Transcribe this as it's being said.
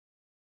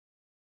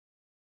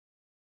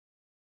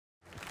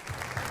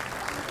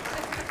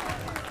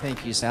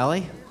Thank you,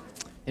 Sally.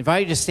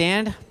 Invite you to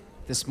stand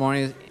this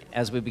morning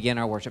as we begin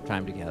our worship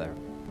time together.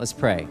 Let's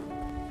pray.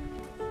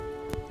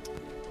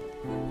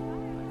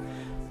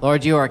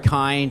 Lord, you are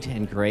kind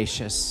and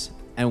gracious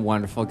and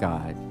wonderful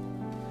God.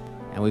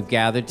 And we've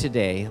gathered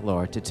today,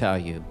 Lord, to tell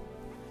you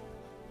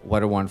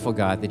what a wonderful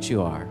God that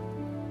you are.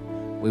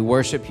 We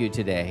worship you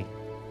today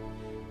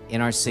in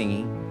our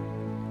singing.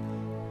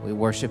 We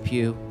worship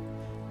you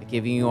by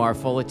giving you our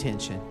full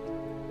attention.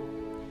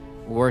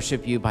 We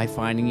worship you by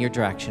finding your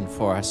direction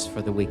for us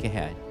for the week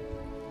ahead,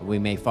 that we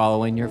may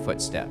follow in your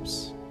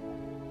footsteps.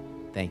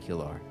 Thank you,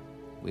 Lord.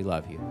 We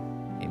love you.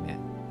 Amen.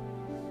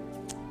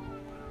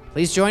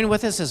 Please join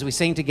with us as we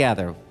sing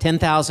together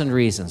 10,000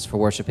 Reasons for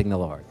Worshiping the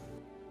Lord.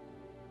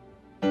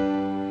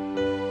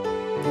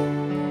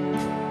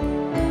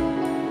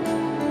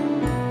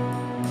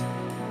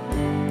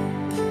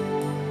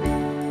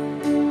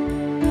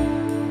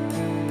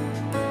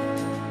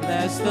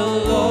 Bless the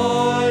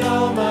Lord,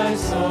 oh my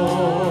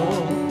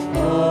soul,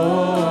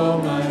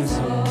 oh my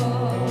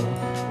soul.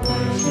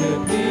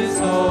 Worship his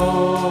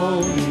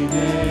holy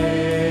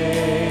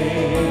name.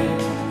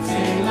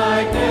 Sing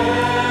like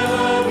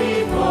never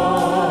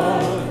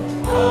before,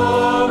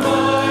 oh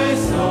my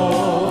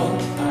soul.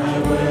 I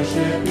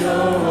worship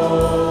your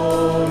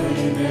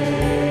holy name.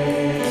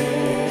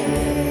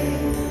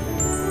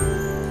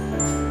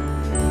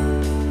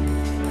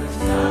 The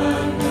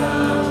sun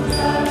comes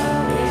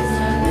up, it's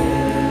a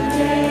new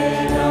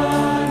day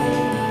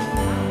dawning.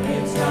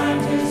 It's time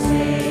to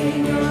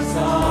sing your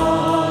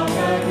song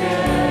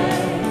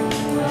again.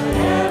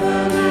 Whatever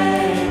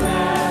may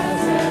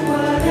pass and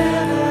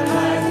whatever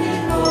lies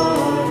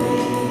before me,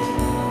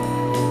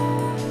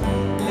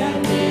 let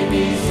me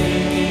be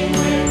singing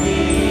when the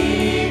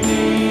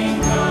evening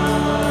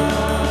comes.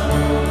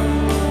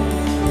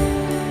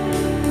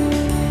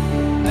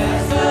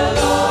 Bless the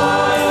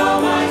Lord, oh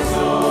my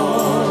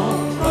soul,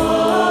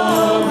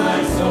 oh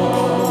my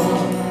soul.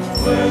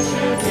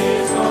 Worship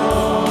his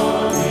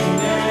holy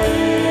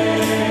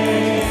name.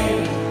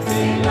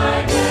 Sing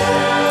like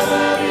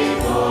never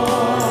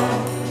before,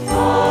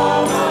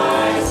 oh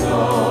my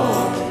soul.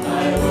 I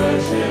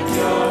worship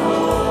your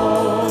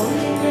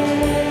holy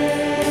name.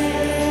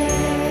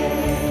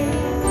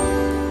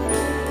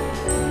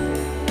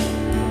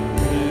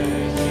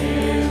 Rich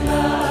in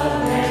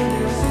love and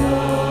you're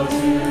slow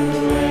to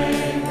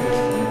anger.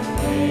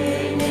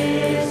 King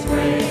is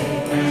great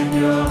and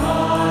your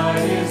heart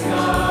is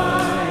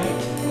kind.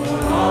 For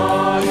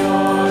all your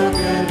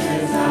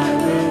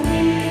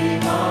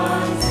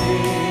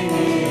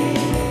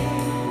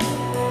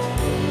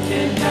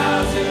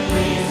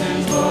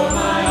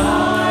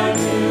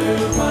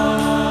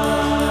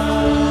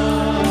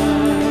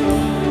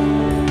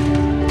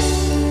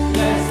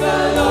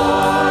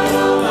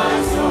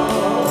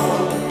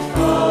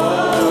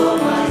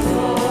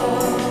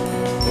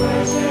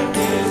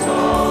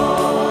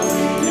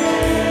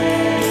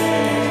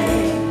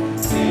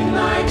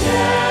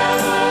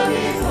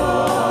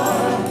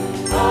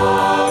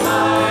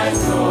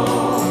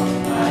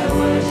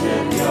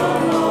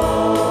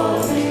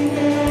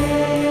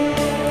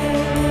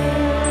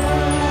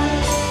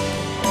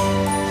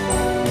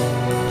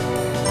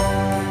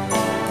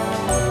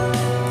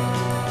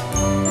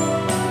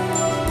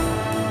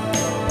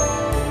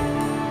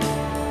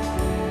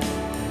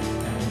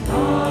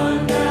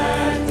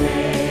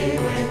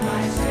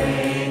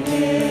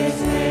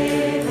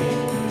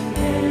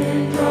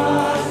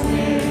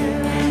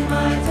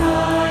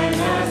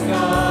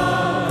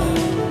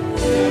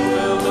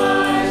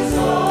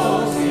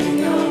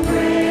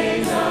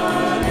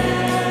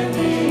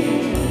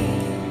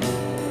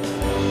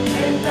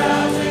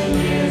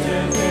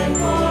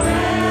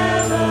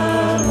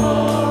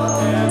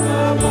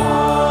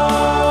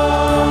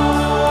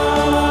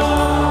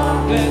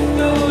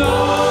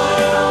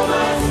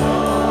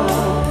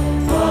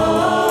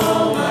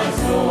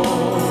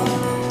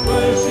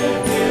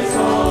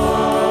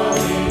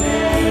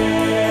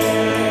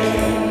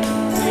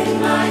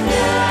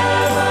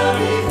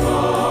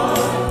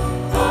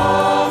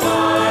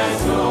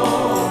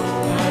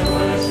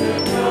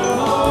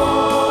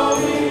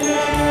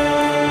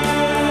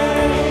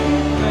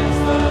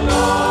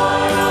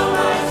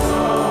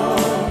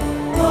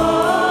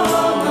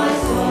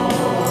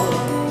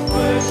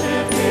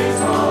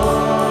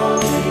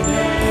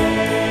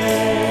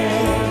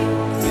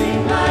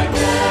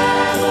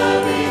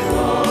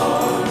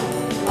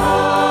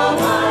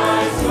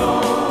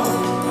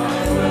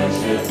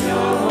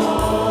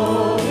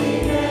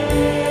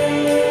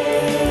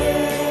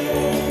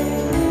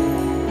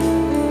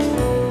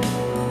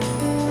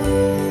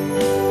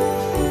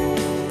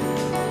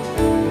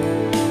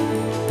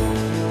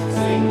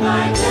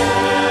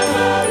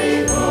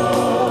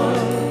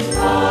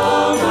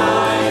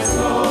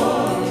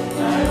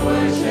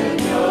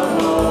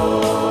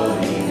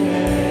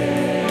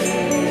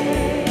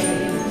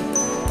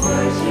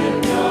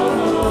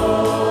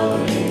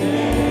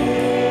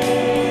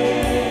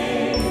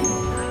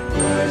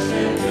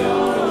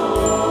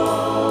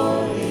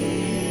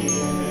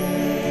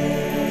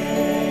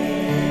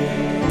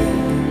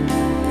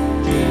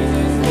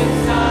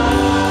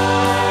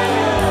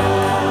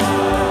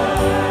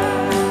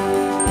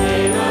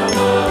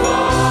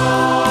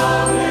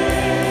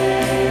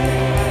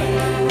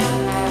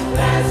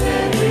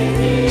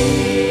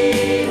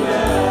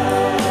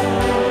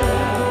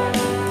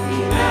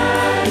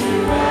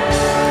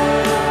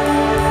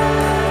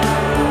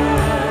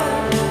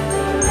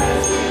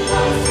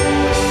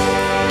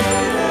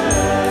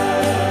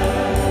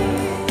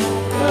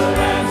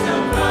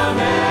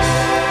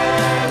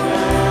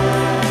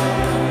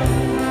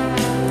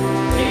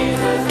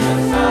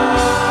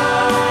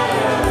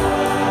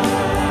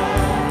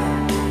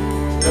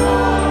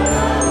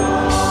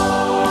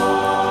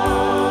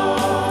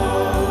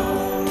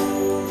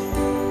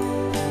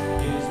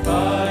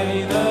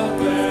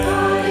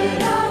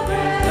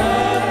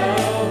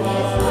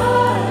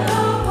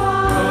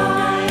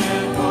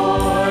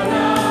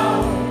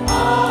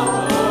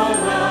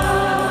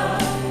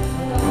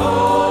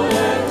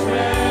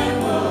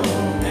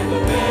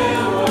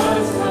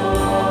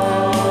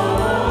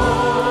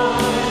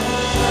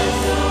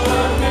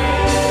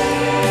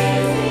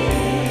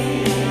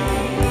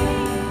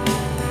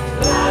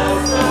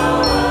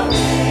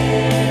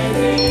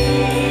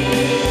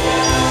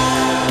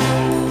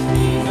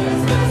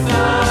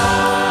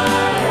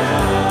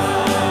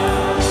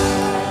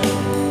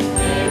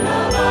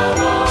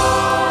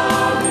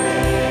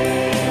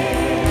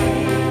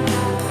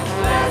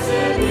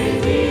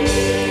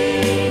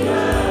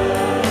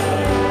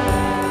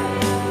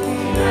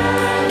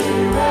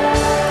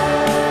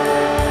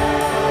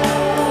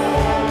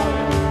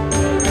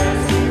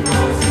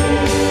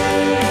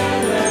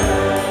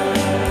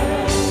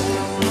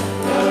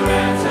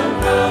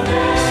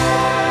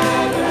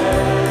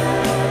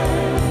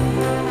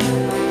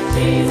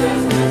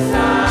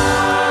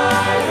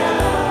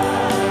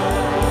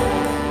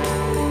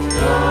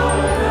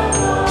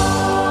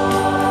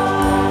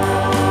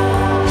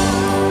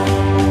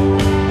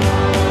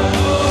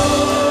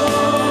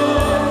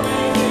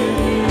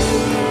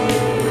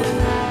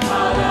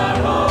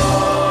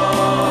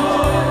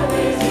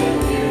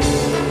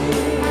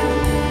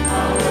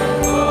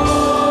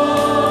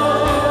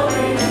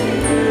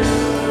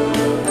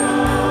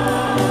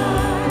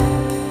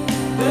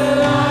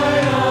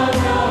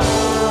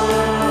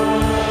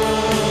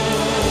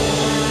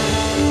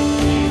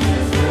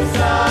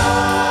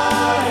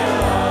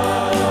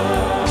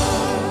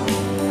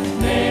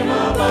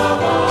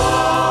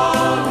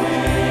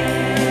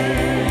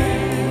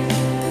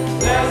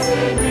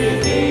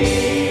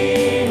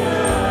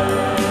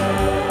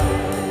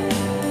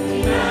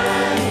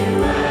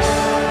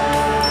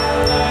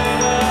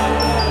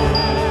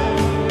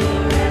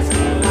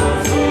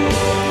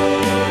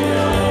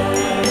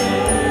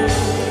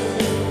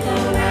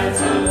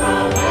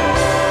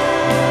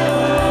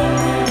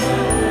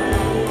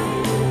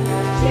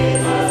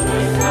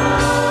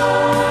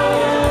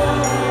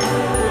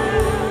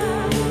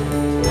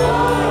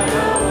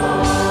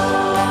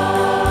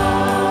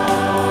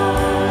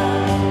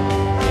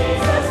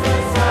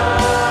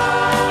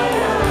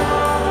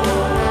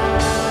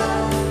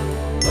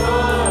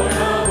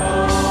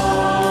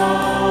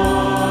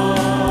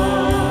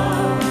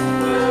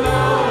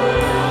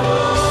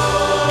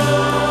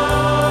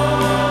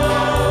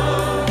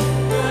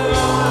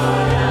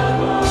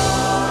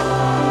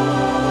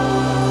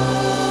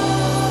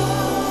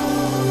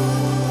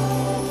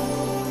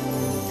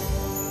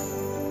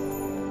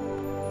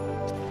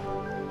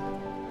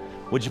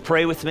Would you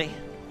pray with me?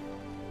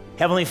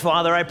 Heavenly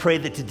Father, I pray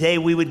that today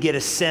we would get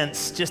a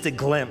sense, just a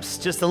glimpse,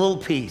 just a little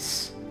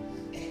piece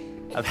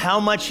of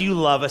how much you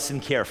love us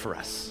and care for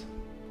us.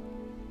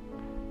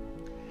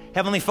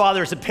 Heavenly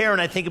Father, as a parent,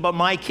 I think about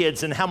my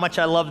kids and how much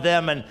I love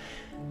them and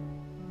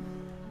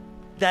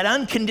that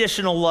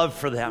unconditional love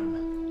for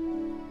them.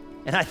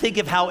 And I think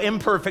of how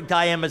imperfect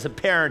I am as a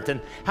parent and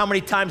how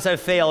many times I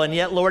fail. And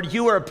yet, Lord,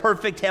 you are a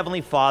perfect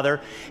Heavenly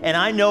Father. And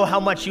I know how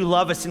much you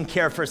love us and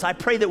care for us. I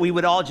pray that we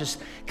would all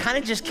just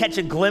catch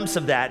a glimpse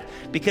of that.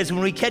 Because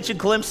when we catch a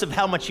glimpse of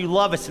how much you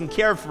love us and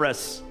care for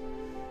us,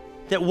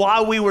 that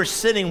while we were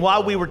sinning,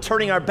 while we were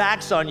turning our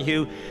backs on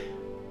you,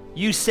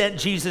 you sent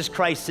Jesus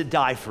Christ to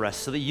die for us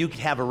so that you could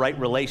have a right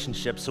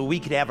relationship, so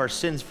we could have our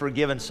sins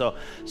forgiven, so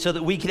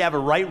that we could have a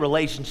right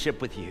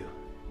relationship with you,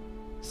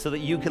 so that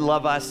you could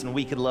love us and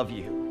we could love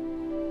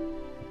you.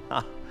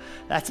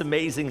 That's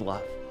amazing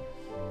love.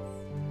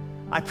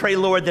 I pray,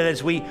 Lord, that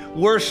as we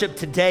worship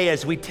today,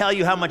 as we tell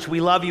you how much we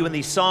love you in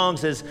these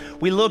songs, as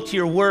we look to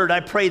your word,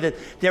 I pray that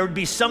there would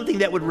be something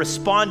that would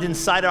respond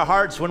inside our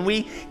hearts when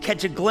we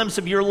catch a glimpse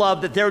of your love,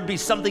 that there would be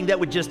something that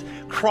would just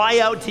cry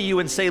out to you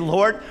and say,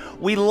 Lord,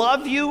 we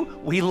love you,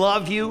 we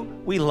love you,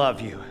 we love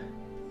you.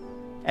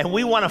 And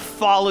we want to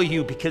follow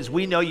you because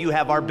we know you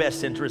have our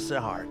best interests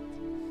at heart.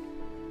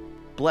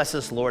 Bless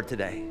us, Lord,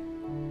 today.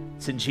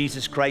 It's in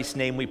Jesus Christ's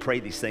name we pray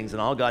these things.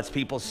 And all God's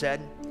people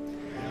said,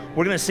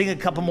 we're going to sing a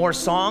couple more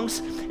songs.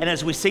 And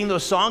as we sing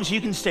those songs,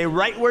 you can stay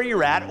right where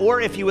you're at. Or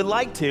if you would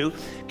like to,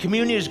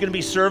 communion is going to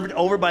be served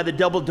over by the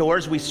double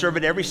doors. We serve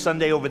it every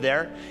Sunday over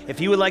there. If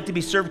you would like to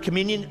be served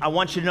communion, I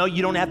want you to know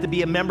you don't have to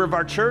be a member of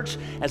our church.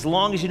 As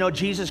long as you know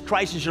Jesus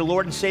Christ is your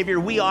Lord and Savior,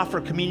 we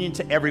offer communion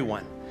to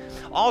everyone.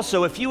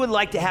 Also, if you would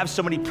like to have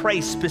somebody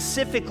pray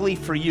specifically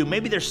for you,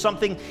 maybe there's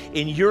something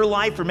in your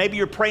life, or maybe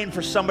you're praying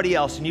for somebody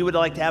else and you would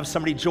like to have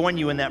somebody join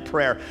you in that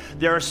prayer,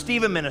 there are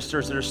Stephen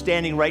ministers that are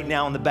standing right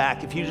now in the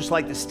back. If you just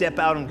like to step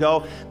out and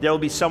go, there will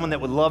be someone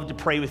that would love to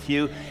pray with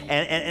you.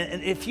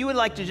 And if you would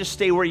like to just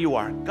stay where you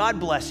are, God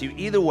bless you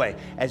either way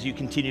as you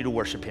continue to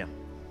worship him.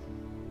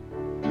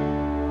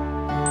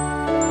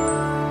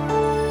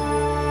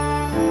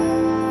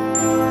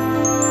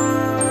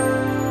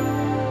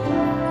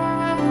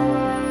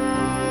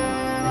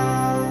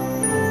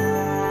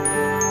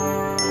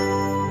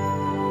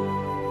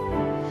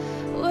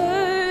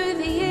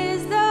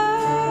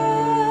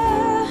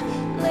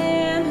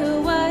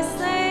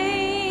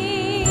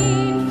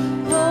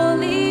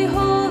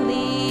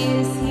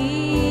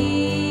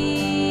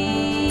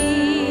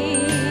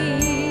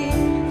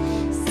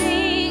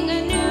 Sing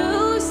a new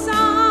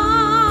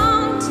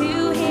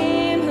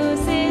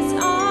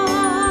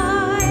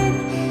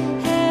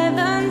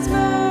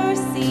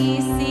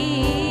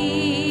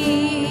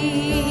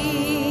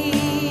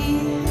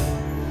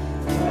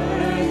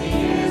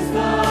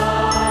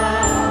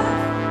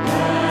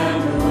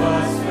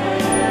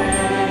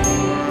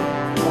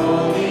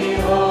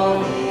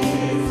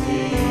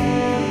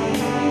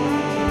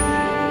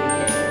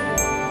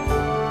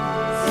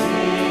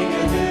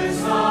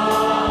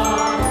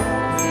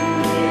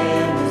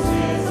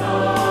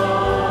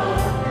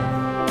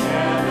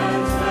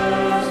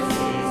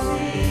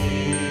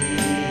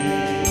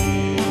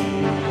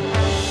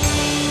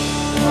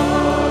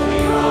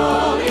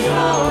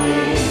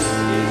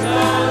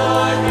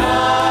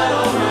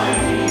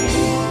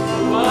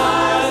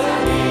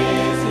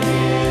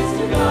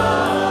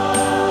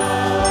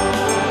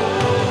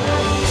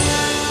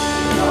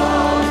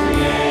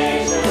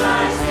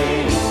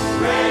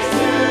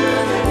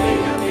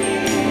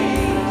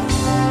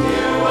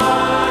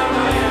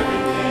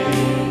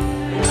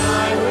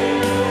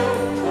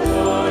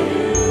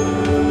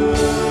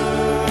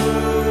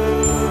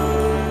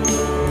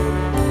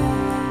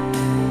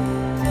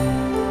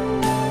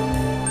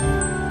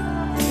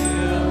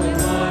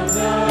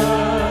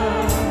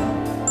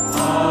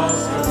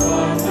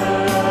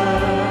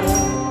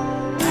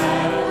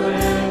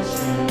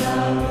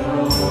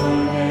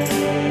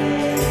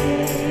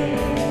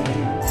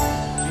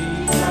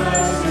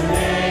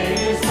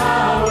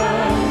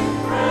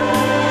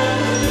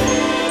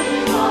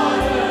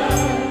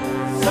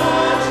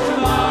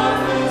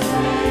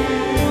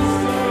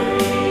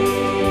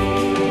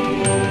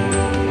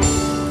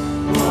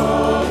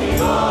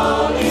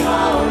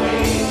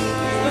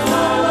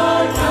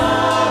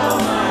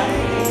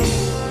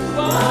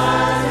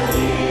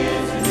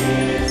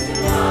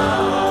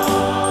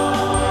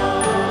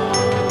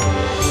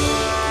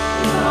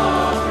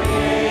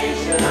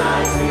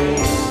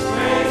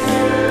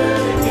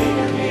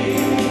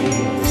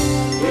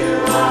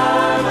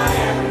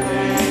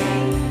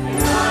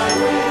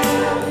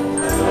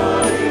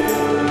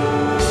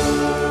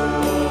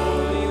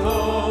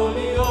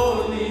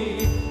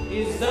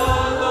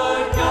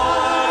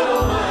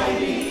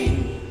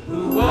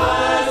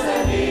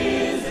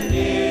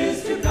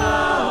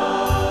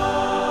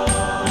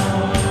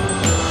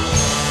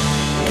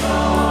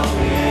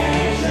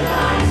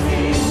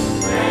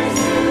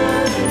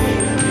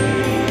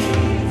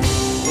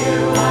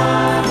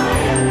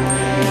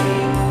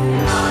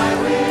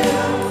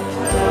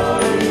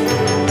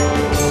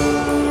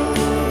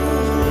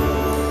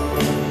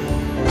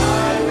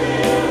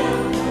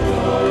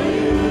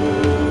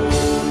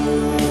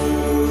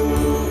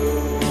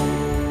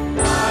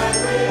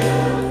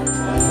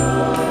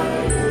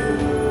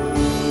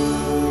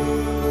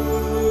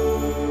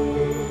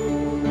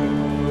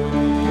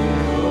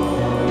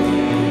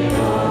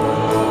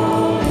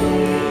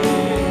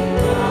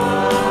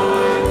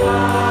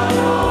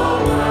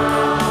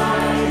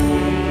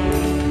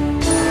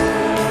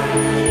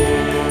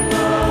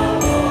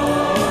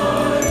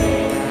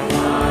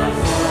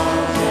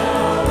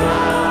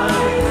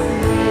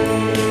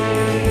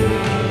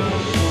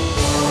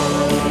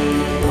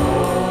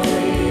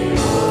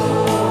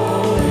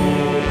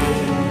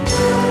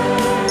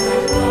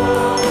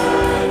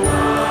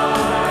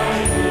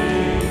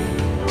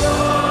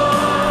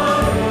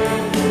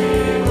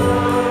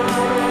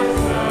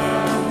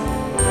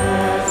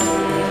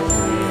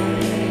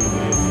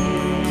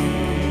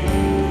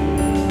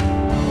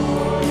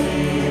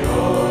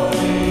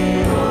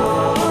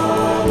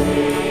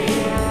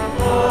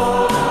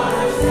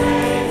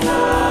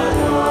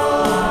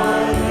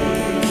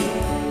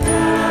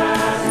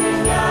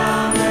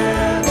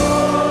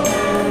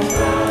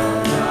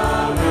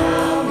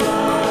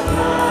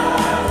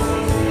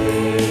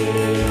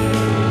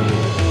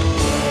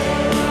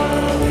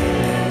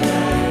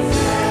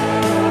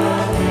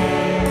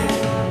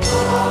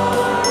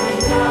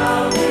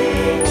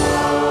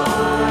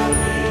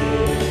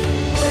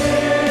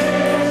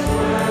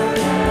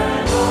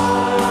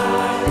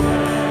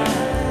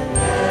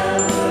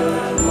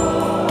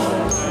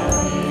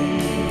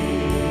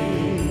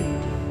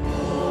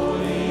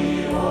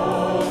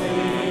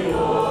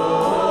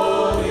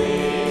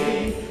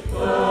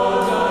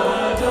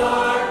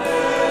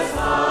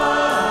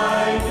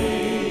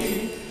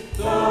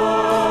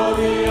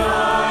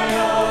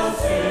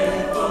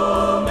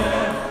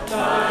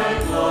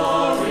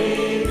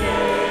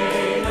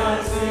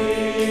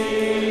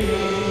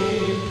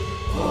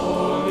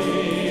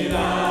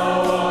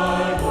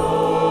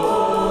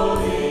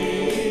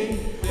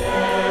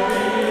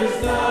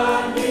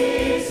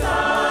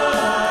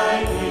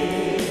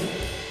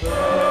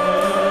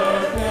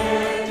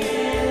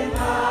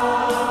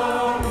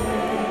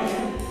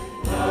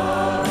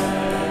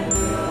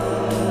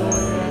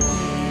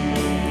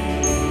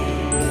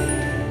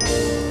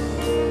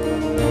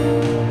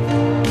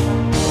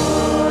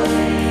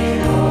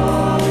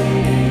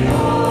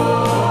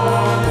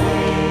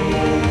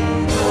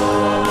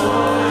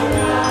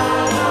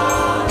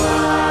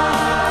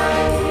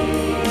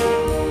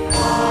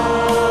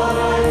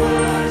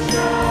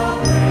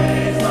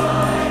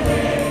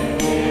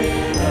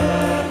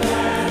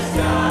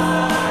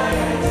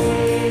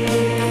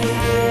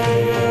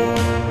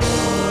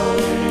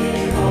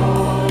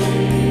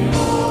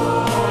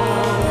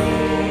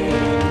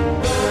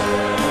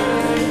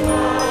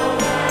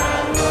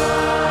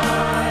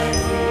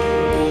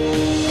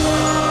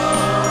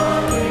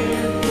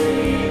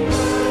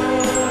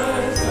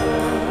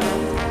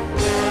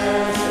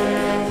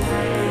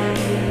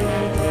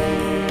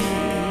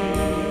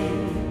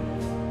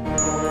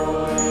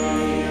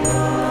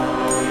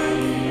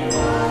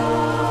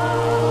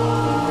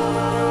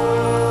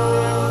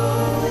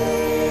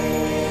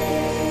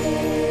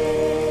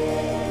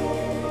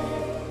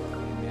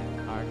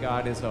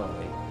God is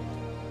holy.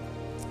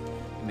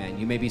 Amen.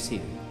 You may be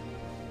seated.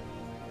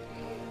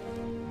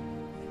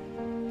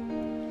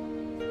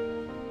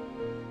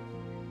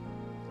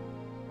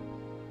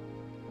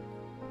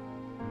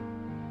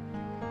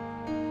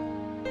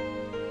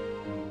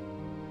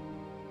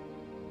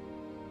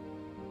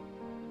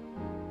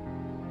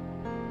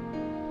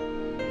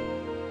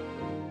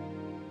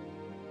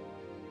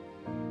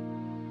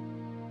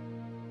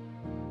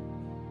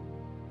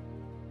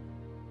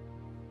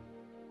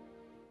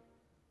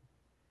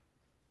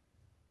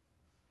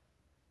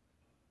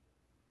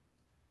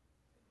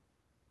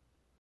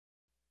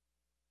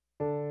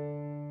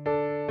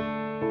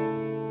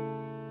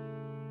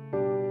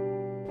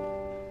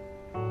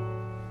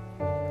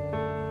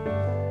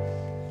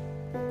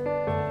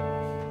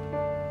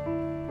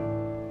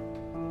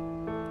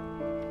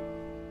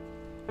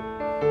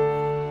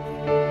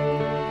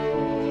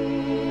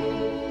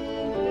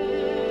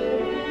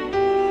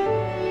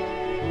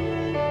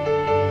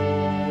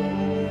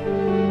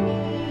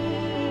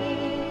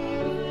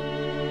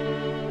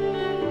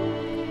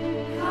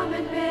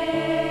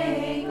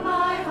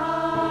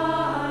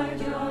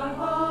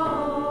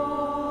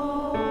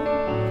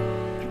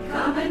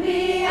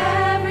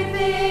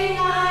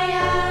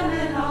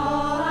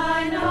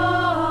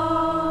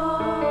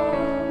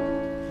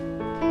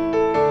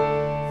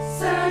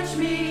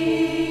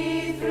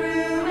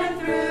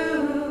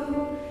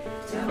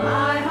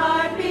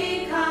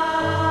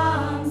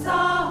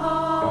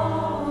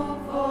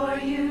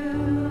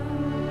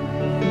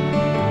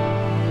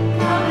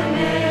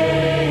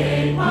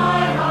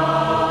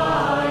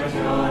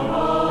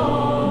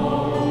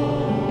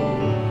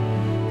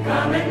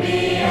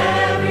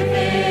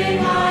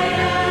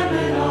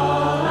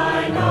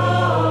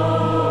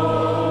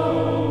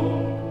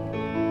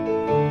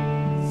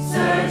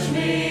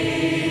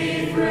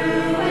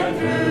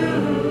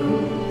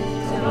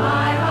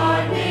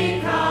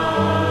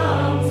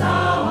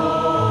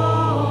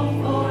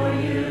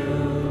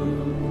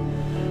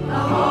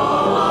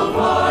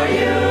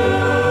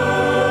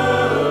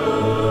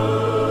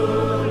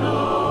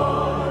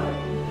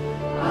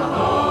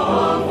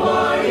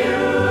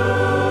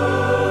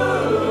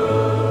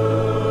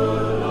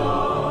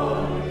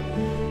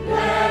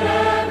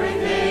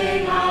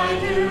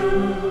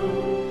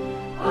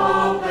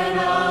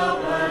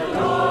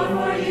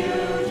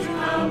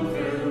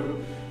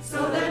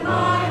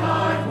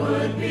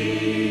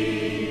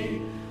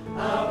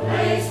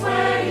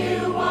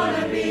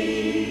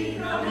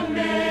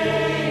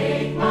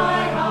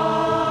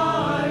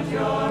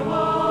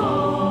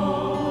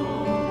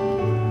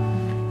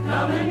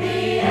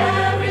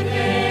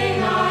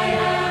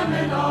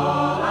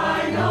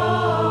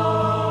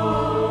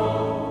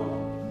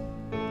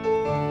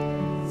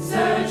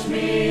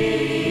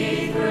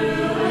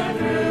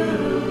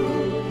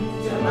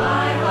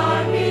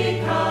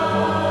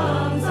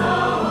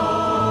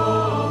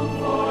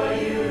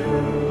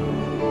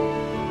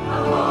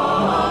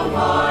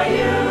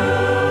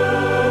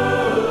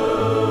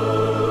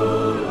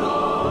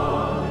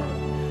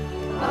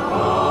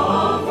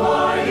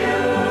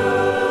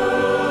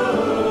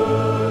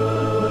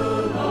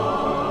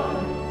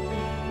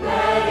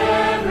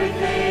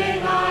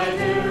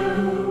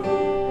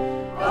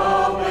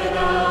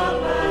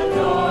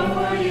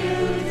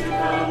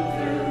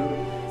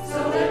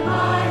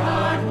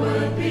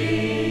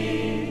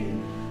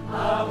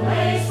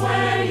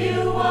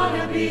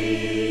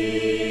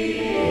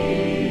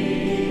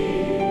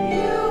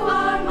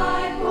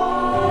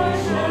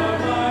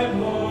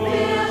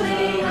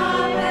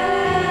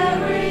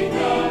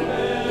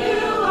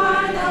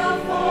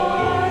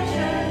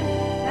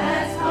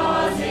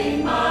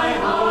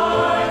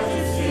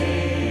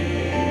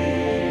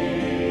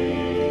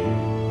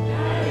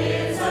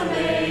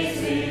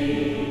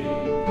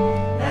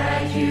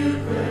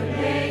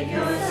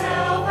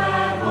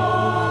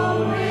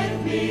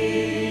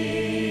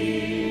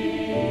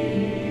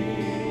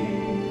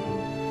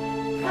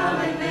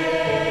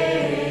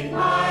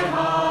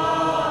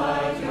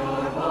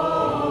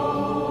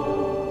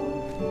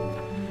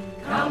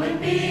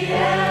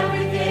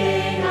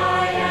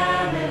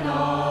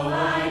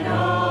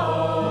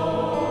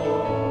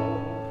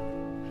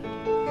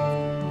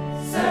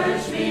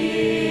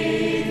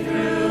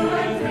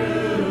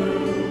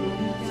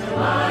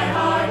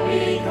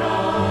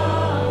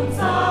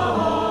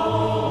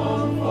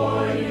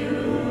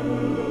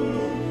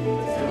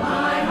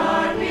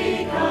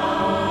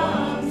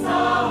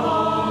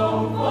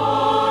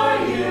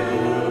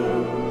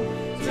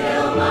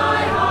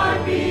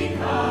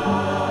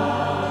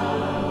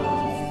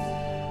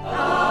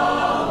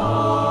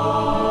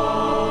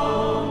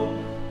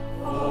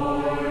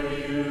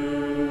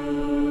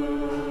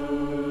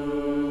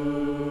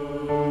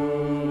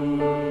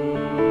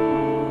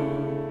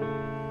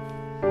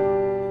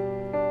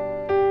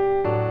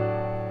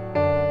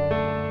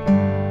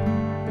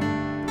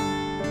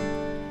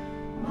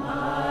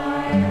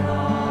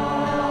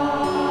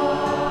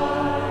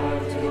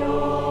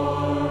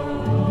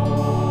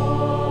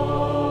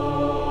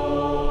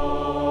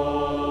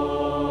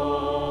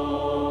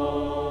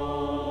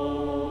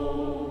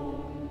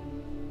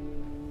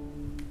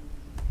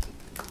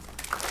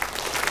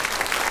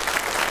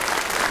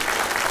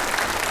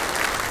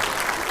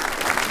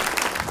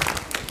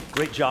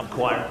 Great job,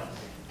 choir.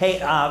 Hey,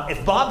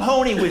 if Bob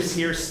Honey was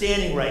here,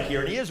 standing right here,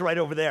 and he is right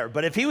over there,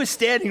 but if he was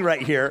standing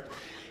right here,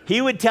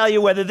 he would tell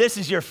you whether this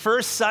is your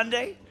first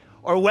Sunday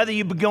or whether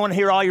you've been going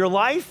here all your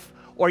life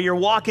or you're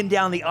walking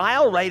down the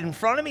aisle right in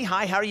front of me.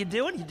 Hi, how are you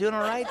doing? You doing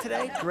all right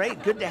today?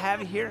 Great, good to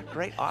have you here.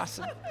 Great,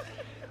 awesome.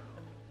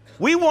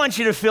 We want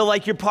you to feel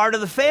like you're part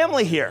of the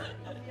family here.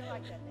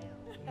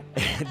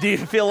 Do you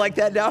feel like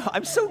that now?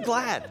 I'm so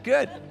glad.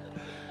 Good.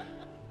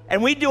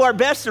 And we do our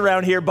best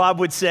around here, Bob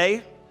would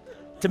say,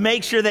 to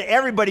make sure that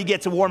everybody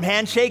gets a warm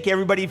handshake,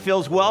 everybody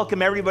feels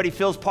welcome, everybody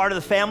feels part of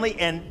the family.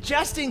 And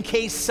just in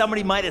case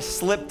somebody might have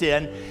slipped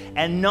in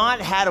and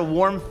not had a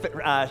warm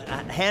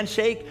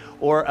handshake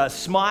or a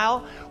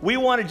smile, we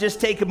want to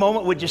just take a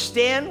moment. Would you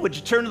stand? Would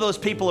you turn to those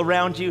people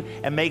around you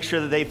and make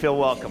sure that they feel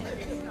welcome?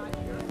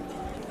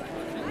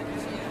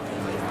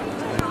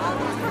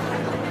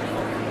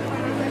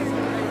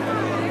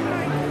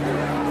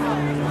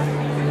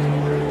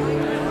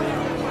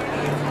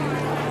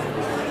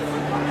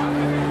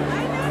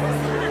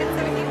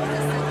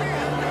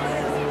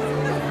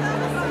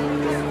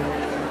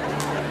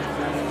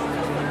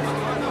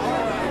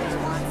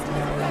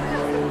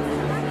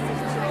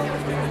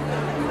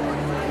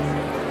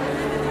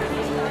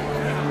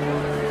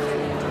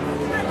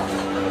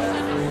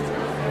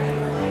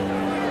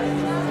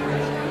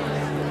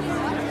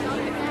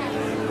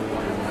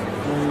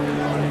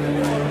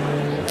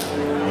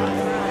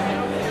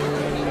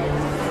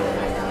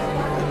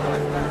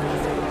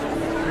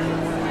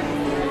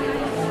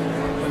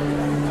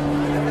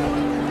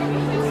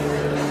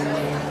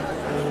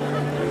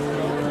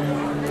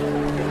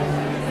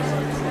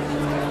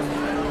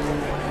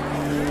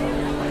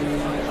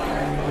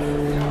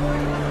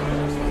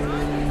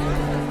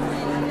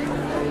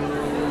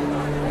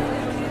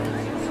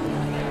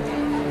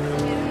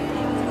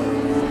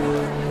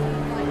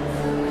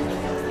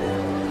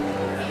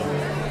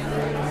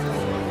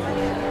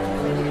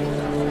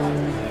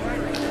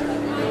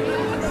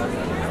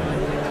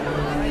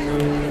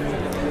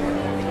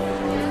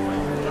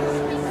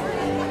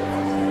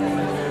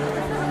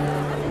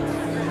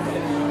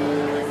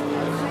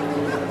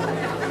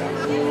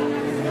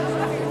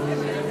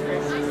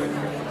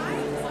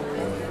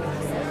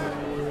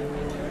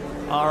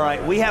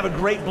 We have a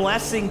great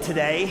blessing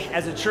today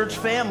as a church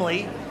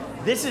family.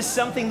 This is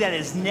something that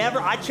has never,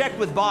 I checked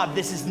with Bob,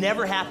 this has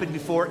never happened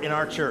before in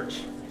our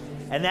church.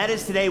 And that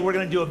is today we're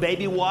going to do a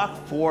baby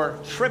walk for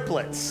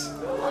triplets.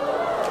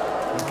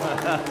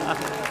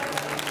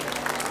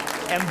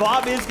 And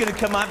Bob is going to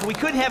come up. We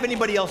couldn't have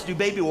anybody else do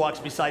baby walks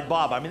beside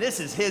Bob. I mean, this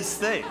is his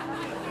thing.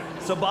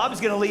 So Bob's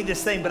going to lead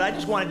this thing, but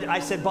I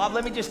said, Bob,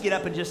 let me just get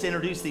up and just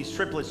introduce these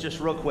triplets just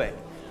real quick.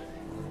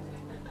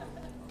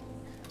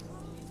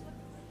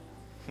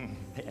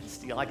 Man,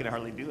 Steele, I can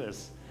hardly do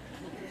this.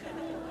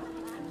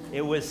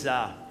 It was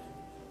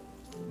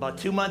about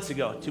 2 months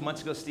ago. 2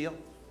 months ago, Steele?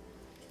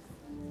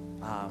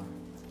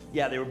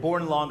 Yeah, they were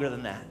born longer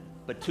than that.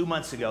 But 2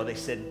 months ago, they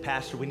said,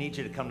 Pastor, we need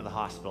you to come to the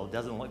hospital. It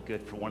doesn't look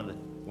good for one of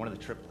the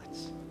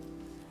triplets.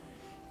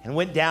 And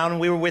went down,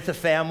 and we were with the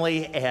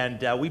family,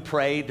 and we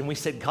prayed, and we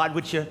said, God,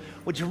 would you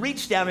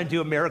reach down and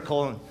do a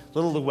miracle in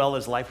little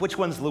Luella's life? Which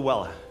one's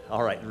Luella?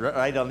 All right,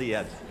 right on the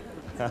end.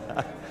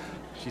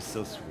 She's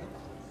so sweet.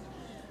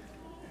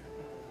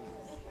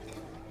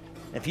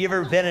 If you've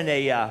ever been in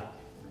a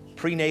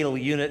prenatal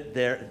unit,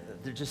 they're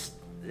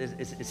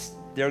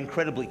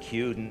incredibly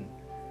cute, and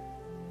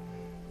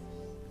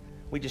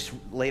we just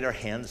laid our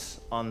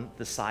hands on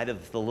the side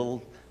of the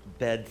little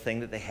bed thing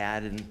that they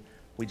had, and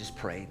we just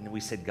prayed, and we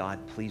said, God,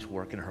 please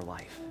work in her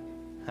life.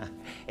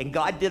 And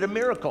God did a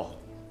miracle.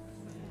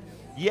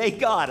 Yay,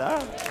 God, huh?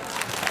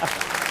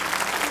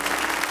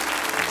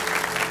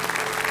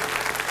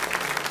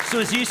 So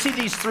as you see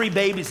these three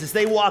babies, as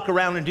they walk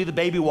around and do the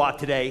baby walk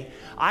today,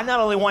 I not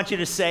only want you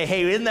to say,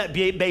 hey, isn't that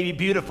baby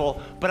beautiful,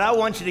 but I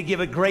want you to give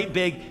a great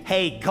big,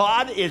 hey,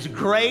 God is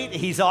great,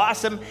 he's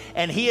awesome,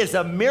 and he is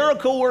a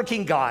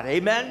miracle-working God.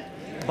 Amen?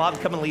 Bob,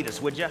 come and lead us,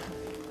 would you?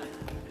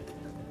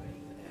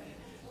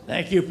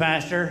 Thank you,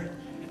 Pastor.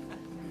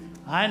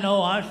 I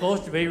know I'm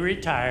supposed to be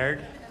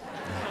retired,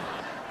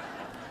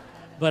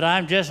 but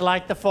I'm just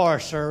like the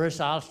Forest Service.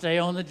 I'll stay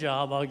on the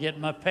job. I'll get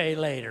my pay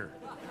later.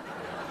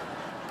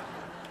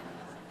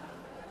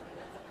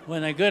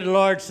 When the good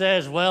Lord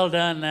says, well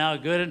done now,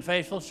 good and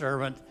faithful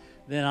servant,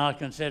 then I'll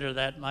consider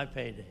that my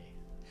payday.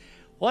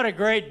 What a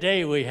great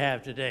day we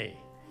have today.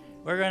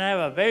 We're going to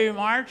have a baby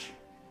march.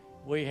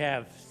 We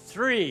have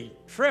 3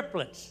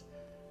 triplets.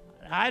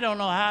 I don't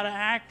know how to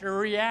act or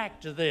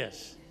react to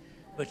this,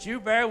 but you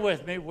bear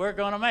with me. We're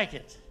going to make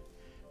it.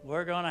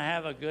 We're going to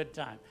have a good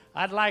time.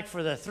 I'd like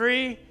for the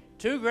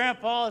 2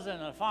 grandpas and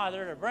the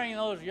father to bring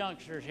those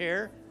youngsters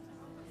here.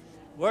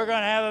 We're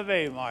going to have a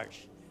baby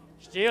march.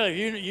 Steele, have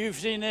you've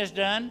seen this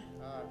done?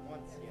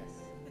 Once, yes.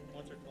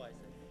 Once or twice.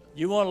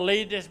 You want to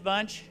lead this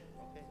bunch?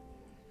 Okay.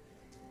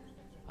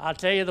 I'll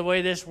tell you the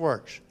way this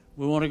works.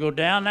 We want to go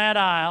down that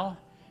aisle,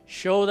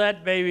 show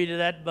that baby to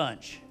that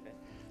bunch. Okay.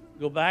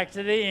 Go back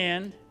to the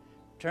end,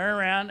 turn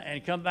around,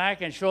 and come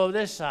back and show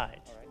this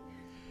side. All right.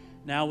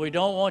 Now, we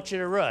don't want you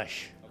to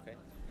rush. Okay.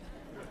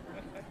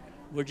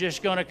 we're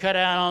just going to cut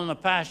out on the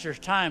pastor's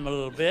time a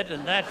little bit,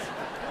 and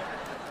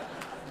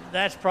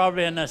that's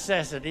probably a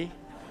necessity.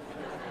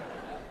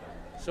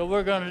 So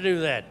we're going to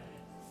do that.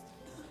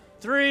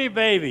 3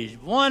 babies,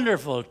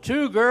 wonderful,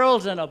 2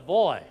 girls and a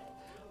boy.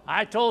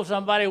 I told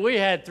somebody we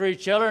had 3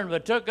 children,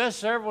 but it took us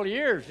several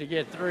years to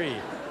get 3.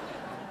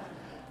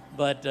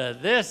 But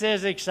this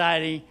is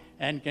exciting,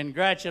 and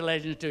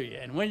congratulations to you.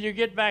 And when you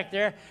get back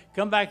there,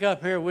 come back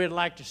up here. We'd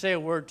like to say a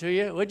word to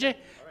you, would you? Right.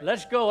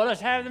 Let's go.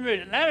 Let's have the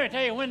music. Let me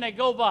tell you, when they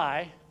go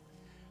by,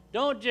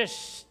 don't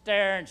just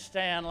stare and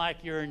stand like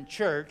you're in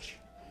church.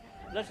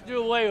 Let's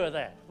do away with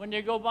that. When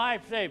you go by,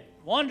 say,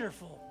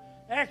 wonderful,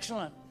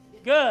 excellent,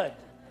 good,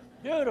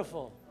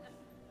 beautiful.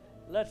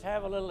 Let's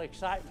have a little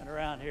excitement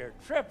around here.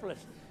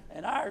 Triplets.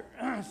 And our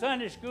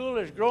Sunday school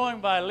is growing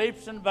by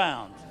leaps and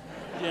bounds.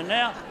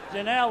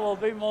 Janelle will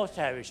be most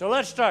happy. So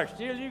let's start.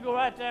 Steele, you go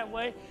right that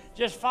way.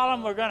 Just follow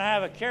them. We're going to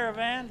have a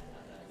caravan.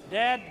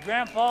 Dad,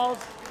 Grandpa's.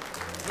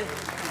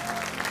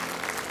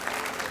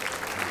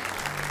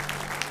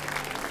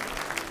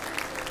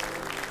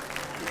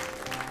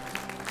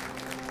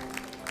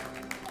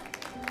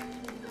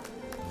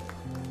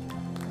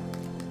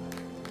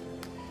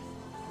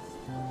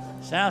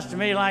 Sounds to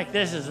me like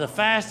this is the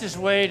fastest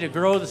way to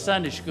grow the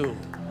Sunday school.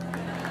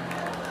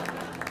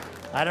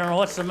 I don't know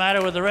what's the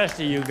matter with the rest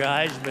of you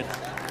guys, but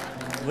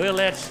we'll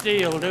let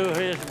Steele do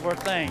his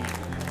thing.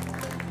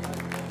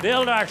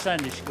 Build our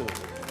Sunday school.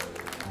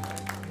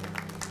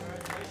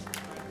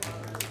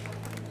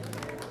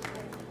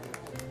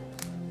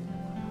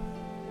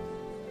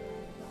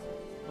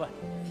 What?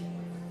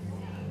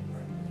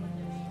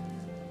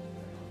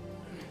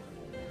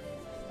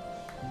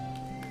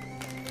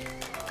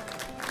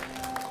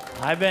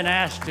 I've been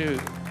asked to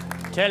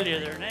tell you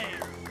their names.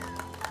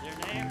 Their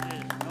name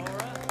is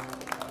Nora,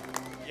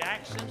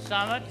 Jackson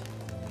Summit,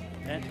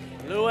 and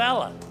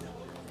Luella.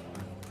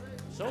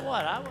 So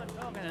what? I wasn't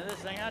talking to this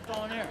thing. I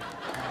told here.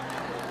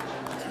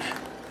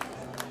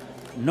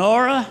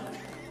 Nora,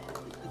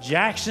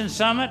 Jackson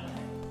Summit,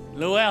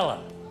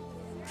 Luella.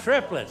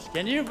 Triplets.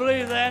 Can you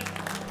believe that?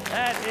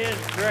 That is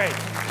great.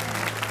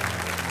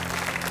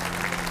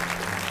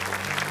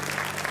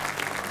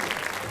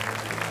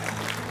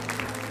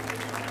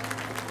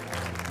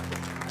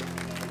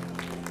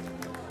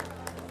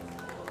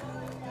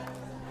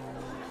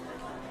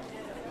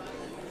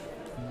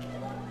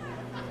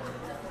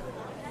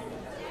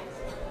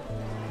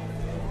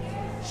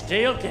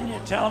 Steele, can you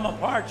tell them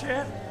apart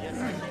yet?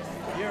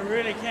 You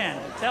really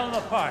can. Tell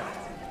them apart.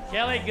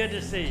 Kelly, good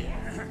to see you.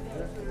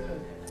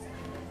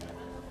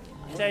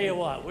 I tell you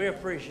what, we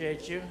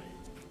appreciate you.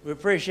 We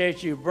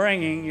appreciate you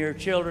bringing your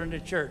children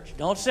to church.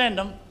 Don't send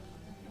them.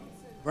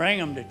 Bring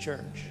them to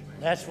church.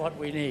 That's what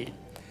we need.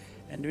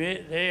 And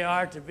they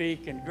are to be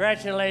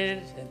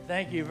congratulated, and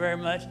thank you very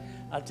much.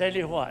 I'll tell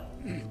you what,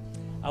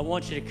 I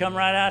want you to come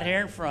right out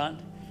here in front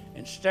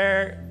and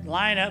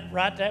line up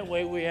right that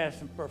way. We have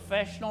some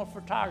professional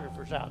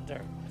photographers out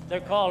there.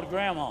 They're called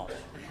grandmas.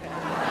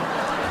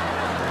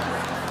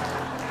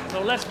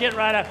 So let's get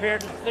right up here.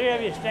 The 3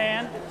 of you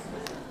stand.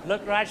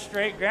 Look right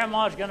straight.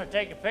 Grandma's going to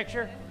take a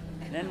picture,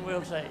 and then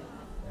we'll say.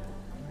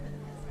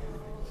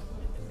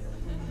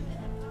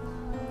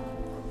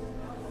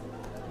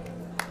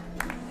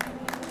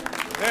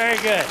 Very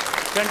good.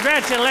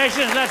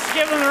 Congratulations. Let's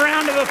give them a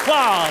round of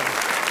applause.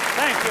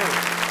 Thank you.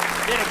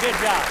 Did a good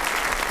job.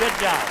 Good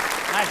job.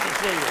 Nice to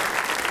see you.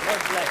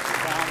 Lord bless you,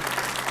 Tom.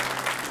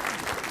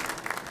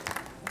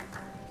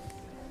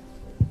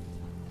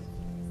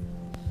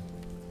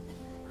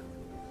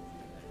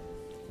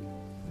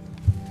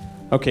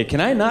 Okay,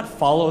 can I not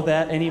follow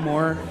that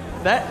anymore?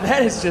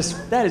 That is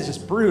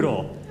just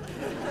brutal.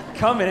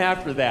 Coming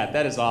after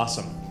that is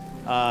awesome.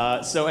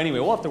 So anyway,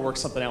 we'll have to work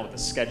something out with the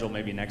schedule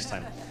maybe next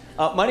time.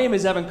 My name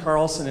is Evan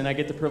Carlson, and I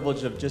get the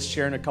privilege of just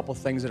sharing a couple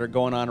things that are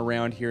going on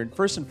around here. And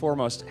first and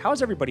foremost,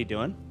 how's everybody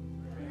doing?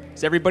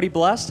 Is everybody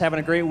blessed? Having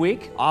a great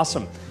week?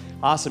 Awesome.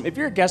 Awesome. If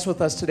you're a guest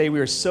with us today, we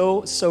are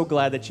so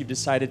glad that you've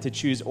decided to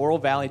choose Oro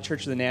Valley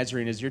Church of the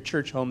Nazarene as your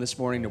church home this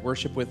morning to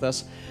worship with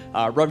us,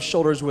 rub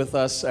shoulders with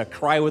us,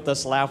 cry with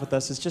us, laugh with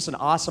us. It's just an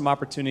awesome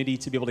opportunity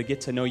to be able to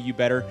get to know you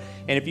better.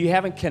 And if you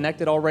haven't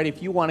connected already,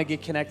 if you want to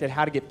get connected,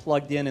 how to get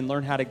plugged in and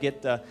learn how to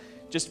get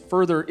just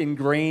further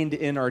ingrained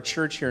in our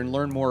church here and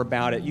learn more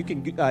about it, you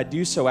can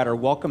do so at our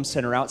Welcome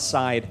Center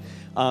outside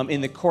in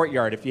the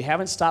courtyard. If you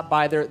haven't stopped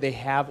by there, they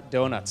have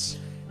donuts.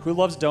 Who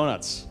loves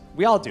donuts?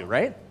 We all do,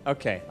 right?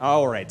 Okay,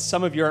 all right.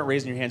 Some of you aren't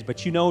raising your hands,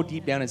 but you know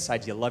deep down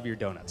inside you love your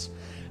donuts.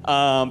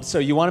 So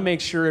you want to make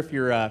sure if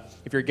you're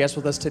a guest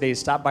with us today,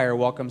 stop by our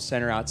Welcome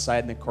Center outside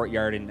in the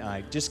courtyard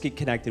and just get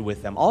connected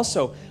with them.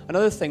 Also,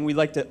 another thing we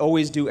like to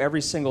always do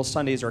every single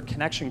Sunday is our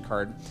connection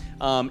card.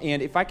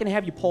 And if I can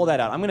have you pull that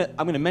out, I'm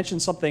gonna mention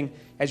something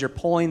as you're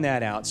pulling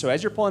that out. So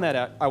as you're pulling that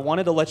out, I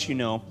wanted to let you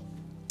know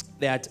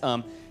that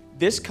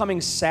this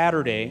coming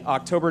Saturday,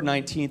 October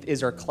 19th,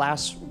 is our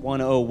Class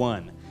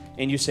 101.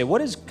 And you say,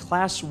 what is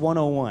Class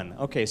 101?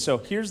 Okay, so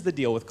here's the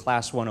deal with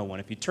Class 101.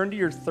 If you turn to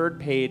your third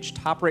page,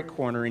 top right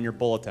corner in your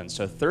bulletin,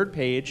 so third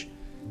page,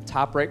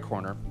 top right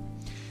corner,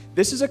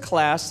 This is a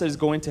class that is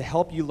going to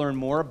help you learn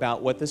more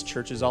about what this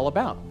church is all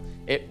about.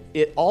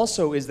 It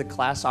also is the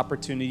class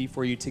opportunity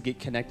for you to get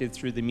connected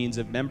through the means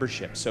of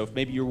membership. So if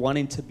maybe you're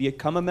wanting to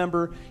become a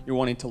member, you're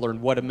wanting to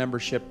learn what a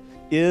membership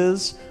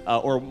is,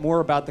 or more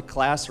about the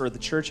class or the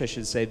church, I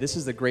should say, this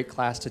is a great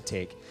class to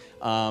take.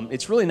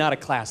 It's really not a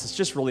class. It's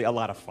just really a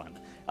lot of fun.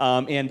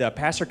 And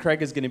Pastor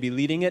Craig is going to be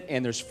leading it,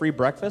 and there's free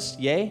breakfast.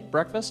 Yay,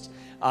 breakfast.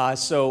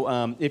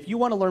 So if you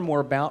want to learn more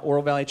about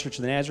Oro Valley Church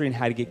of the Nazarene,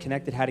 how to get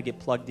connected, how to get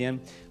plugged in,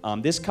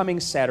 this coming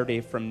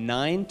Saturday from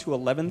 9 to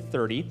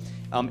 11:30.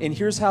 And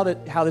here's how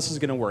this is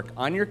going to work.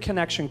 On your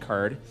connection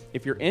card,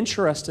 if you're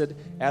interested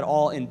at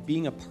all in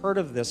being a part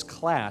of this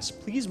class,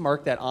 please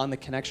mark that on the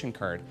connection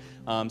card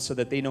so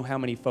that they know how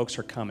many folks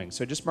are coming.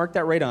 So just mark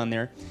that right on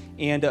there.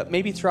 And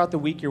maybe throughout the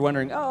week you're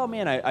wondering, oh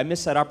man, I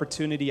missed that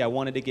opportunity. I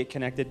wanted to get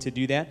connected to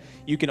do that.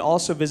 You can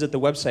also visit the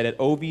website at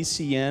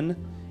ovcn.org,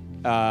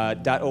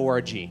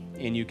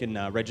 and you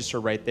can register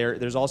right there.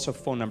 There's also a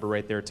phone number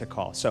right there to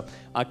call. So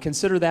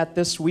consider that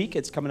this week.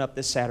 It's coming up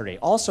this Saturday.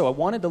 Also, I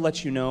wanted to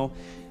let you know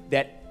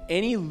that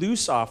any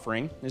loose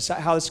offering, this is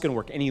how this is going to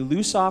work, any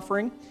loose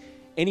offering,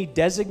 any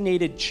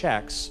designated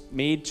checks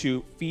made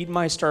to Feed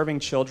My Starving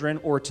Children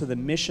or to the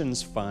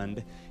Missions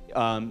Fund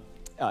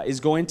is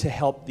going to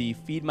help the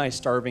Feed My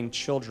Starving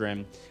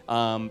Children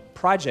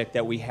project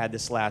that we had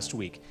this last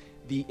week.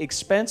 The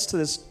expense to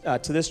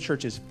this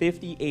church is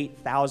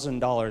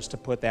 $58,000 to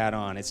put that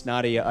on. It's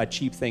not a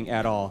cheap thing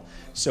at all.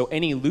 So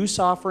any loose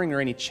offering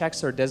or any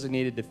checks that are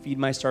designated to Feed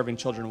My Starving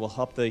Children will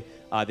help the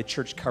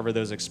church cover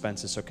those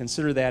expenses. So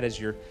consider that as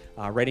you're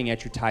writing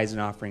out your tithes and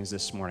offerings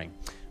this morning.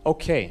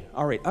 Okay,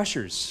 all right,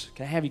 ushers,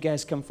 can I have you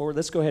guys come forward?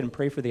 Let's go ahead and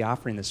pray for the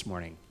offering this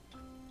morning.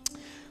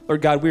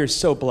 Lord God, we are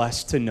so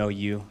blessed to know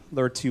you.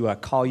 Lord, to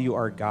call you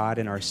our God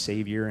and our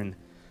Savior, and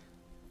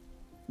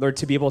Lord,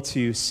 to be able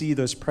to see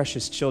those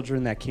precious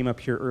children that came up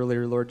here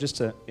earlier, Lord, just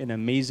an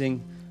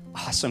amazing,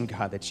 awesome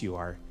God that you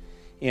are.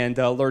 And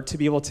Lord, to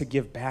be able to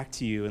give back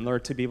to you, and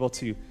Lord, to be able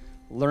to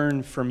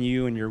learn from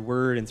you and your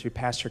word and through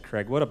Pastor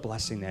Craig, what a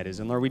blessing that is.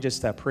 And Lord, we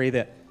just pray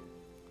that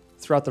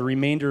throughout the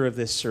remainder of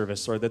this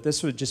service, Lord, that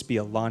this would just be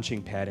a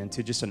launching pad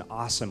into just an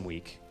awesome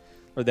week.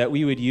 Lord, that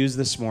we would use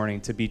this morning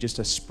to be just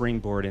a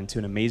springboard into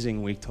an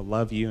amazing week to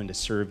love you and to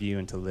serve you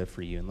and to live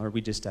for you. And Lord,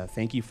 we just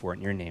thank you for it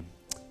in your name.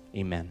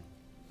 Amen.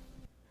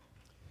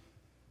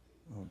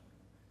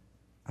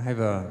 I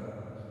have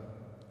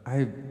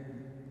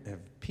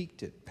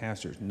peeked at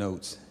Pastor's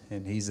notes,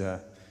 and he's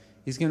going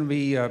to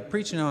be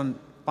preaching on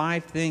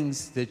 5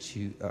 things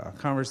that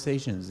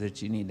conversations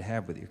that you need to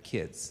have with your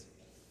kids.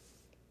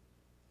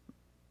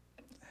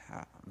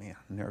 Man,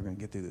 I'm never going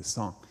to get through this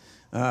song.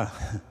 I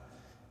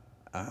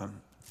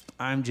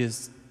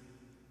just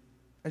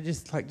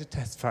like to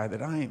testify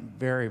that I am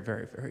very,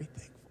 very, very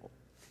thankful.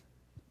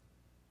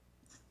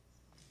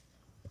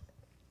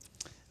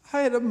 I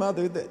had a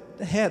mother that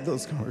had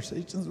those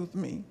conversations with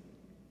me.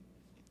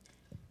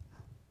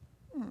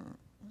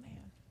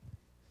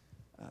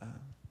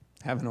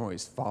 Haven't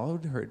always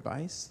followed her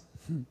advice,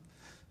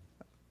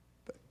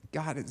 but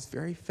God is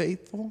very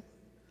faithful.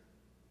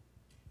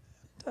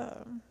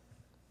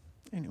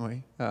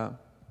 Anyway,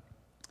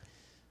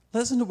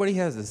 listen to what he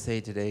has to say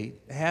today.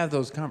 Have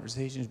those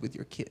conversations with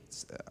your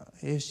kids.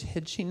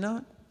 Had she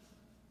not?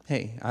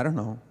 Hey, I don't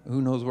know.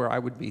 Who knows where I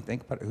would be?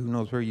 Think about it. Who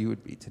knows where you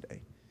would be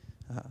today?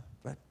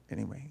 But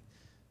anyway,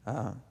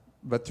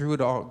 but through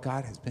it all,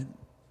 God has been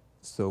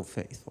so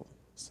faithful.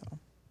 So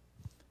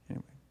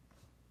anyway,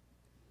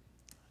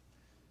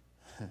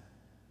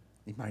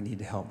 you might need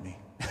to help me.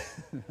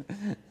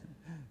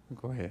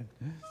 Go ahead.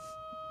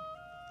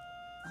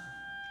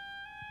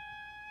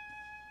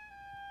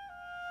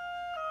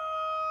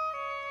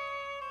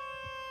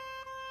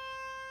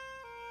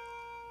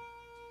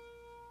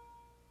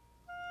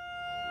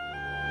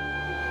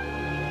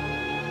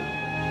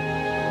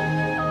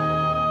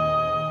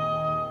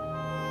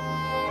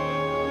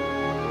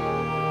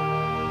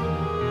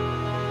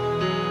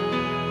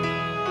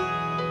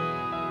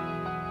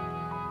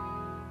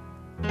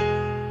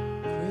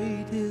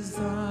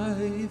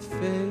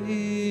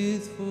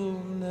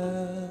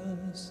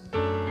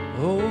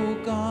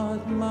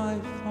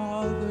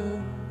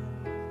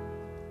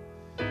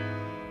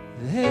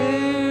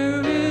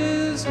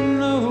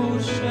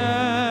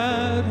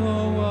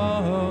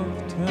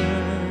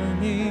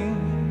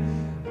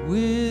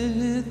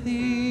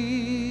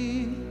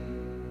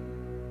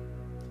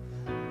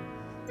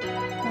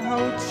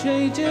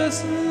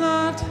 Changes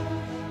not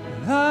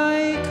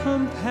thy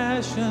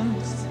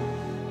compassions,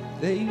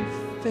 they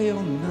fail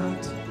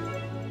not.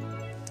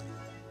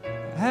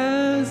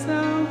 As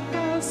thou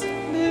hast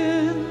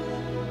been,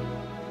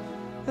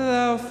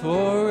 thou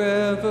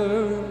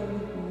forever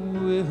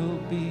will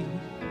be.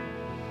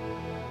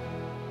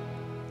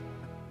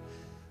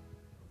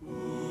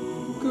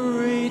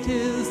 Great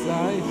is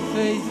thy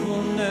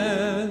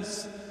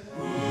faithfulness,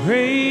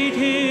 great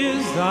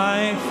is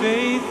thy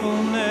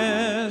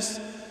faithfulness.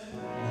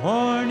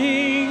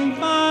 Morning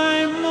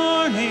by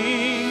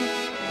morning,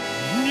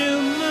 new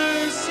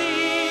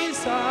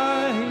mercies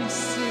I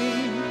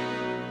see.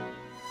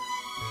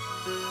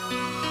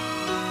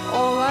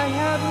 I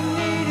have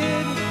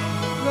needed,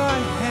 thy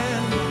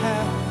hand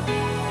hath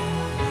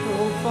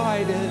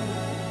provided.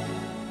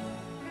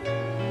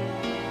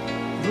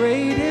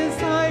 Great is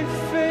thy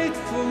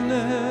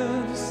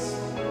faithfulness,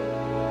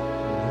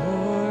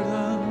 Lord,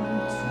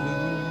 unto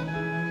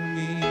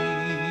me.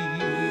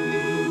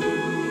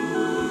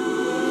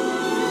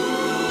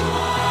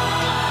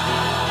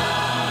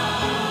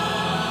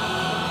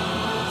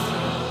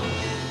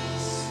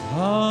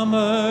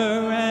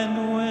 Summer and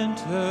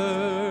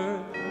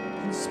winter,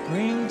 and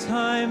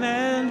springtime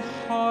and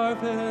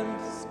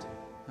harvest,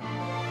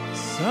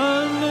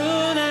 sun,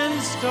 moon,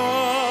 and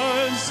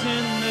stars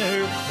in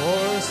their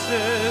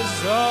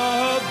courses above,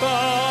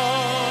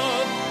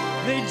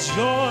 they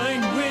join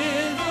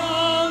with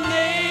all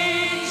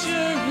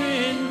nature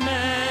in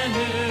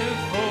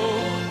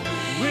manifold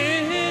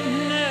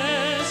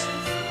witness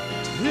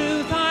to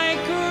thy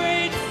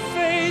great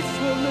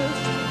faithfulness,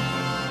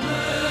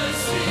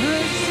 mercy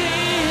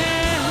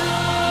and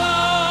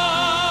love.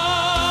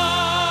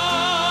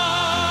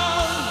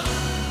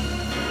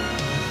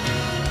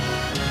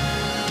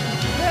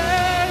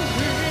 There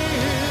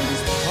is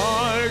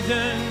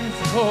pardon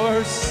for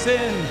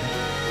sin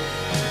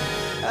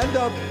and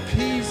a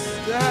peace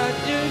that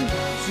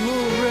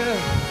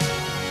endureth,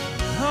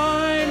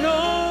 thine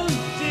own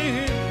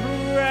dear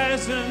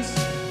presence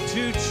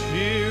to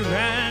cheer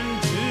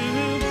and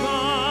to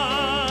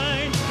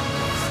bind.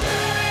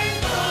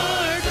 Strength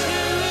for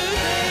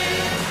today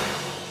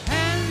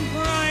and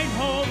bright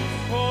hope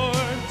for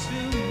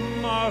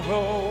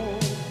tomorrow.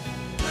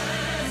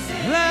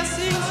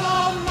 Blessings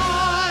all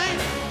mine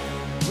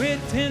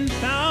with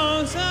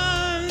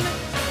 10,000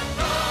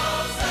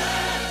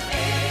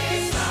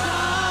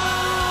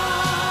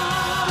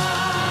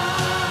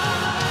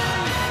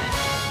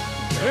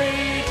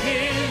 Great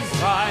is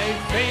thy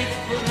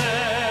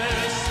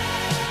faithfulness.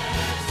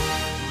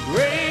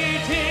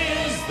 Great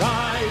is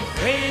thy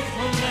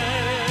faithfulness.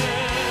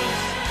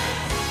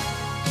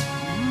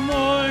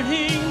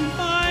 Morning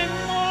by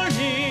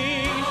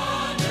morning,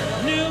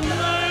 new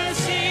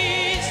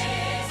mercies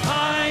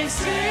I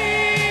see.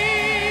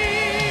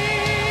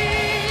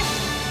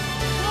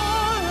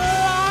 All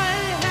I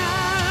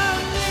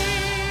have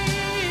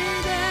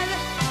needed,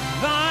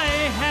 thy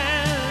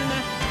hand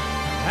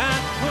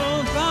hath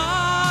provided.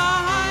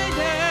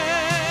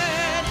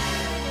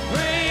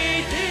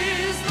 Great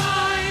is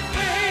thy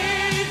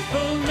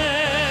faithfulness.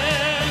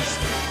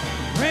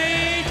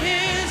 Great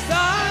is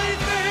thy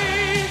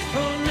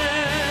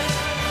faithfulness.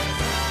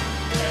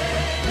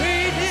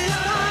 Great is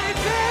thy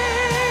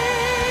faithfulness.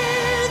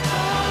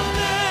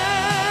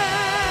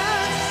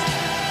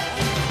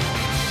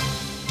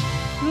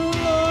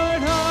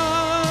 Lord,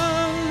 unto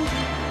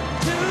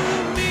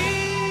me.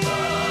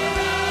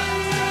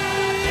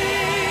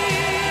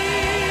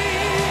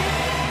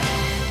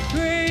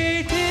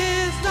 Great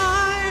is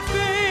thy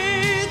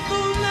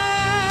faithfulness.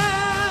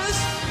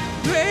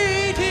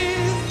 Great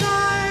is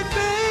thy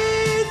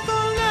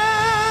faithfulness.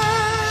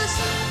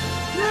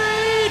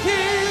 Great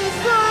is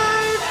thy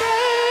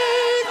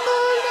faithfulness.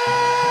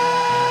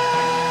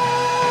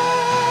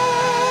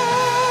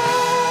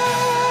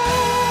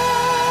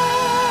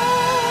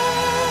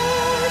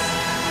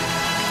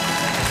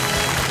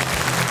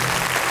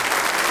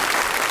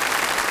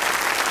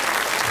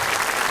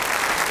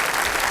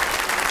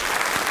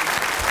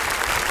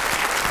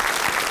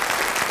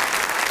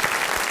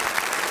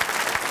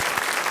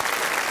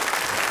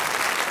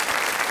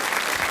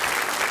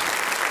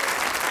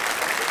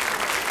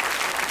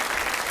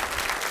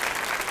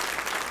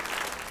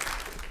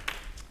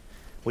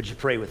 Would you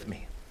pray with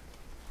me?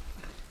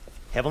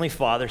 Heavenly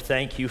Father,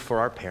 thank you for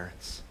our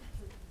parents.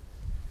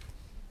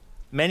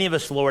 Many of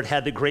us, Lord,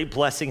 had the great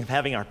blessing of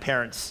having our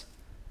parents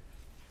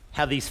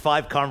have these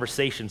 5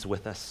 conversations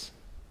with us.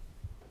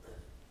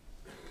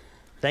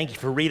 Thank you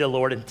for Rita,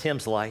 Lord, and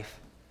Tim's life.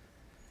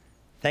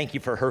 Thank you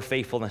for her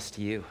faithfulness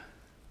to you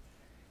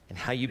and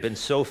how you've been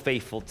so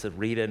faithful to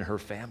Rita and her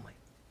family.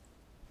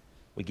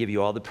 We give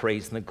you all the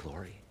praise and the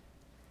glory.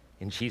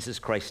 In Jesus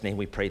Christ's name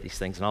we pray these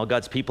things. And all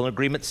God's people in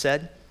agreement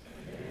said,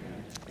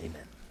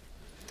 Amen.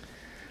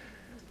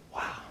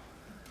 Wow.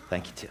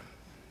 Thank you, Tim.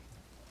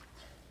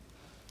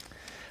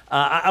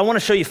 I want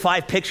to show you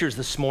 5 pictures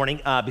this morning.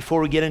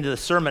 Before we get into the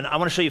sermon, I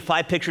want to show you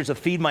 5 pictures of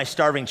Feed My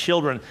Starving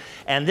Children.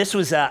 And this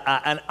was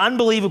an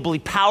unbelievably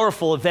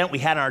powerful event we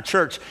had in our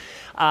church.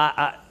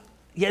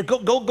 Yeah,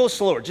 go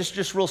slower,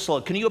 just real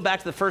slow. Can you go back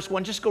to the first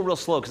one? Just go real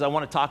slow because I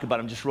want to talk about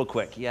them just real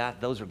quick. Yeah,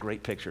 those are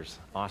great pictures.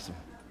 Awesome.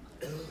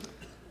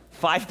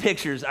 5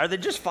 pictures. Are there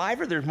just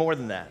 5 or there's more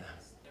than that?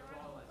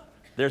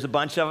 There's a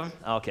bunch of them?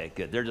 Okay,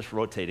 good. They're just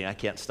rotating. I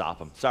can't stop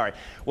them. Sorry.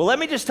 Well, let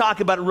me just talk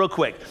about it real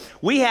quick.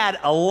 We had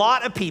a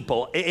lot of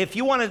people. If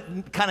you want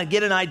to kind of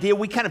get an idea,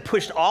 we kind of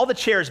pushed all the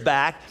chairs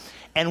back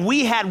And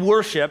we had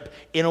worship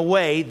in a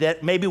way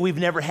that maybe we've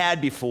never had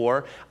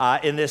before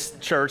in this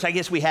church. I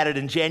guess we had it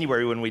in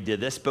January when we did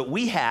this, but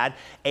we had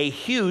a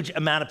huge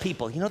amount of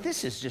people. You know,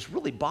 this is just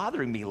really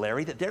bothering me,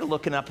 Larry, that they're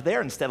looking up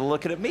there instead of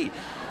looking at me.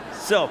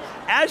 So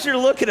as you're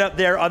looking up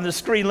there on the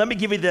screen, let me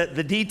give you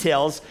the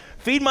details.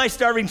 Feed My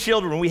Starving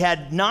Children, we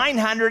had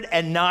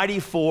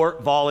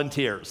 994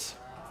 volunteers.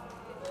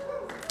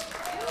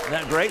 Isn't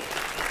that great?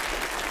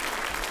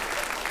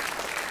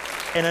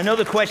 And I know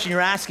the question you're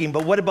asking,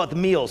 but what about the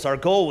meals? Our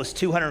goal was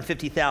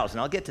 250,000.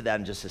 I'll get to that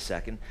in just a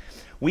second.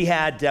 We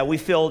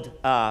filled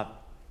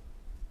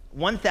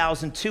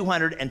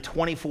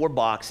 1,224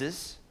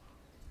 boxes.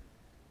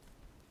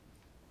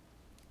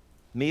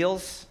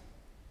 Meals,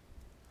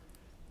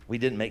 we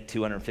didn't make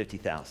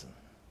 250,000.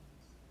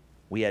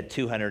 We had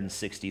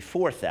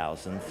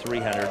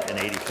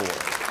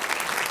 264,384.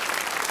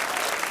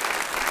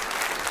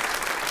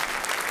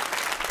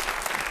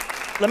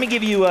 Let me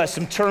give you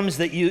some terms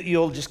that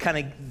you'll just kind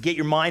of get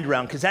your mind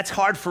around, because that's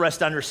hard for us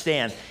to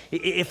understand.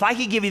 If I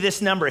could give you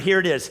this number, here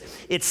it is.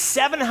 It's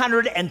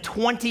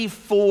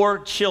 724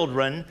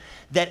 children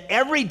that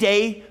every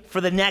day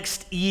for the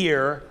next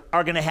year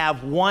are going to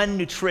have one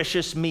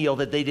nutritious meal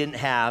that they didn't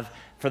have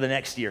for the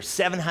next year.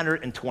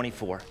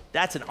 724.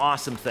 That's an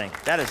awesome thing.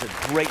 That is a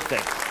great thing.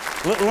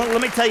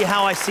 Let me tell you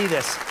how I see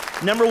this.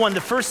 Number one,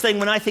 the first thing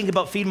when I think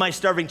about Feed My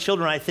Starving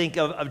Children, I think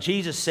of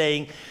Jesus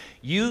saying,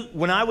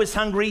 when I was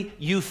hungry,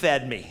 you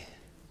fed me.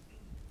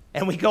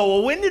 And we go,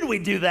 well, when did we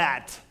do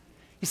that?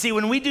 You see,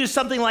 when we do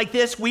something like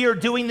this, we are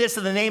doing this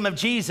in the name of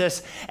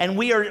Jesus, and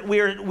we are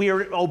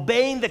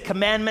obeying the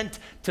commandment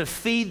to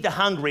feed the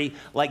hungry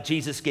like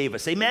Jesus gave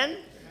us. Amen?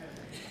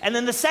 And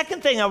then the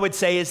second thing I would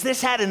say is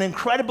this had an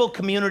incredible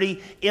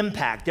community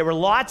impact. There were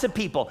lots of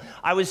people.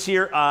 I was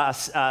here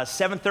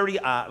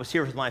 7:30. I was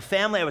here with my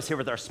family. I was here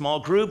with our small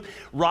group.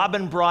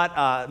 Robin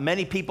brought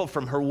many people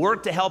from her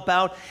work to help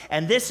out.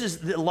 And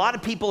a lot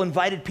of people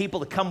invited people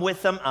to come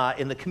with them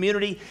in the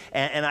community.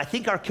 And I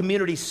think our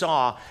community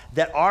saw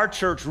that our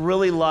church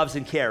really loves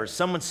and cares.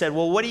 Someone said,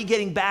 well, what are you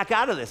getting back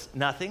out of this?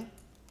 Nothing.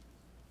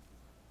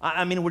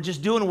 I mean, we're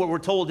just doing what we're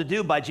told to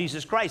do by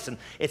Jesus Christ, and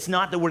it's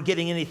not that we're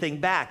getting anything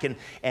back.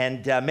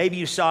 And maybe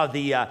you saw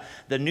the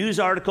news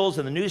articles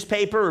in the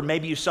newspaper, or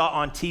maybe you saw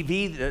on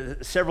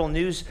TV several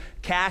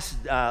newscasts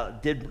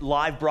did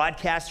live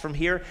broadcasts from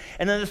here.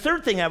 And then the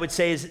third thing I would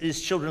say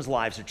is children's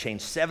lives are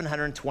changed.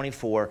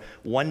 724,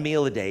 one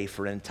meal a day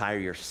for an entire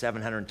year.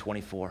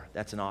 724.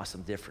 That's an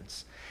awesome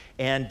difference.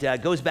 And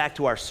goes back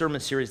to our sermon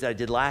series that I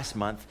did last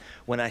month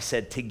when I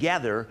said,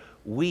 together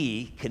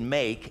we can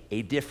make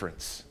a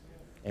difference.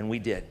 And we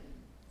did.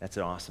 That's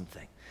an awesome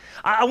thing.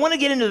 I want to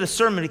get into the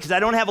sermon because I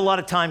don't have a lot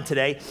of time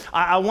today.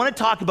 I want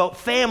to talk about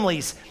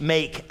families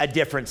make a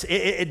difference.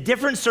 A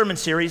different sermon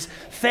series,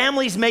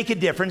 families make a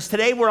difference.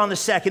 Today we're on the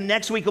second.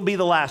 Next week will be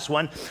the last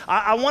one.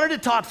 I wanted to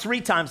talk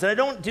 3 times, and I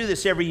don't do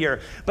this every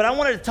year, but I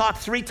wanted to talk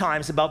 3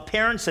 times about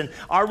parents and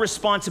our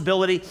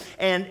responsibility.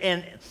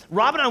 And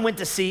Rob and I went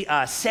to see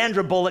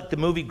Sandra Bullock, the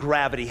movie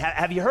Gravity.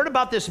 Have you heard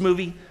about this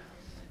movie?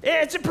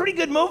 It's a pretty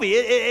good movie.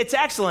 It's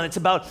excellent. It's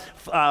about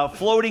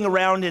floating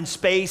around in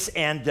space,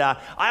 and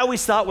I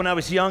always thought when I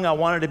was young I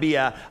wanted to be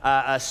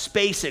a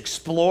space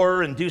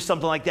explorer and do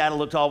something like that. It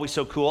looked always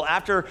so cool.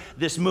 After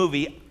this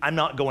movie, I'm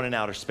not going in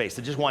outer space.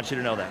 I just want you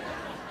to know that.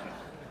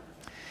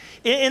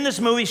 In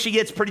this movie, she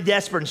gets pretty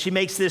desperate, and she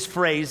makes this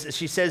phrase.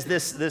 She says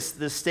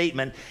this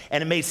statement,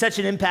 and it made such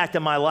an impact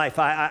on my life.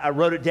 I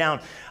wrote it down.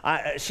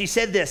 She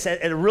said this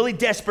at a really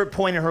desperate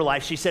point in her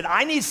life. She said,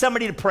 I need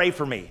somebody to pray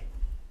for me.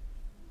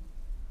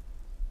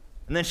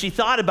 And then she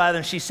thought about it,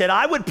 and she said,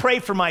 I would pray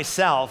for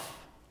myself,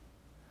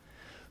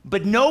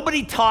 but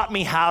nobody taught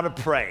me how to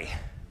pray.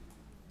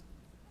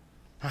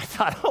 I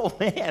thought, oh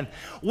man,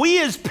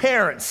 we as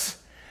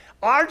parents,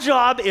 our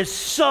job is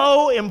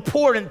so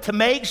important to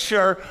make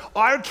sure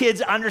our kids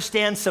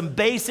understand some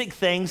basic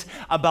things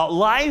about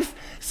life,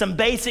 some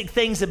basic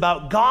things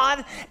about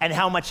God and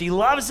how much He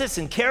loves us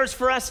and cares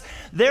for us.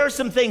 There are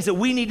some things that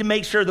we need to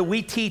make sure that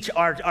we teach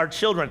our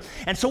children.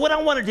 And so what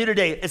I want to do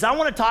today is I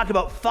want to talk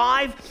about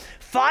five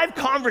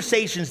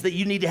conversations that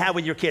you need to have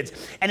with your kids.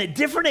 And at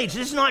different ages,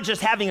 this is not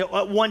just having it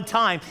at one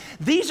time.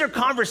 These are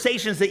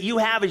conversations that you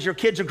have as your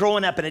kids are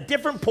growing up. And at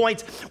different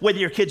points, whether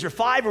your kids are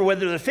 5 or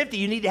whether they're 50,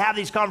 you need to have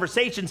these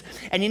conversations.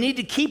 And you need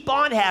to keep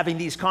on having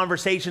these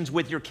conversations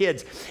with your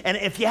kids. And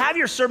if you have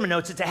your sermon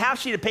notes, it's a half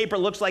sheet of paper. It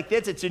looks like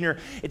this. It's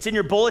in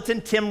your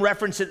bulletin. Tim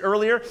referenced it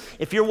earlier.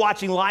 If you're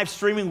watching live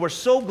streaming, we're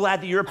so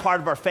glad that you're a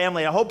part of our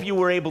family. I hope you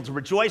were able to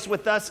rejoice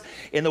with us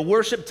in the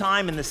worship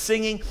time and the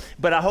singing.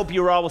 But I hope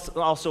you were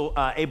also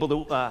able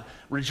to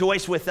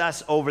rejoice with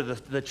us over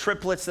the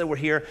triplets that were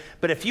here.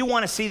 But if you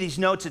want to see these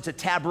notes, it's a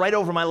tab right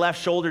over my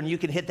left shoulder, and you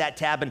can hit that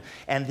tab,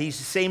 and these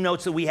same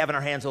notes that we have in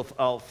our hands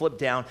will flip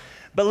down.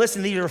 But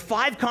listen, these are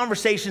 5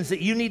 conversations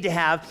that you need to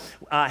have,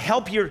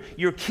 help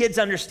your kids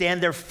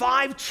understand. They're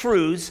 5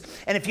 truths.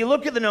 And if you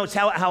look at the notes,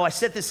 how I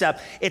set this up,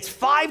 it's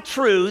 5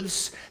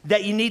 truths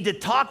that you need to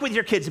talk with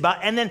your kids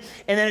about. And then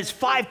it's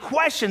 5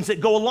 questions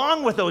that go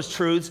along with those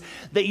truths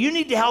that you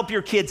need to help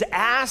your kids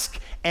ask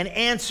and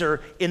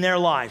answer in their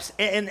lives.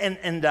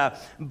 And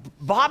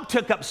Bob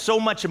took up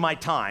so much of my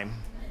time.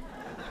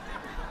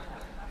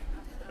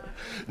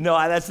 No,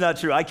 that's not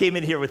true. I came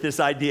in here with this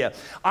idea.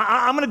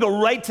 I'm going to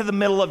go right to the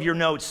middle of your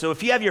notes. So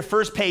if you have your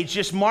first page,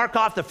 just mark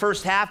off the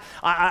first half.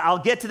 I'll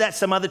get to that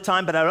some other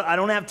time, but I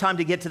don't have time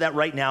to get to that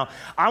right now.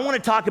 I want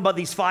to talk about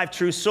these 5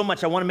 truths so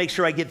much. I want to make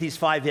sure I get these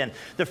 5 in.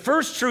 The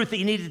first truth that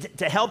you need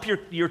to help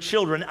your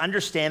children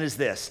understand is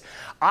this.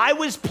 I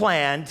was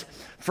planned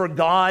for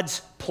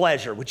God's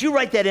pleasure. Would you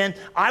write that in?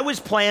 I was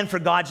planned for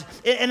God's.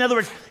 In other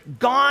words,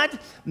 God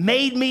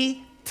made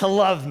me to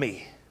love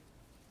me.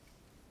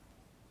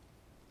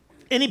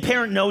 Any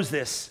parent knows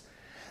this,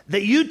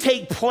 that you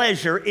take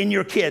pleasure in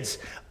your kids.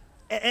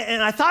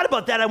 And I thought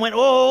about that. I went,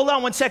 oh, hold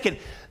on one second.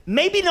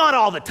 Maybe not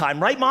all the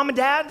time, right, Mom and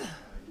Dad?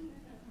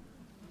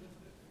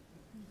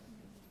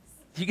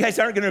 You guys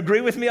aren't going to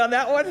agree with me on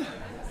that one?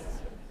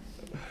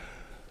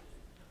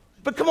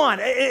 But come on,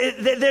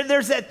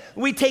 there's that,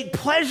 we take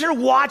pleasure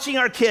watching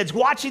our kids,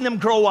 watching them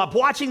grow up,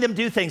 watching them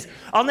do things.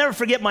 I'll never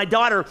forget my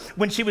daughter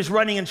when she was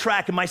running in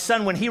track, and my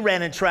son when he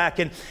ran in track.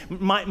 And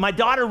my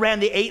daughter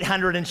ran the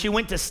 800, and she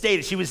went to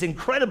state. She was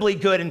incredibly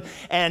good,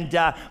 and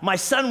my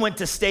son went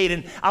to state.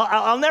 And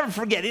I'll never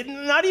forget it,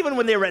 not even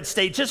when they were at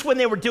state, just when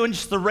they were doing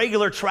just the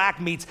regular track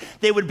meets,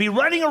 they would be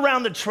running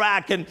around the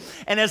track. And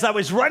as I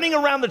was running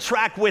around the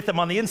track with them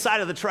on the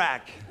inside of the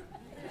track,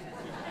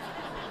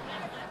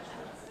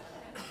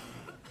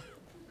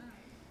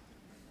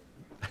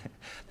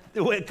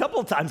 a couple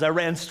of times I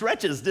ran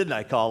stretches, didn't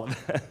I, Colin?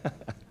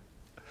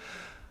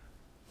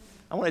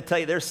 I want to tell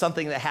you, there's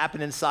something that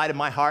happened inside of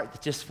my heart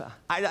that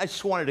I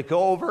just wanted to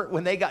go over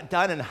when they got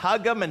done and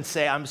hug them and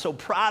say, I'm so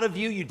proud of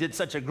you. You did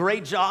such a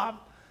great job.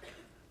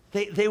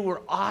 They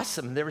were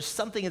awesome. There was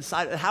something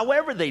inside.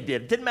 However they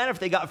did, it didn't matter if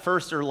they got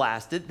first or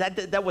last.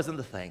 That wasn't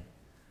the thing.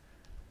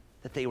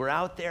 That they were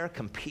out there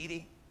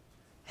competing.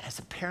 And as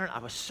a parent, I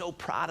was so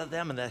proud of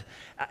them. And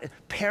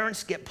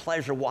parents get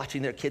pleasure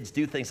watching their kids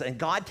do things. And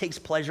God takes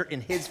pleasure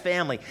in his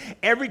family.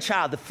 Every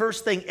child, the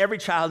first thing every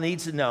child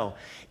needs to know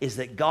is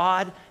that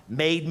God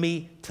made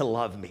me to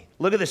love me.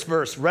 Look at this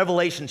verse,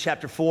 Revelation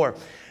chapter 4.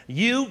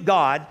 You,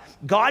 God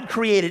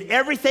created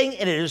everything,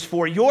 and it is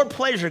for your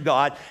pleasure,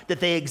 God, that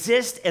they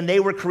exist and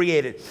they were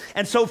created.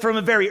 And so from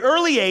a very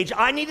early age,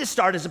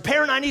 as a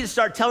parent, I need to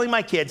start telling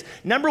my kids,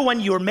 number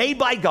one, you were made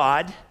by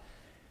God.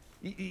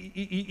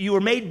 You were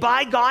made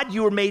by God,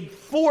 you were made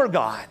for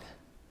God.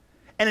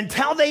 And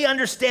until they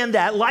understand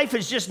that, life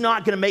is just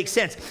not going to make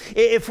sense.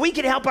 If we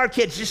could help our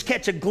kids just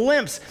catch a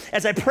glimpse,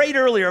 as I prayed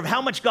earlier, of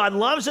how much God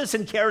loves us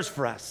and cares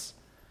for us.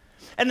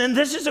 And then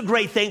this is a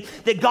great thing,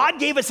 that God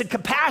gave us a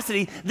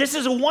capacity. This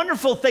is a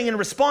wonderful thing in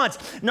response.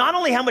 Not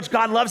only how much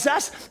God loves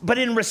us, but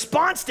in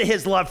response to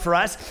his love for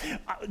us,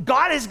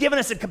 God has given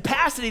us a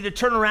capacity to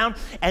turn around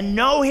and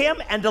know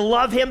him and to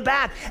love him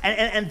back.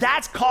 And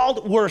that's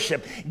called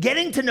worship.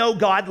 Getting to know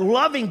God,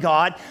 loving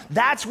God,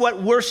 that's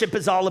what worship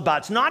is all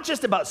about. It's not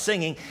just about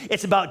singing.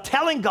 It's about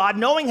telling God,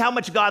 knowing how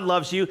much God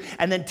loves you,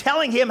 and then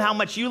telling him how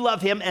much you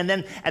love him, and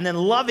then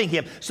loving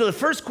him. So the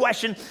first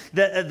question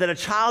that a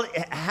child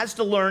has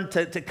to learn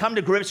to come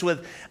to grips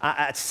with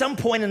at some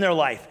point in their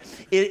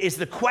life is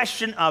the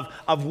question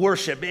of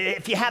worship.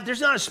 If you have,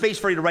 there's not a space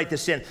for you to write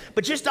this in,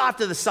 but just off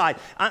to the side,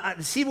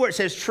 see where it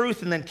says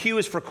truth and then Q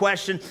is for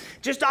question.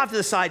 Just off to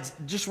the side,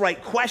 just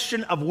write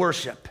question of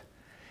worship.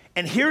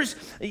 And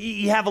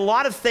you have a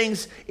lot of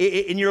things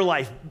in your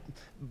life,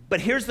 but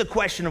here's the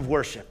question of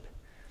worship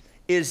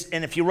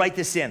and if you write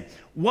this in,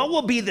 what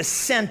will be the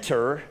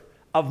center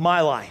of my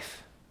life?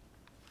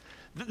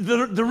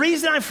 The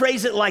reason I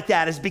phrase it like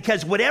that is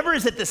because whatever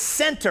is at the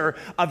center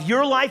of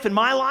your life and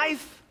my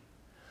life,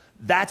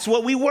 that's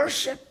what we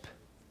worship.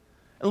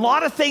 A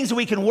lot of things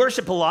we can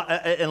worship a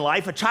lot in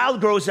life. A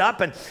child grows up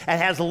and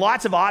has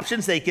lots of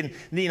options. They can,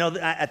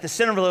 at the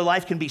center of their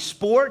life can be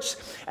sports.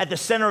 At the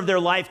center of their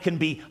life can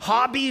be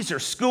hobbies or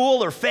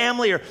school or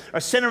family, or a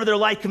center of their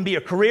life can be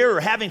a career or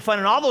having fun.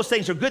 And all those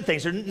things are good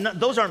things.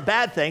 Those aren't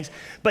bad things,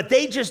 but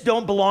they just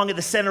don't belong at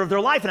the center of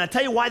their life. And I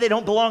tell you why they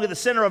don't belong at the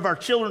center of our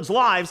children's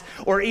lives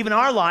or even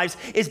our lives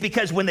is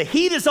because when the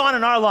heat is on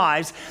in our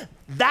lives,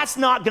 that's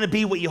not going to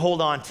be what you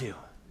hold on to.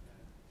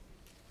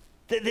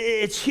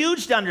 It's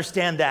huge to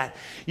understand that.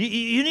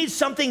 You need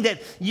something that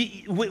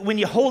when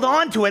you hold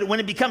on to it, when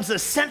it becomes the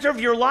center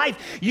of your life,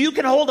 you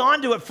can hold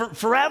on to it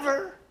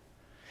forever.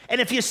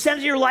 And if you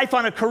center your life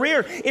on a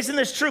career, isn't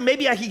this true?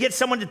 Maybe I could get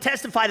someone to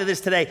testify to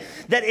this today,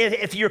 that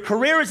if your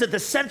career is at the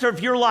center of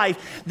your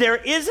life, there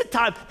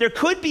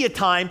could be a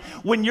time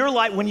when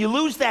you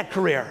lose that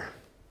career.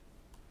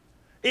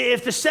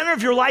 If the center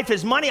of your life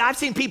is money, I've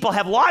seen people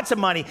have lots of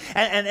money,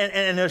 and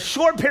in a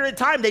short period of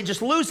time, they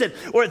just lose it.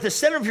 Or if the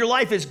center of your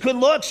life is good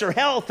looks or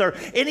health or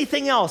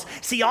anything else.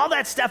 See, all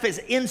that stuff is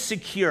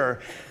insecure.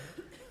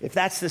 if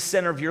that's the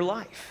center of your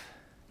life.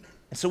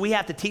 And so we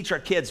have to teach our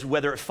kids,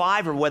 whether at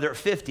 5 or whether at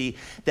 50,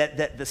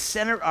 that the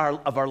center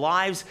of our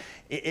lives,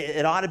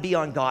 it ought to be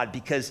on God,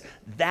 because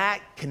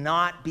that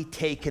cannot be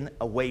taken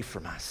away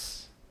from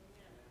us.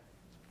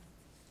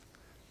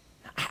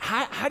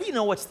 How do you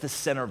know what's the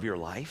center of your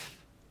life?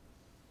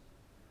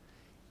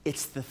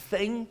 It's the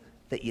thing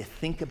that you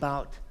think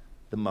about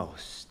the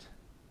most.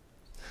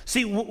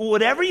 See,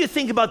 whatever you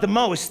think about the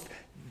most,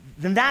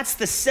 then that's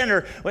the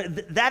center.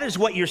 That is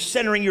what you're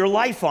centering your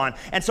life on.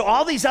 And so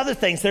all these other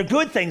things, they're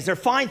good things, they're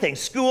fine things.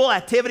 School,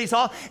 activities,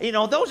 all,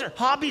 those are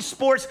hobbies,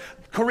 sports,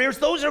 careers.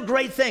 Those are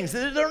great things.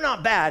 They're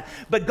not bad.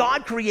 But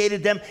God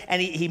created them, and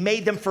He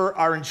made them for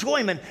our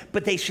enjoyment,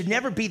 but they should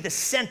never be the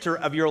center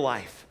of your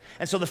life.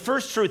 And so the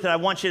first truth that I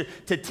want you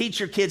to teach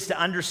your kids to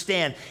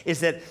understand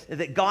is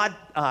that God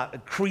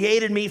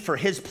created me for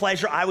His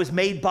pleasure. I was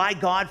made by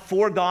God,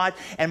 for God,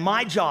 and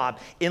my job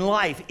in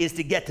life is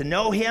to get to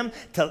know Him,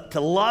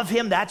 to love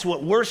Him. That's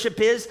what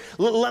worship is.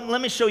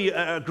 Let me show you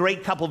a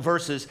great couple of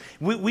verses.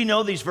 We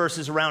know these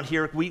verses around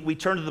here. We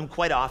turn to them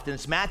quite often.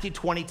 It's Matthew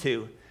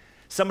 22.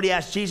 Somebody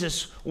asked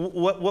Jesus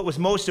what was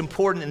most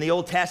important in the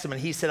Old Testament.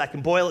 He said, I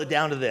can boil it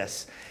down to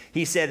this.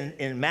 He said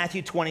in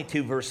Matthew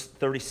 22, verse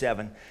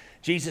 37,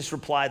 Jesus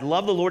replied,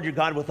 love the Lord your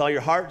God with all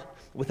your heart,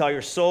 with all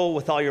your soul,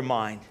 with all your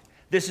mind.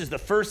 This is the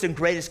first and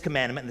greatest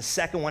commandment, and the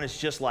second one is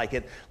just like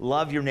it.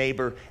 Love your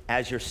neighbor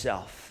as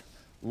yourself.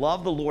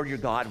 Love the Lord your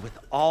God with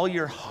all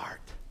your heart.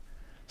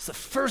 It's the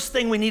first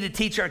thing we need to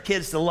teach our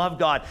kids, to love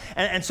God.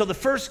 And so the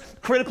first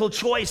critical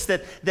choice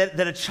that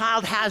a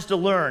child has to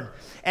learn,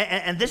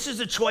 and this is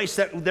a choice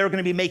that they're going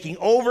to be making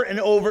over and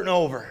over and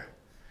over,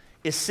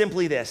 is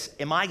simply this.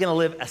 Am I going to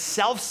live a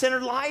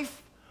self-centered life?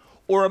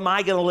 Or am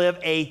I going to live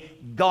a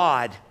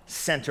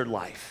God-centered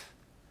life?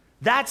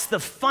 That's the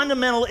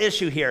fundamental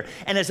issue here.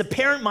 And as a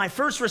parent, my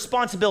first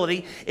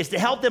responsibility is to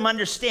help them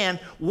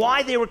understand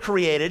why they were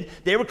created.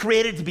 They were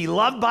created to be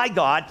loved by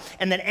God,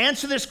 and then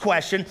answer this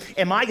question,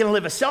 am I going to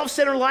live a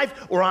self-centered life,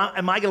 or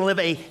am I going to live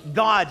a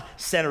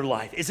God-centered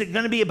life? Is it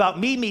going to be about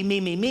me,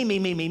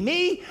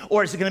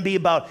 or is it going to be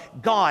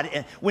about God?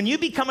 And when you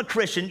become a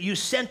Christian, the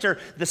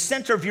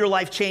center of your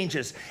life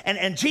changes.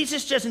 And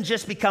Jesus doesn't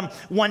just become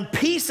one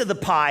piece of the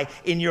pie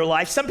in your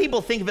life. Some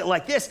people think of it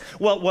like this.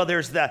 Well,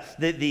 there's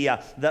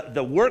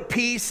the work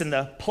piece and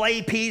the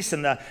play piece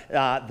and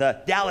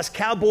the Dallas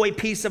Cowboy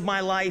piece of my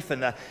life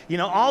and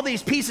all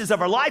these pieces of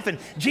our life, and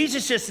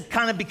Jesus just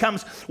kind of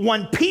becomes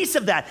one piece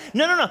of that.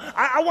 No.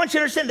 I want you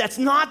to understand that's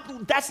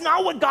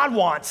not what God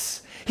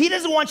wants. He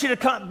doesn't want you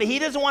to He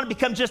doesn't want to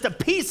become just a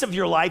piece of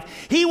your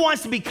life. He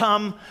wants to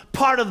become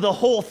part of the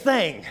whole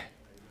thing.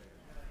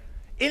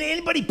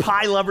 Anybody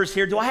pie lovers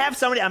here? Do I have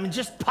somebody? I mean,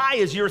 just pie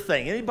is your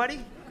thing.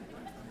 Anybody?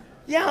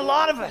 Yeah, a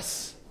lot of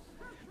us.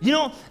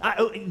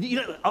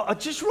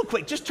 Just real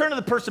quick, just turn to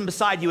the person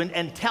beside you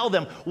and tell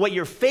them what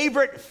your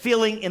favorite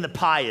filling in the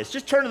pie is.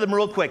 Just turn to them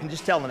real quick and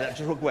just tell them that,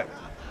 just real quick.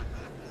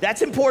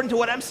 That's important to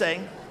what I'm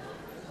saying.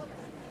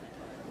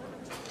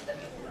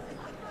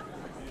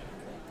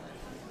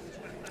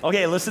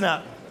 Okay, listen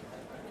up.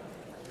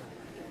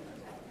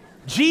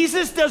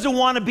 Jesus doesn't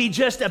want to be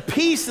just a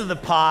piece of the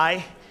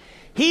pie.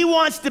 He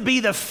wants to be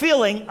the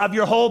filling of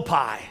your whole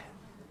pie.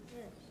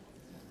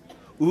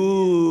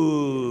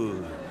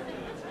 Ooh.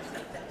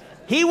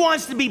 He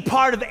wants to be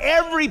part of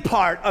every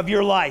part of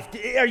your life.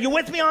 Are you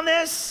with me on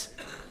this?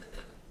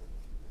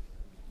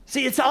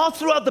 See, it's all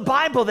throughout the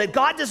Bible that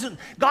God doesn't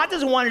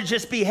want to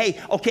just be,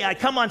 hey, okay, I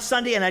come on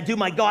Sunday and I do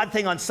my God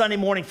thing on Sunday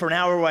morning for an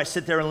hour where I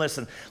sit there and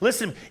listen.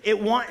 Listen,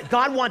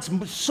 God wants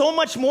so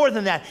much more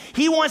than that.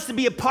 He wants to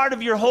be a part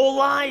of your whole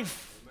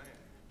life.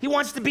 He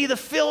wants to be the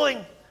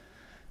filling.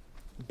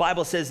 The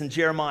Bible says in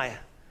Jeremiah,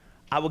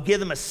 I will give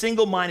them a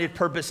single-minded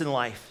purpose in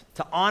life,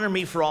 to honor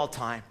me for all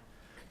time,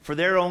 for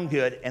their own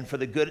good and for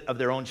the good of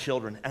their own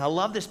children. And I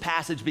love this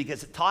passage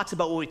because it talks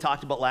about what we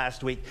talked about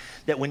last week,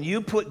 that when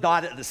you put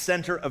God at the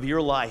center of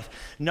your life,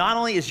 not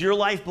only is your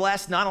life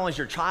blessed, not only is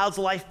your child's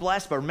life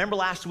blessed, but remember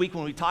last week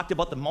when we talked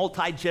about the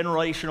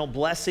multi-generational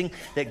blessing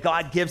that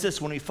God gives us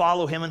when we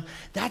follow Him, and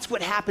that's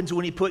what happens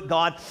when you put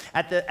God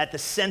at the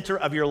center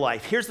of your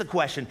life. Here's the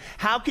question.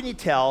 How can you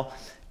tell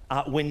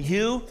when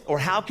your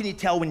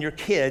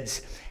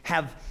kids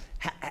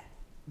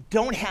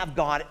don't have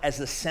God as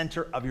the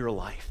center of your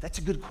life? That's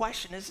a good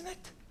question, isn't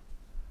it?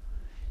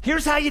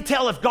 Here's how you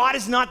tell if God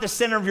is not the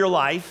center of your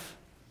life,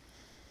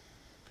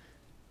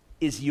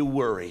 is you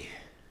worry.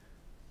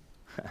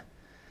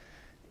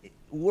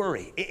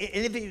 Worry.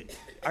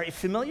 Are you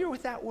familiar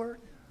with that word?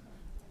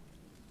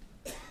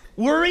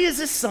 Worry is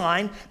a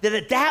sign that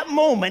at that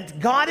moment,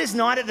 God is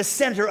not at the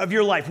center of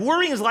your life.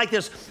 Worrying is like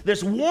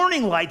this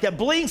warning light that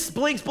blinks,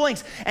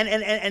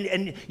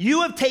 and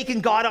you have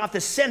taken God off the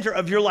center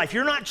of your life.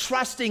 You're not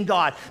trusting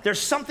God. There's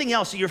something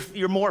else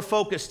you're more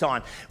focused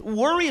on.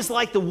 Worry is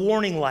like the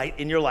warning light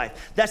in your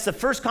life. That's the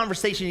first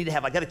conversation you need to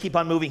have. I got to keep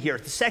on moving here.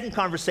 The second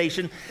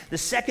conversation, the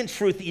second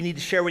truth that you need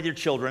to share with your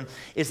children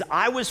is,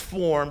 I was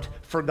formed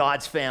for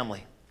God's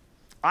family.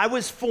 I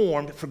was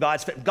formed for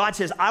God's family. God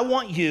says, I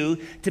want you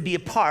to be a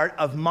part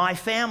of my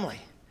family.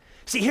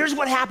 See, here's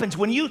what happens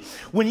when you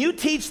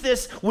teach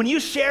this, when you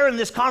share in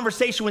this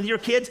conversation with your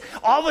kids,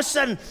 all of a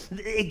sudden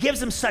it gives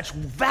them such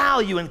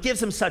value and gives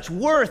them such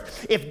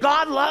worth. If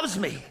God loves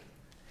me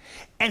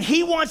and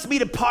he wants me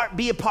to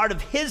be a part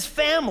of his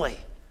family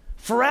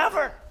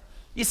forever,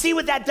 you see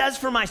what that does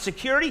for my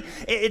security?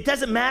 It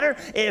doesn't matter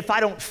if I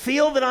don't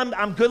feel that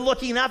I'm good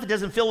looking enough. It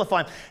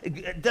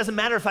doesn't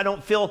matter if I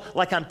don't feel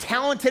like I'm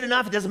talented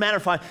enough. It doesn't matter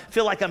if I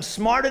feel like I'm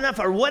smart enough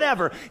or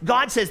whatever.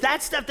 God says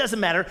that stuff doesn't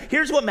matter.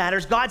 Here's what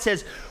matters. God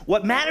says,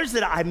 what matters is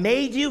that I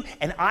made you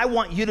and I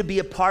want you to be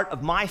a part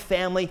of my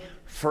family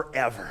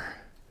forever.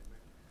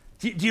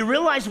 Do you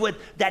realize what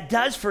that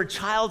does for a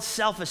child's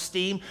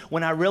self-esteem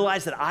when I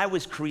realize that I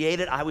was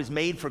created, I was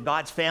made for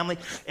God's family?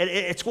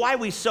 It's why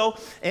we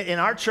in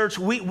our church,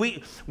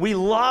 we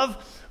love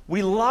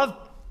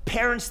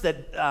parents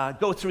that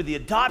go through the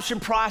adoption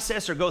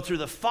process or go through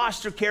the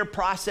foster care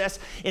process.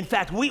 In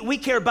fact, we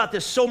care about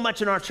this so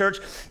much in our church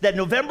that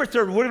November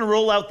 3rd, we're going to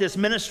roll out this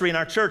ministry in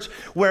our church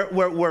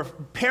where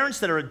parents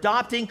that are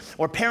adopting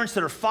or parents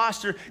that are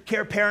foster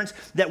care parents,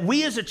 that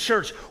we as a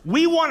church,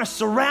 we want to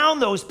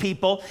surround those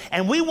people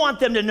and we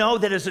want them to know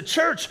that as a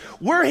church,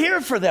 we're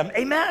here for them.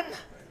 Amen?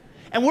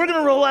 And we're going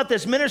to roll out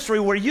this ministry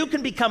where you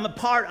can become a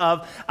part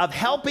of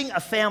helping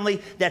a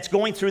family that's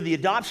going through the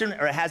adoption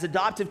or has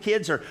adoptive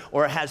kids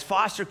or has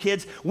foster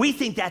kids. We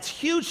think that's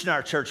huge in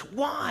our church.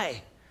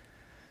 Why?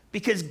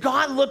 Because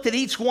God looked at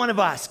each one of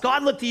us.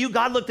 God looked at you,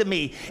 God looked at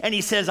me, and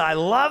he says, I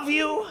love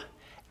you,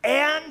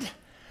 and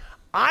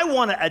I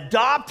want to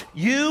adopt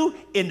you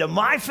into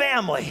my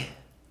family.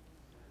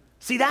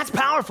 See, that's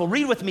powerful.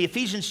 Read with me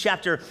Ephesians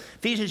chapter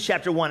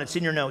 1. It's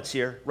in your notes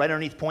here, right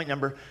underneath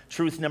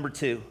truth number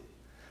 2.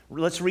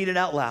 Let's read it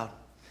out loud.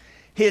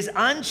 His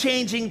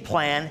unchanging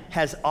plan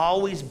has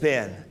always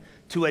been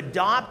to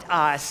adopt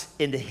us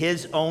into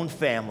his own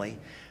family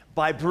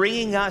by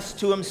bringing us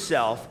to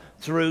himself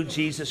through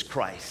Jesus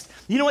Christ.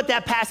 You know what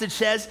that passage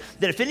says?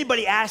 That if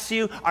anybody asks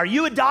you, are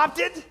you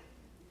adopted?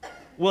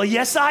 Well,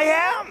 yes, I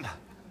am.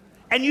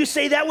 And you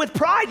say that with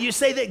pride. You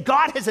say that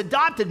God has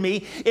adopted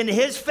me into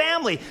his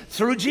family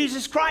through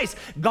Jesus Christ.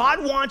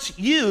 God wants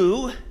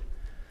you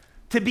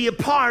to be a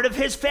part of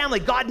his family.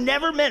 God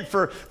never meant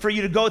for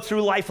you to go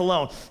through life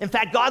alone. In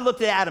fact, God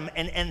looked at Adam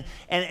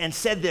and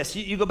said this.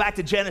 You go back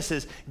to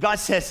Genesis. God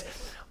says,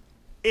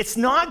 it's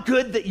not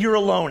good that you're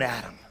alone,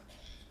 Adam.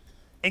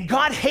 And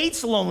God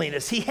hates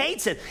loneliness. He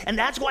hates it. And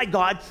that's why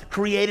God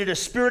created a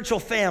spiritual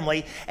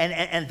family.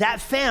 And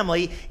that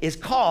family is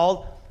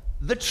called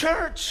the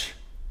church.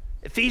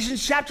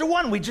 Ephesians chapter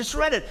 1, we just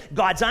read it.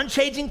 God's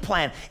unchanging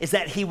plan is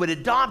that he would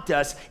adopt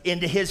us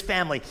into his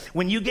family.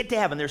 When you get to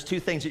heaven, there's 2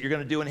 things that you're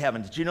going to do in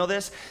heaven. Did you know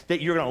this? That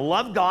you're going to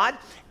love God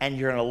and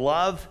you're going to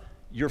love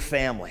your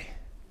family.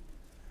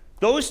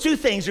 Those 2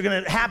 things are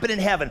going to happen in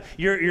heaven.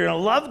 You're going to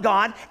love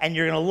God and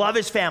you're going to love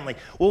his family.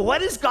 Well, what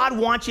does God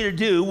want you to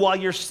do while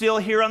you're still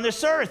here on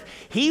this earth?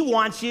 He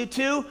wants you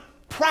to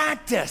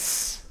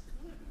practice.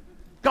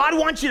 God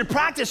wants you to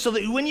practice so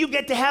that when you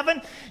get to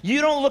heaven,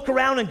 you don't look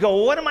around and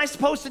go, what am I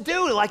supposed to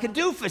do? Like a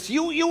doofus.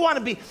 You want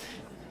to be,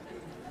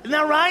 isn't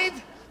that right?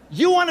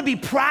 You want to be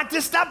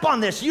practiced up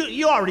on this.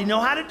 You already know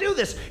how to do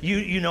this.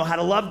 You know how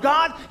to love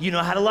God. You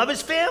know how to love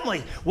his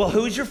family. Well,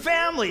 who's your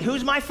family?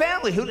 Who's my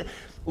family?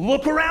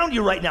 Look around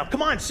you right now.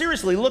 Come on,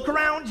 seriously, look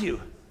around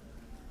you.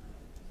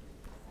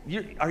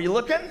 Are you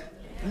looking?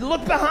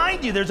 Look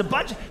behind you. There's a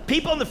bunch of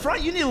people in the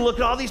front. You need to look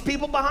at all these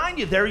people behind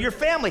you. They're your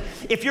family.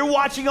 If you're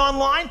watching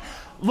online,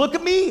 look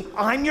at me.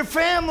 I'm your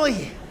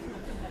family.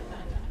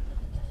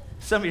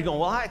 Some of you are going,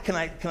 well, can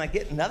I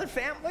get another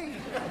family?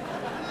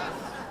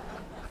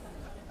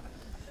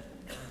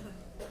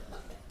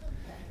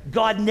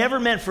 God never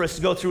meant for us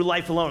to go through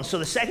life alone. So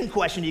the second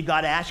question you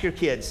got to ask your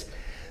kids,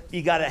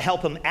 you got to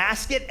help them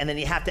ask it, and then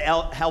you have to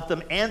help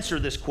them answer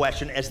this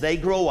question as they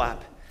grow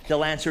up.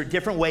 They'll answer it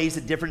different ways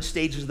at different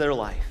stages of their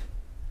life.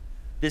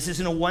 This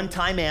isn't a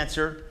one-time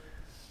answer.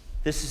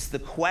 This is the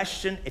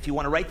question, if you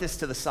want to write this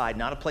to the side,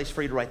 not a place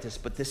for you to write this,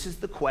 but this is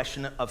the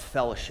question of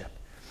fellowship.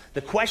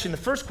 The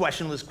first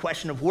question was the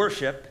question of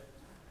worship.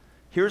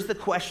 Here's the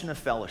question of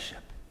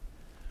fellowship.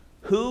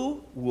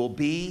 Who will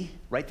be,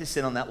 write this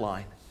in on that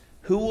line,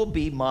 who will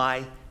be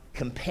my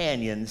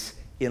companions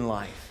in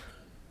life?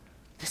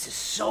 This is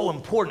so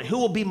important. Who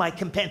will be my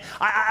companion?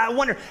 I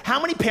wonder how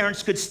many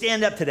parents could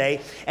stand up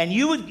today and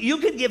you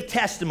could give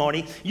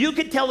testimony. You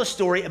could tell a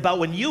story about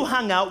when you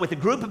hung out with a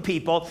group of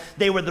people,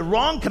 they were the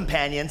wrong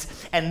companions,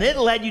 and it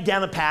led you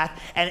down a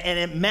path and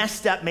it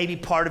messed up maybe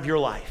part of your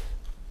life.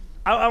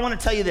 I want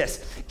to tell you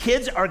this.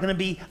 Kids are going to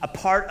be a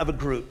part of a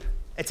group.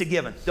 It's a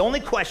given. The only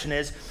question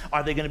is,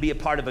 are they going to be a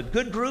part of a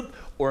good group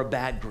or a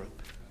bad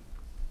group?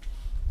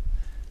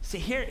 See,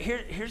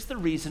 here's the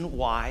reason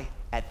why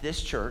at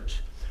this church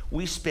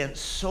we spent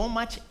so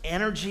much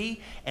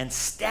energy and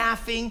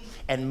staffing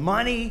and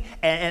money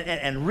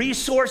and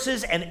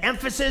resources and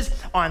emphasis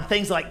on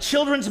things like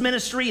children's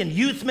ministry and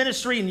youth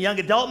ministry and young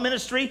adult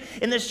ministry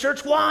in this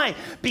church. Why?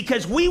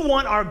 Because we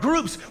want our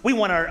groups, we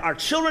want our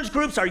children's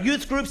groups, our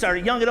youth groups, our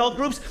young adult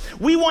groups,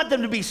 we want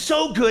them to be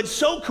so good,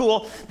 so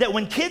cool, that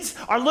when kids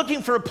are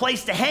looking for a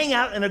place to hang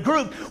out in a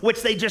group,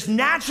 which they just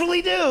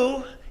naturally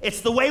do,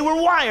 it's the way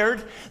we're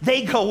wired,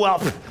 they go, well,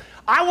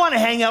 I want to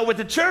hang out with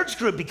the church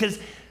group because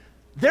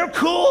they're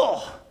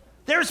cool.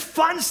 There's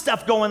fun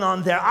stuff going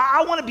on there.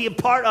 I want to be a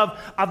part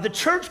of the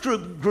church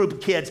group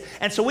of kids.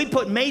 And so we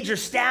put major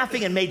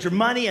staffing and major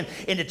money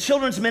into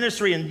children's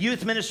ministry and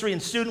youth ministry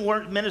and student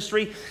work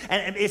ministry.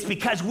 And it's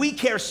because we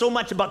care so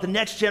much about the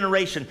next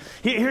generation.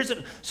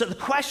 So the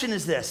question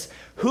is this: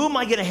 who am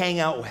I going to hang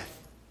out with?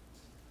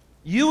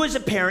 You as a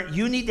parent,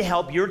 you need to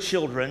help your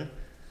children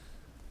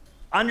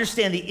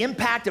understand the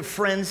impact of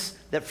friends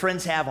that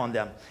friends have on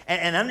them,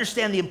 and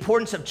understand the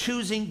importance of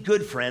choosing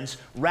good friends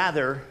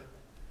rather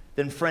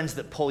than friends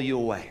that pull you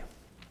away.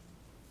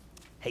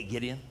 Hey,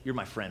 Gideon, you're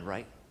my friend,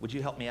 right? Would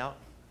you help me out?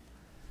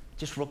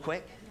 Just real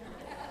quick?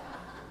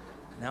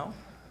 No?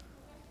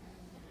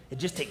 It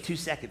just take 2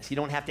 seconds. You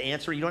don't have to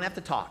answer. You don't have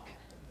to talk.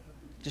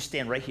 Just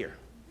stand right here.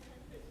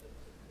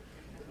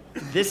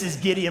 This is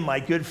Gideon, my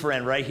good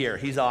friend, right here.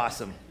 He's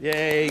awesome.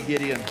 Yay,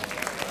 Gideon.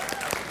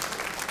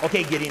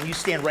 Okay, Gideon, you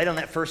stand right on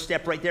that first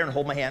step right there and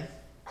hold my hand.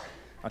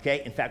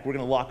 Okay? In fact, we're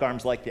going to lock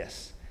arms like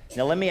this.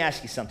 Now, let me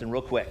ask you something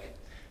real quick.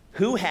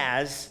 Who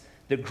has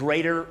the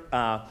greater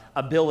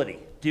ability?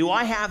 Do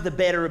I have the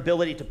better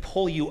ability to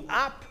pull you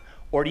up,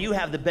 or do you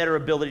have the better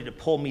ability to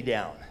pull me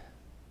down?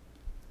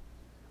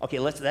 Okay,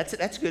 that's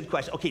a good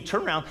question. Okay,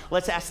 turn around.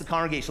 Let's ask the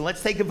congregation.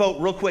 Let's take a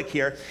vote real quick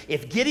here.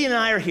 If Gideon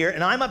and I are here,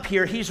 and I'm up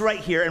here, he's right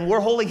here, and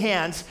we're holding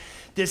hands,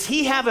 does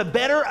he have a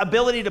better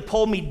ability to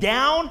pull me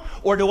down,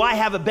 or do I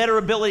have a better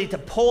ability to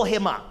pull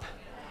him up?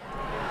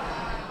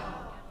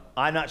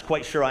 I'm not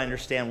quite sure I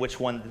understand which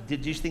one.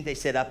 Did you think they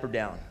said up or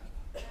down?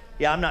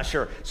 Yeah, I'm not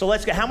sure. So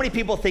let's go. How many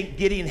people think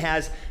Gideon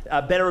has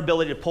a better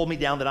ability to pull me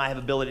down than I have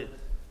ability?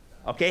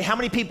 Okay, how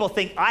many people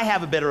think I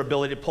have a better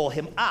ability to pull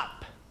him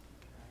up?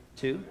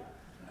 2?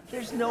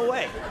 There's no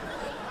way.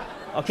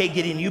 Okay,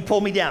 Gideon, you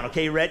pull me down.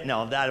 Okay, you ready?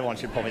 No, I don't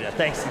want you to pull me down.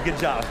 Thanks, good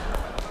job.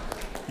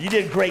 You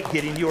did great,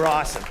 Gideon. You were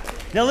awesome.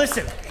 Now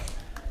listen,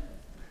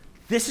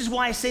 this is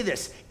why I say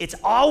this. It's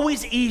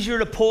always easier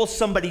to pull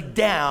somebody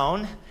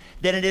down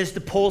than it is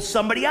to pull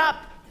somebody up.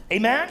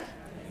 Amen?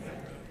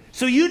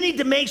 So you need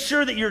to make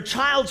sure that your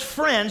child's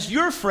friends,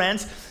 your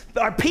friends,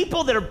 are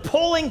people that are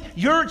pulling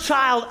your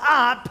child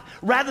up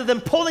rather than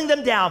pulling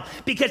them down.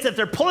 Because if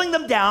they're pulling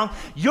them down,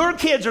 your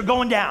kids are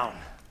going down.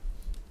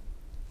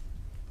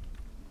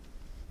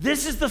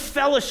 This is the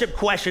fellowship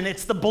question.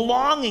 It's the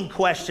belonging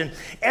question.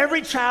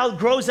 Every child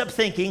grows up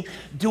thinking,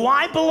 do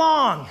I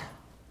belong?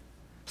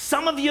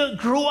 Some of you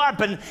grew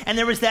up and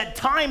there was that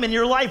time in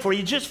your life where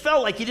you just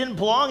felt like you didn't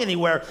belong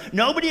anywhere.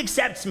 Nobody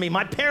accepts me.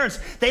 My parents,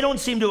 they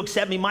don't seem to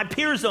accept me. My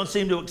peers don't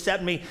seem to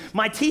accept me.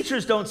 My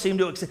teachers don't seem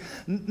to accept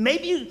me.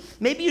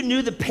 Maybe you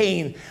knew the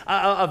pain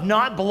of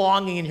not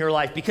belonging in your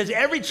life, because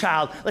every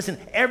child, listen,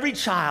 every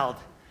child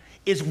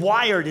is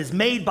wired, is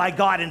made by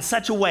God in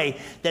such a way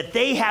that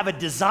they have a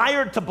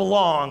desire to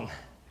belong.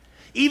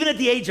 Even at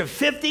the age of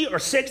 50 or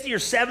 60 or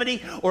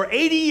 70 or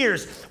 80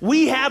 years,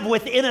 we have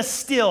within us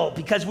still,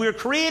 because we were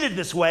created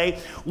this way,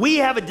 we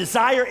have a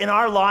desire in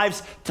our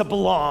lives to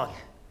belong.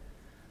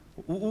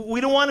 We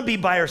don't want to be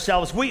by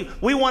ourselves. We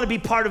want to be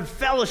part of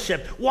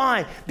fellowship.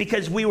 Why?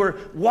 Because we were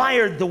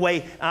wired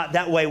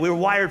that way. We were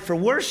wired for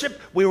worship.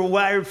 We were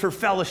wired for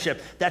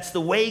fellowship. That's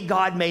the way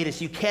God made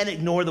us. You can't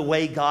ignore the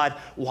way God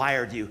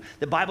wired you.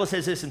 The Bible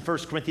says this in 1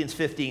 Corinthians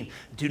 15.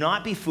 Do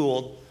not be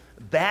fooled.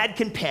 Bad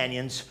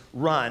companions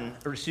ruin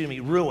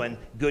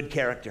good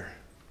character.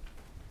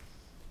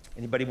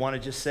 Anybody want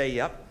to just say,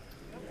 yep?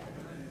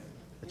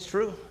 It's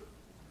true.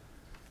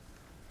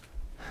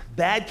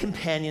 Bad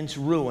companions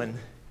ruin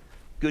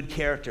good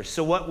character.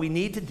 So what we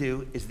need to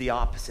do is the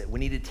opposite. We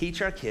need to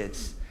teach our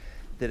kids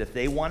that if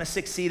they want to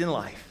succeed in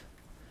life,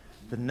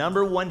 the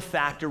number one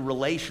factor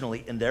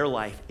relationally in their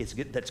life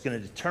that's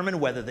going to determine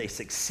whether they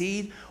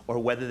succeed or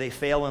whether they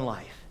fail in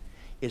life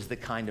is the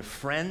kind of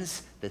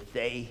friends that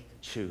they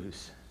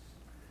choose.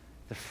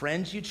 The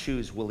friends you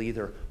choose will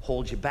either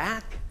hold you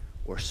back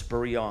or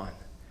spur you on.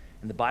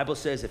 And the Bible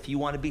says if you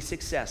want to be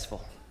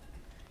successful,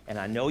 and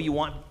I know you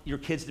want your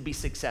kids to be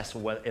successful,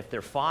 whether if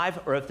they're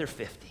 5 or if they're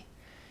 50,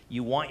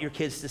 you want your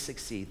kids to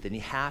succeed, then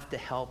you have to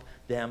help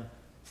them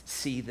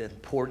see the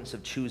importance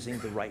of choosing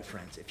the right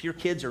friends. If your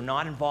kids are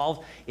not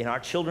involved in our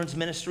children's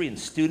ministry and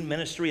student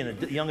ministry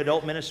and young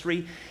adult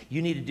ministry,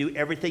 you need to do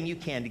everything you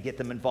can to get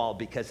them involved,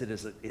 because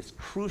it's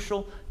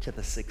crucial to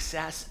the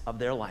success of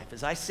their life.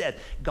 As I said,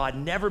 God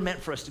never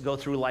meant for us to go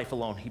through life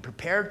alone. He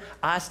prepared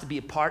us to be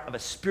a part of a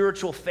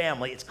spiritual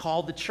family. It's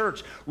called the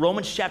church.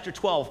 Romans chapter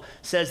 12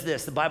 says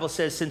this. The Bible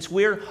says, since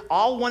we're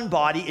all one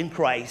body in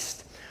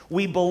Christ,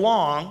 we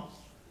belong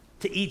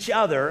to each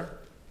other,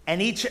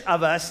 and each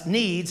of us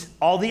needs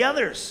all the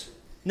others.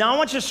 Now, I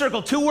want you to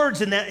circle 2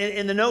 words in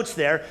the notes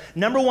there.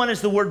 Number 1 is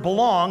the word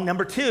belong.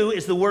 Number 2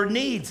 is the word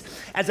needs.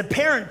 As a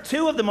parent,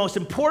 2 of the most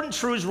important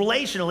truths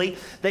relationally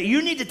that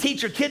you need to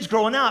teach your kids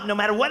growing up, no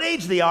matter what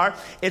age they are,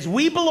 is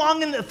we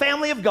belong in the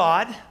family of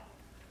God.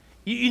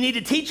 You need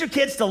to teach your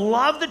kids to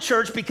love the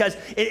church because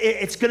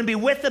it's going to be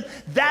with them.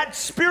 That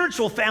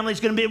spiritual family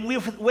is going to be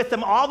with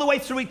them all the way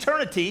through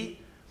eternity.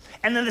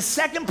 And then the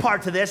second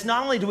part to this,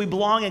 not only do we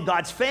belong in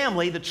God's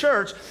family, the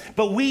church,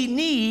 but we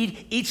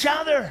need each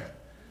other.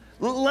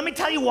 Let me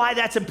tell you why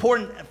that's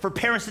important for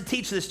parents to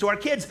teach this to our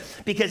kids,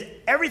 because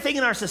everything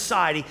in our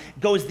society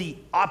goes the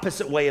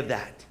opposite way of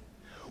that.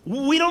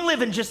 We don't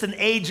live in just an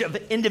age of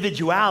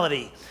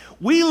individuality.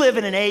 We live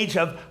in an age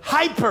of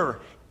hyper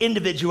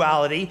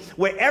individuality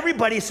where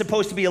everybody's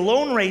supposed to be a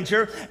lone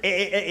ranger.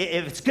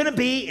 If it's going to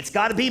be, it's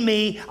got to be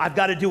me. I've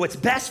got to do what's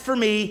best for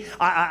me.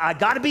 I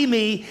got to be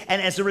me.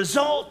 And as a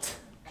result,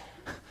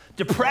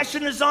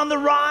 depression is on the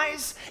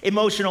rise.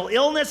 Emotional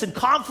illness and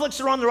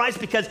conflicts are on the rise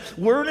because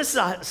we're in a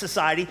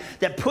society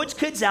that puts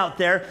kids out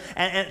there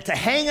and to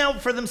hang out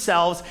for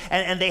themselves,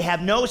 and they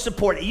have no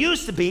support. It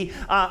used to be,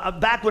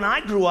 back when I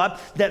grew up,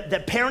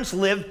 that parents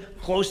lived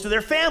close to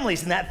their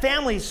families, and that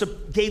family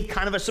gave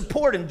kind of a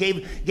support and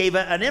gave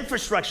an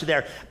infrastructure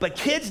there. But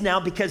kids now,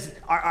 because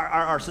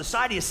our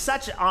society is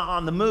such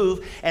on the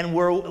move, and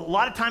a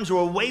lot of times we're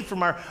away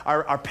from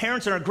our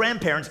parents and our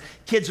grandparents,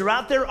 kids are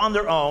out there on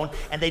their own,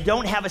 and they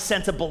don't have a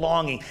sense of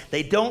belonging.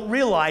 They don't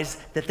realize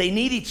that they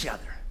need each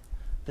other.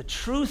 The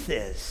truth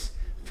is,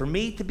 for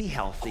me to be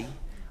healthy,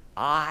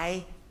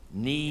 I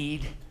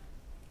need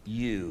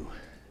you.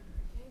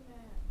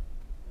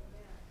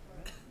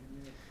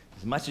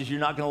 As much as you're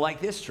not going to like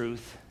this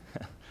truth,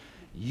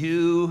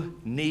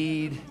 you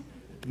need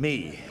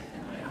me.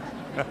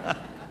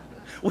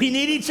 We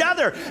need each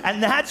other,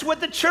 and that's what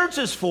the church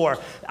is for.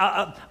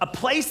 A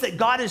place that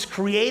God has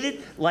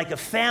created like a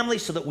family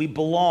so that we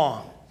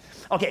belong.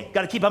 Okay,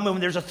 got to keep on moving.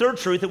 There's a third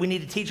truth that we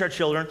need to teach our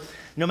children,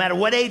 no matter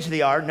what age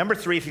they are. Number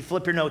 3, if you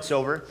flip your notes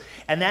over,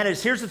 and that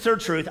is, here's the third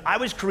truth. I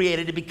was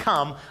created to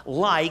become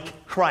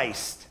like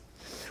Christ.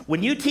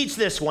 When you teach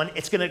this one,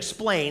 it's going to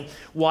explain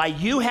why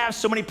you have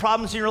so many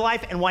problems in your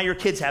life and why your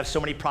kids have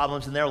so many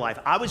problems in their life.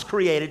 I was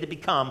created to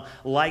become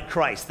like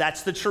Christ.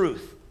 That's the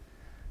truth.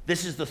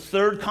 This is the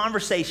third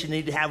conversation you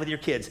need to have with your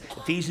kids.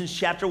 Ephesians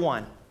chapter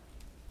 1.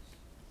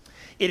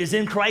 It is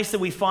in Christ that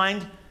we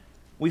find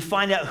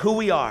out who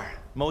we are.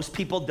 Most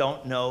people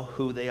don't know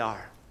who they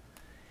are.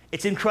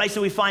 It's in Christ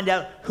that we find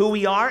out who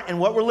we are and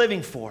what we're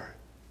living for.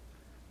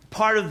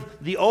 Part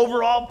of the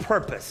overall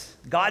purpose,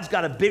 God's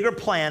got a bigger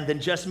plan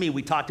than just me.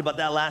 We talked about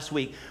that last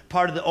week.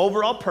 Part of the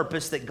overall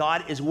purpose that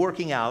God is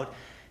working out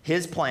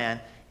his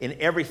plan in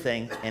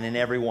everything and in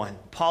everyone.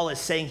 Paul is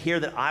saying here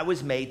that I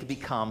was made to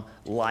become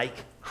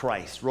like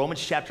Christ.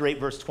 Romans chapter 8,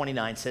 verse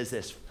 29 says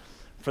this,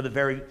 for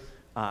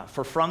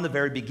from the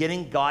very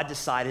beginning, God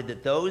decided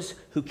that those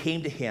who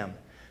came to him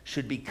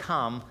should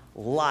become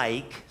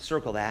like,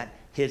 circle that,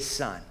 his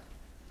son.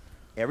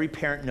 Every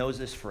parent knows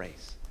this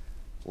phrase.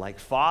 Like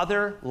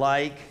father,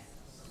 like,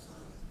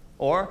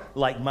 or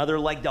like mother,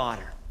 like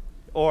daughter.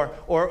 Or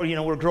you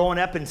know, we're growing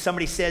up and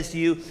somebody says to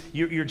you,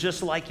 you're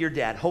just like your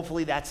dad.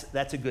 Hopefully that's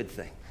a good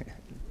thing.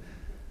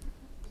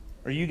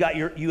 Or you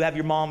have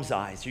your mom's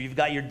eyes, or you've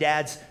got your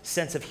dad's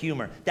sense of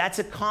humor. That's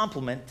a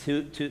compliment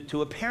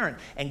to a parent.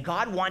 And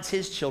God wants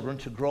his children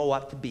to grow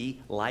up to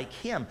be like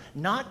him.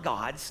 Not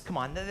God's. Come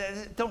on,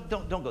 don't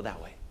go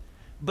that way.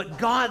 But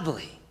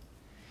godly.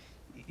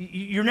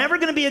 You're never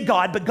going to be a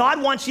God, but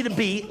God wants you to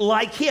be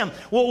like him.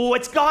 Well,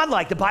 what's God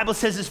like? The Bible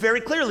says this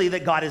very clearly,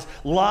 that God is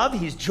love,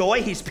 he's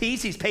joy, he's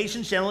peace, he's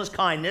patience, gentleness,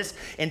 kindness,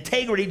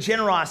 integrity,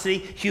 generosity,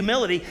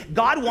 humility.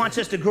 God wants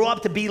us to grow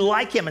up to be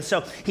like him. And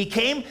so he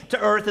came to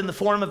earth in the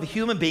form of a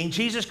human being.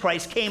 Jesus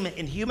Christ came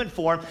in human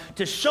form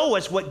to show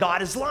us what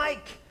God is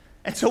like.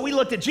 And so we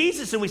looked at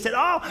Jesus and we said,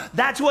 oh,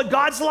 that's what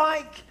God's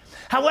like.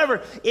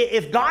 However,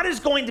 if God is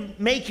going to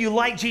make you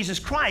like Jesus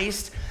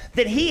Christ,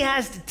 then he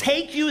has to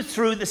take you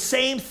through the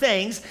same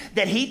things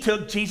that he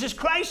took Jesus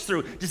Christ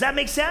through. Does that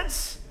make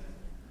sense?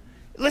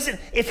 Listen,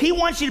 if he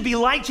wants you to be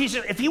like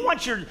Jesus, if he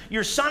wants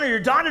your son or your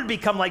daughter to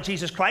become like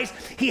Jesus Christ,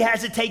 he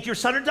has to take your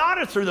son or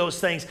daughter through those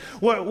things.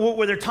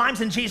 Were there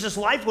times in Jesus'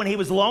 life when he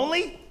was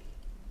lonely?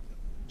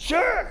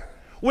 Sure.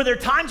 Were there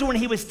times when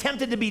he was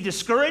tempted to be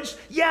discouraged?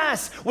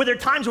 Yes. Were there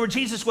times where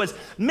Jesus was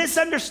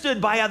misunderstood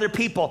by other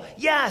people?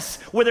 Yes.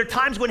 Were there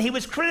times when he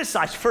was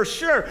criticized? For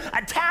sure.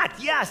 Attacked?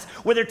 Yes.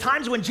 Were there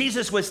times when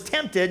Jesus was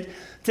tempted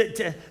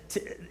to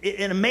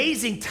in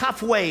amazing,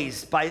 tough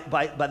ways by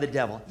the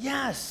devil?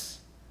 Yes.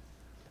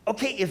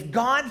 Okay, if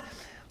God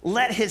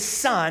let his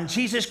son,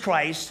 Jesus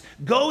Christ,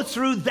 go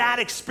through that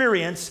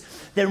experience,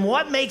 then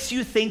what makes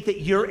you think that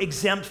you're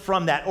exempt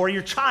from that, or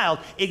your child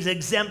is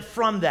exempt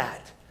from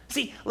that?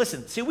 See,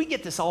 listen, we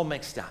get this all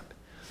mixed up.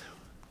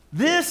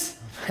 This,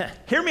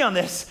 hear me on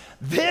this,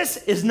 this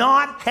is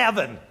not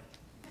heaven.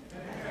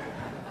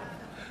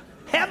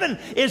 Heaven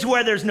is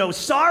where there's no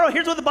sorrow.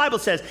 Here's what the Bible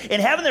says. In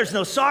heaven, there's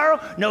no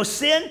sorrow, no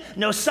sin,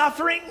 no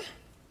suffering.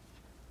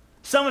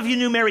 Some of you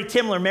knew Mary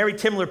Timler. Mary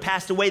Timler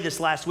passed away this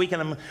last week,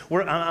 and I'm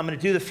going to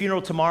do the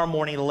funeral tomorrow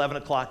morning at 11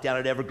 o'clock down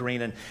at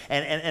Evergreen.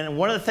 And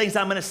one of the things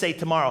I'm going to say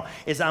tomorrow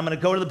is I'm going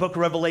to go to the book of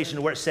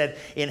Revelation where it said,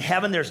 in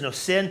heaven there's no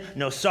sin,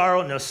 no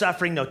sorrow, no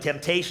suffering, no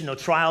temptation, no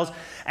trials.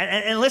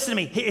 And listen to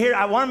me. Here,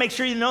 I want to make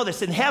sure you know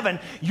this. In heaven,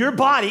 your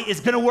body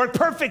is going to work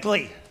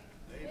perfectly.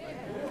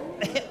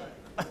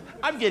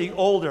 I'm getting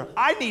older.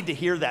 I need to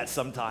hear that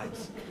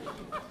sometimes.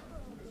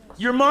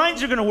 Your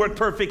minds are going to work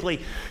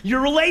perfectly.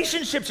 Your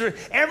relationships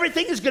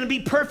everything is going to be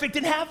perfect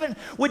in heaven.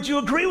 Would you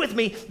agree with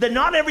me that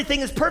not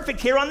everything is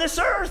perfect here on this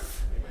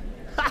earth?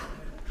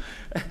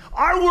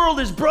 Our world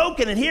is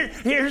broken, and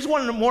here's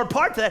one more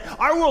part to that.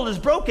 Our world is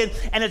broken,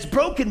 and it's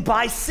broken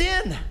by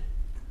sin.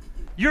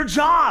 Your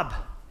job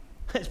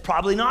is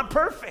probably not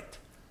perfect.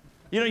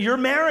 Your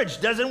marriage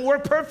doesn't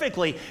work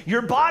perfectly.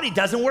 Your body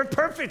doesn't work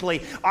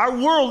perfectly. Our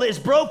world is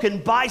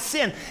broken by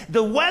sin.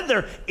 The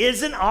weather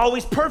isn't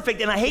always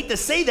perfect, and I hate to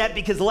say that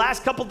because the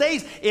last couple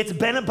days, it's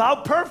been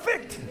about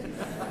perfect.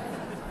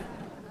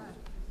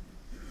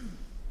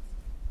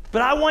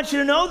 But I want you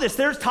to know this.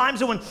 There's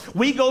times when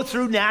we go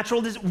through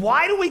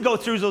why do we go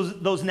through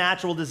those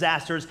natural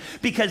disasters?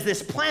 Because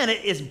this planet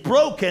is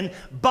broken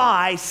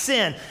by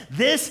sin.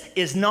 This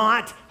is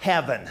not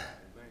heaven.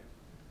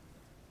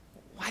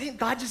 Why didn't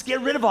God just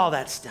get rid of all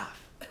that stuff?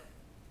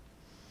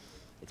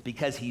 It's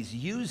because he's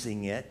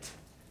using it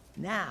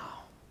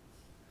now.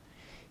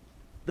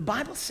 The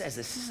Bible says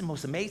this is the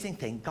most amazing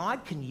thing.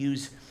 God can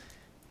use,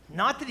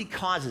 not that he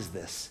causes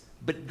this,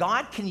 but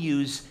God can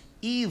use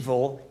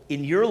evil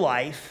in your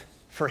life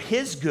for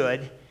his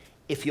good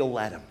if you'll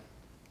let him.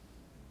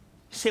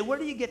 You say, where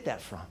do you get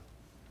that from?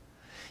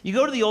 You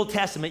go to the Old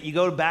Testament, you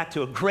go back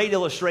to a great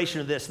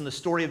illustration of this in the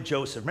story of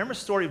Joseph. Remember the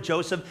story of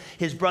Joseph?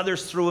 His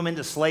brothers threw him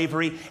into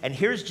slavery, and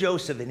here's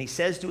Joseph, and he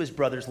says to his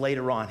brothers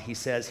later on, he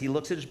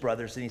looks at his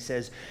brothers and he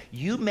says,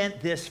 you meant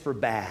this for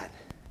bad,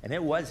 and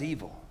it was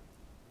evil,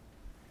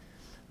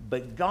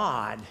 but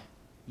God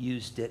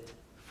used it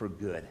for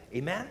good.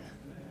 Amen?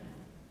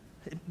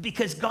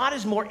 Because God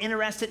is more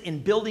interested in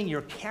building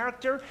your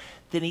character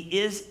than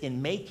he is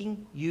in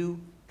making you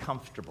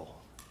comfortable.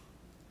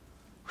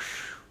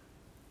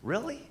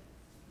 Really?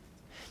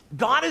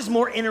 God is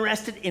more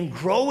interested in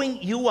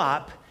growing you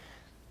up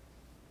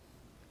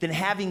than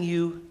having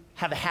you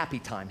have a happy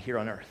time here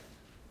on earth.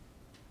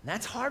 And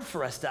that's hard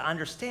for us to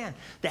understand.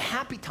 The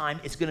happy time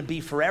is going to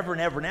be forever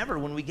and ever and ever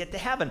when we get to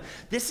heaven.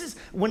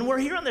 When we're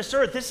here on this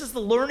earth, this is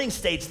the learning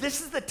stage. This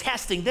is the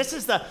testing. This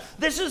is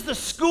the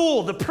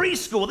school, the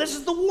preschool. This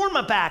is the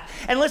warm-up act.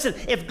 And listen,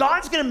 if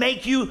God's going to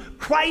make you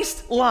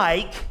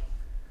Christ-like,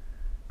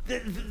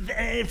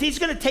 if he's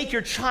going to take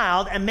your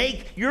child and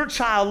make your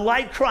child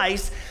like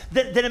Christ,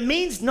 then it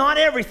means not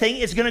everything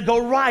is going to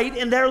go right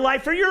in their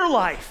life or your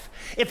life.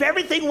 If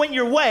everything went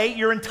your way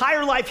your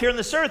entire life here on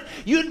this earth,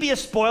 you'd be a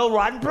spoiled,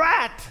 rotten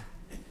brat.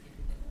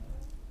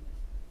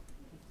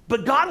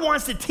 But God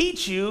wants to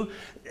teach you,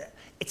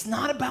 it's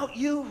not about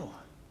you.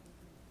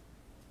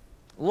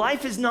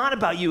 Life is not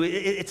about you.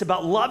 It's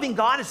about loving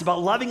God. It's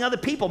about loving other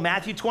people.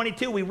 Matthew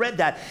 22, we read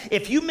that.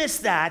 If you miss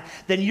that,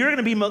 then you're going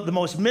to be the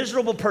most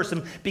miserable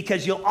person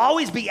because you'll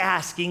always be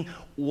asking,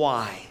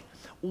 why?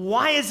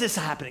 Why is this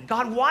happening?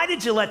 God, why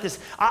did you let this?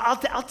 I'll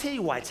tell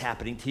you why it's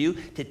happening to you,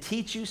 to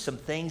teach you some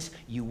things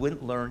you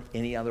wouldn't learn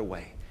any other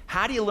way.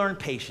 How do you learn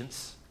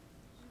patience?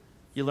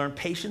 You learn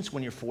patience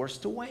when you're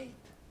forced to wait.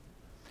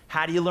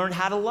 How do you learn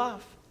how to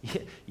love?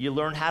 You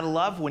learn how to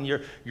love when you're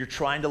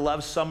trying to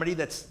love somebody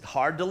that's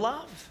hard to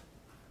love.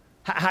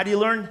 How do you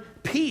learn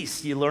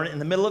peace? You learn it in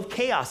the middle of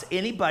chaos.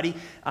 Anybody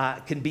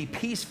can be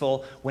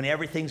peaceful when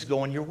everything's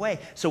going your way.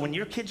 So when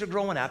your kids are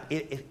growing up,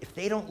 if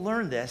they don't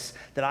learn this,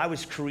 that I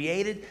was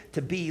created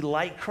to be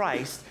like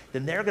Christ,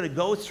 then they're going to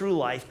go through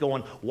life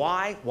going,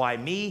 why? Why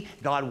me?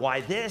 God,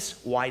 why this?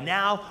 Why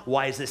now?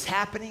 Why is this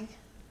happening?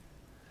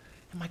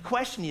 And my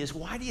question is,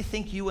 why do you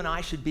think you and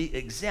I should be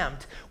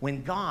exempt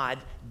when God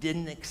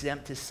didn't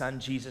exempt his son,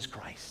 Jesus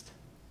Christ?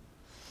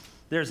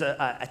 There's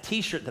a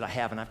t-shirt that I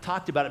have, and I've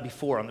talked about it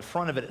before. On the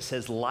front of it, it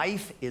says,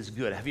 life is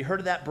good. Have you heard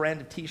of that brand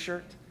of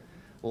t-shirt?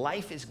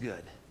 Life is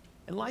good.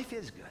 And life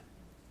is good.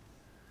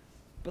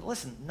 But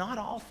listen, not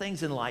all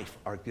things in life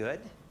are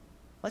good.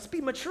 Let's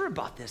be mature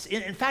about this.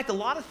 In fact, a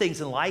lot of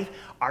things in life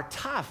are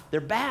tough. They're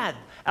bad.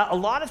 A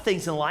lot of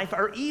things in life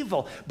are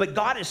evil. But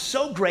God is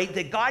so great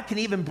that God can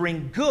even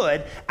bring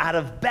good out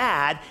of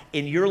bad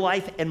in your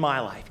life and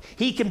my life.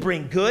 He can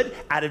bring good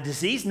out of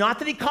disease. Not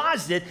that he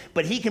caused it,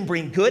 but he can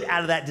bring good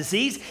out of that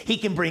disease. He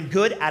can bring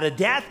good out of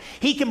death.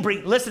 He can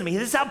bring, listen to me,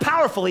 this is how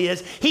powerful he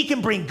is. He can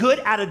bring good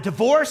out of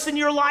divorce in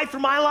your life or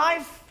my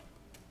life.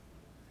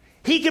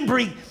 He can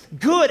bring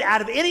good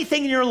out of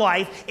anything in your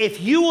life if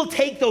you will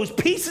take those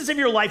pieces of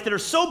your life that are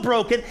so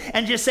broken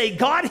and just say,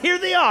 God, here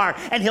they are.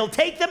 And he'll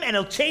take them and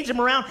he'll change them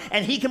around,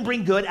 and he can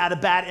bring good out of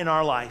bad in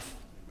our life.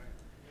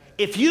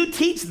 If you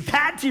teach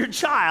that to your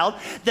child,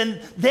 then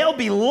they'll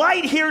be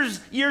light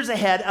years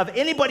ahead of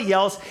anybody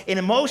else in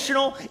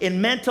emotional,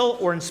 in mental,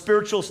 or in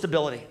spiritual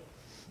stability.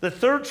 The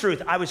third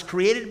truth, I was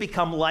created to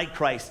become like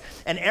Christ.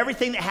 And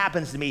everything that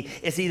happens to me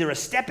is either a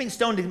stepping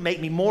stone to make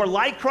me more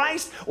like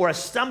Christ or a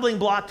stumbling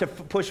block to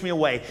push me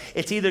away.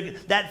 It's either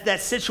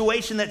that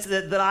situation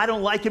that I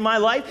don't like in my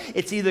life,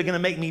 it's either going to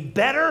make me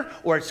better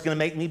or it's going to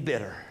make me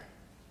bitter.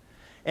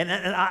 And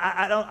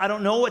I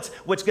don't know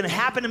what's going to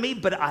happen to me,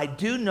 but I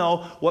do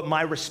know what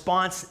my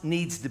response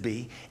needs to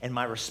be. And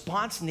my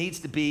response needs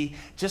to be,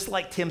 just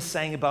like Tim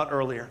sang about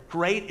earlier,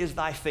 great is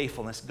thy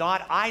faithfulness.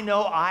 God, I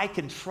know I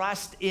can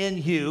trust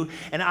in you,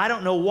 and I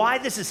don't know why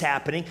this is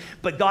happening,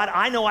 but God,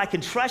 I know I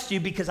can trust you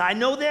because I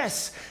know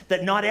this,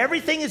 that not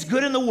everything is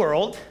good in the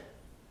world.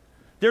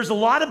 There's a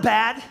lot of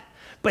bad.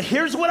 But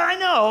here's what I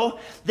know,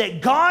 that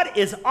God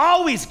is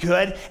always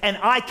good, and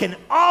I can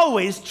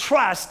always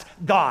trust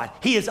God.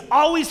 He is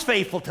always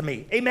faithful to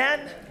me.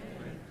 Amen?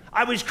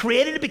 I was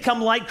created to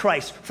become like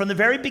Christ from the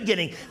very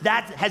beginning.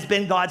 That has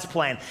been God's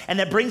plan. And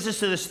that brings us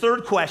to this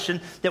third question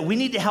that we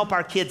need to help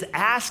our kids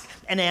ask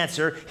and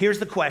answer. Here's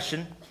the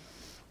question.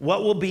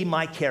 What will be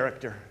my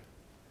character?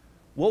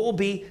 What will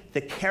be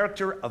the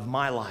character of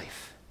my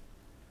life?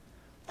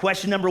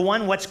 Question number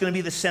one, what's going to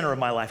be the center of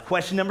my life?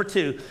 Question number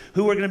two,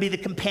 who are going to be the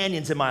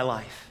companions in my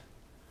life?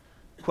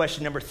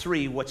 Question number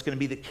three, what's going to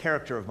be the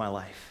character of my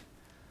life?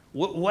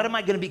 What am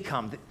I going to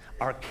become?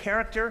 Our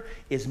character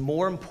is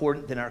more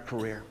important than our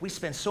career. We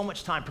spend so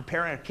much time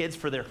preparing our kids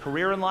for their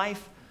career in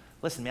life.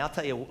 Listen to me, I'll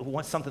tell you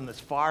something that's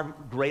far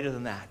greater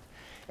than that,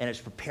 and it's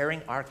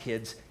preparing our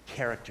kids'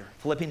 character.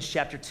 Philippians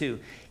chapter 2,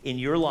 in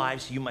your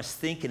lives, you must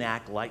think and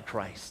act like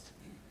Christ.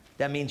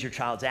 That means your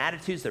child's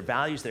attitudes, their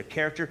values, their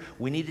character.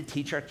 We need to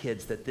teach our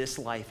kids that this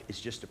life is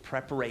just a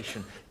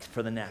preparation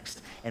for the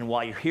next. And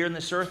while you're here on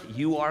this earth,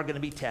 you are going to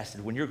be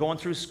tested. When you're going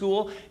through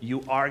school,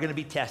 you are going to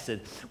be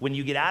tested. When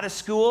you get out of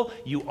school,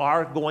 you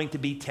are going to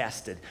be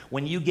tested.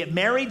 When you get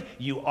married,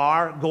 you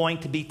are going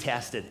to be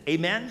tested.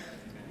 Amen?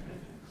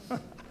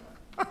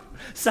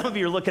 Some of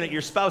you are looking at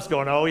your spouse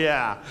going, oh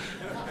yeah.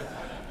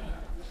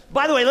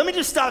 By the way, let me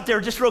just stop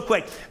there just real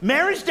quick.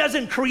 Marriage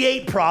doesn't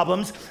create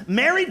problems.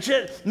 Marriage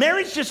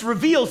just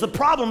reveals the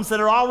problems that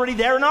are already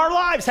there in our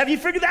lives. Have you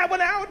figured that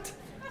one out?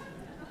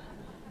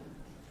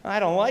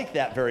 I don't like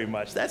that very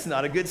much. That's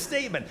not a good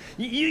statement.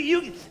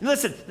 You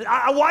listen,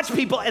 I watch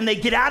people and they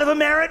get out of a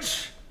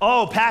marriage.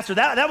 Oh, pastor,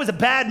 that was a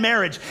bad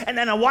marriage. And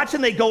then I watch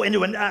them, they go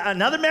into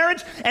another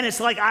marriage, and it's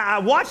like I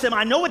watch them,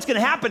 I know what's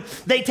going to happen.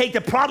 They take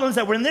the problems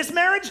that were in this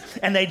marriage,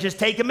 and they just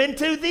take them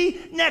into the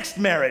next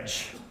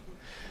marriage.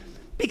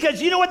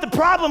 Because you know what the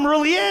problem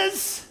really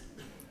is?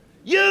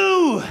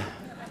 You.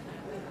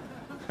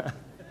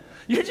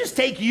 You just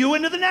take you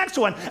into the next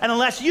one. And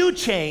unless you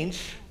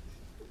change,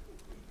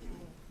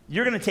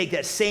 you're going to take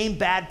that same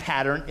bad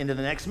pattern into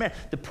the next marriage.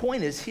 The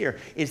point is here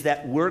is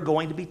that we're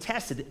going to be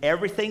tested.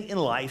 Everything in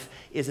life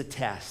is a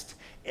test.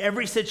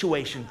 Every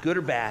situation, good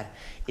or bad,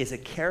 is a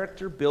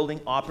character-building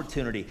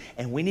opportunity.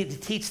 And we need to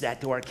teach that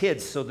to our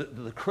kids. So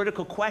the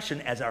critical question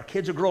as our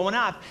kids are growing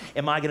up,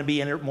 am I going to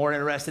be more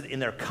interested in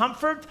their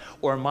comfort,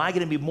 or am I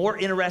going to be more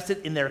interested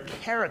in their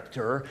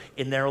character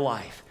in their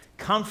life?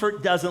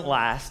 Comfort doesn't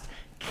last.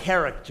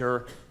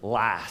 Character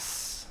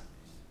lasts.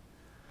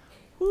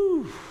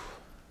 Whew.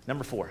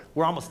 Number 4.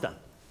 We're almost done.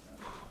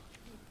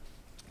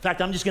 In fact,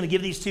 I'm just going to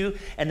give these two,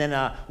 and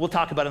then we'll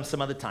talk about them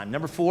some other time.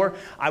 Number 4,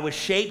 I was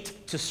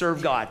shaped to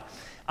serve God.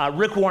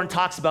 Rick Warren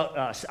talks about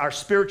our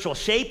spiritual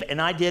shape,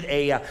 and I did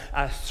a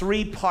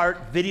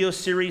 3-part video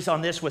series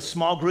on this with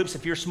small groups.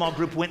 If your small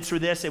group went through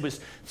this, it was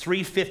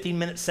 3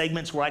 15-minute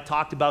segments where I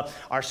talked about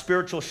our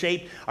spiritual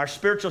shape. Our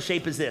spiritual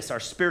shape is this: our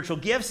spiritual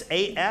gifts,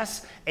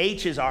 A-S,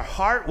 H is our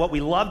heart, what we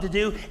love to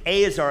do,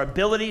 A is our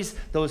abilities,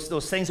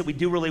 those things that we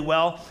do really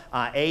well,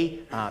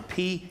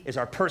 P is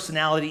our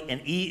personality,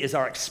 and E is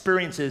our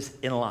experiences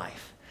in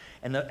life.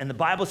 And the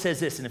Bible says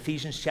this in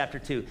Ephesians chapter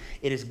 2.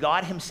 It is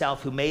God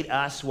himself who made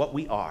us what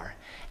we are.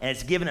 And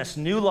it's given us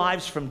new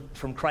lives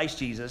from Christ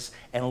Jesus.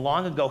 And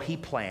long ago he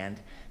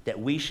planned that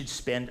we should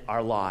spend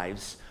our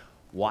lives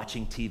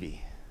watching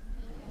TV.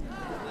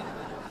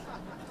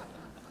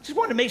 Just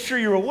wanted to make sure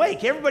you're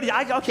awake.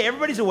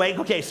 Everybody's awake.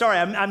 Okay, sorry,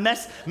 I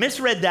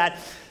misread that.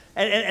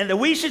 And that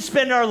we should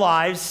spend our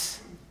lives,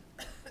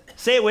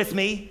 say it with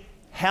me,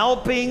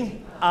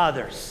 helping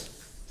others.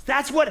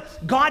 That's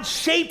what God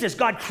shaped us.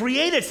 God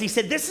created us. He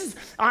said,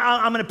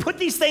 I'm going to put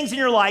these things in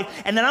your life,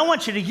 and then I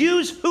want you to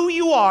use who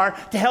you are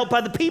to help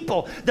other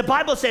people. The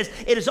Bible says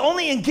it is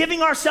only in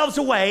giving ourselves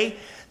away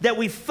that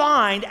we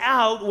find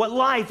out what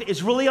life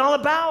is really all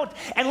about.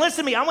 And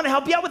listen to me, I want to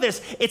help you out with this.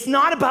 It's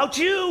not about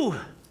you.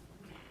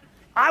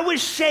 I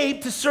was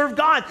shaped to serve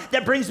God.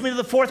 That brings me to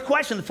the 4th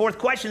question. The 4th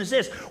question is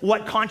this: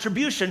 what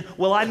contribution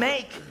will I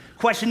make?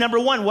 Question number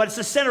 1, what's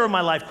the center of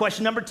my life?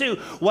 Question number 2,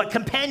 what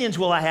companions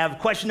will I have?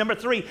 Question number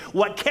 3,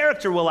 what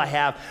character will I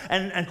have?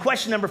 And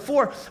question number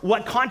 4,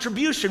 what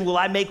contribution will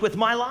I make with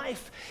my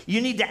life? You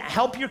need to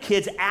help your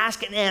kids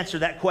ask and answer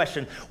that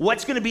question.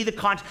 What's going to be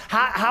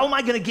how am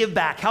I going to give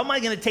back? How am I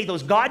going to take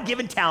those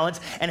God-given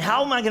talents, and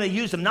how am I going to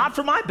use them? Not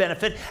for my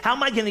benefit, how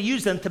am I going to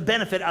use them to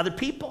benefit other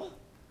people?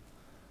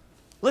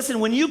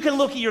 Listen, when you can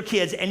look at your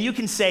kids and you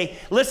can say,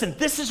 listen,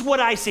 this is what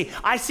I see.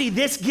 I see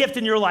this gift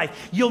in your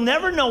life. You'll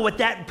never know what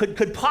that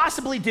could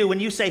possibly do when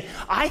you say,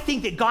 I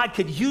think that God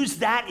could use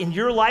that in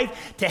your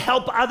life to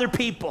help other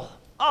people.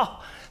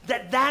 Oh,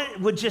 that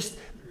would just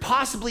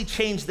possibly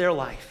change their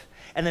life.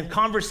 And then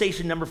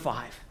conversation number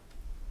 5.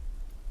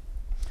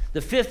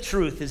 The 5th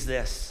truth is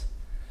this.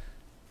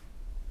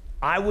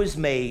 I was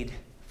made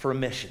for a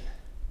mission.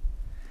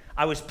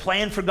 I was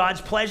planned for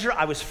God's pleasure.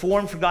 I was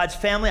formed for God's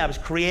family. I was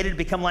created to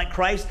become like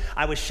Christ.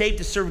 I was shaped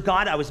to serve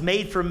God. I was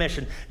made for a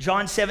mission.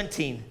 John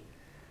 17,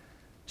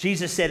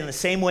 Jesus said, in the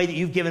same way that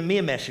you've given me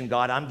a mission,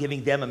 God, I'm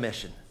giving them a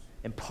mission.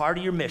 And part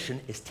of your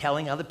mission is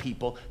telling other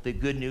people the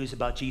good news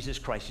about Jesus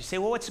Christ. You say,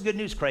 well, what's the good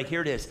news, Craig?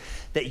 Here it is,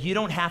 that you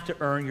don't have to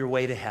earn your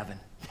way to heaven.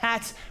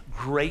 That's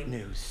great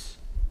news.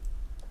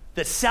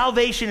 That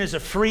salvation is a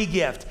free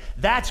gift.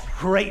 That's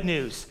great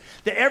news.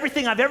 That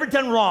everything I've ever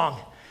done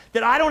wrong,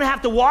 that I don't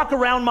have to walk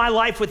around my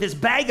life with this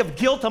bag of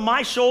guilt on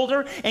my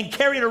shoulder and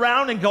carry it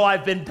around and go,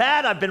 I've been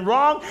bad, I've been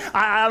wrong,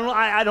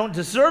 I don't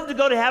deserve to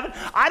go to heaven.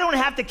 I don't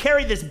have to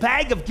carry this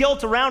bag of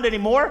guilt around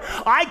anymore.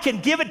 I can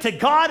give it to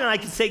God and I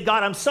can say,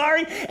 God, I'm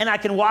sorry, and I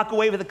can walk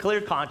away with a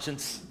clear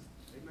conscience.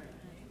 Amen.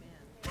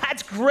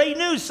 That's great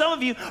news. Some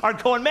of you are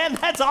going, man,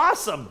 that's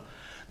awesome.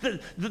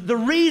 The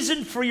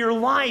reason for your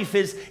life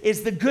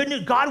is the good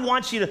news. God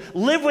wants you to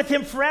live with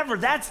him forever.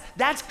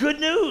 That's good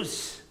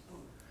news.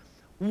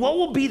 What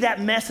will be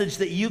that message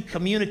that you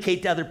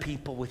communicate to other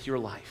people with your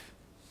life?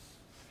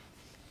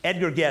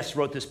 Edgar Guest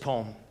wrote this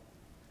poem.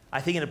 I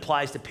think it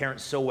applies to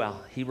parents so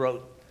well. He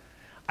wrote,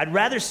 I'd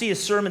rather see a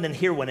sermon than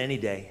hear one any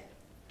day.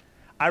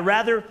 I'd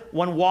rather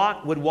one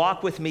would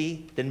walk with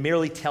me than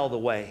merely tell the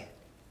way.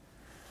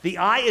 The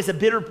eye is a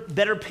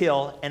better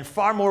pill and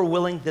far more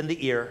willing than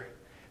the ear.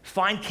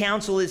 Fine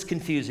counsel is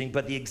confusing,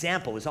 but the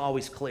example is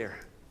always clear.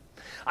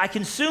 I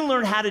can soon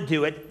learn how to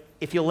do it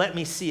if you'll let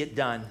me see it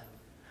done.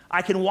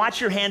 I can watch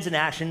your hands in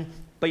action,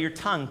 but your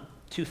tongue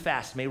too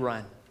fast may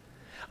run.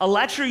 A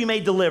lecture you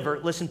may deliver,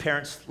 listen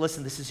parents,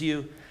 listen, this is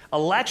you. A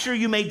lecture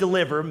you may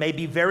deliver may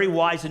be very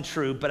wise and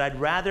true, but I'd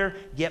rather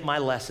get my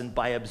lesson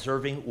by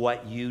observing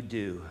what you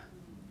do.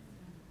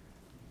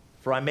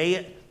 For I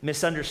may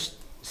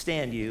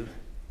misunderstand you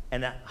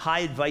and the high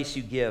advice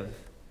you give,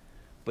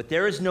 but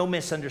there is no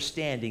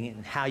misunderstanding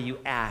in how you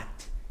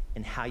act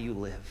and how you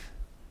live.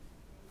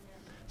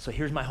 So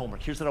here's my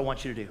homework. Here's what I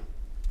want you to do.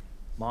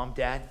 Mom,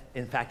 Dad,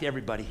 in fact,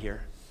 everybody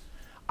here.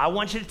 I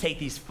want you to take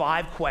these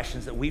 5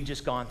 questions that we've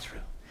just gone through.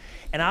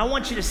 And I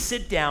want you to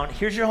sit down.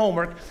 Here's your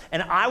homework.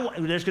 And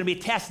there's going to be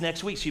a test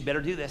next week, so you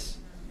better do this.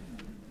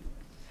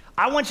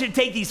 I want you to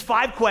take these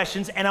 5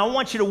 questions, and I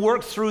want you to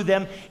work through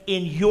them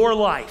in your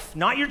life.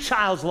 Not your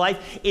child's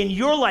life, in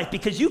your life.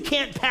 Because you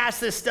can't pass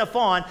this stuff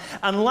on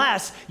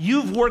unless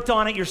you've worked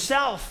on it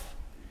yourself.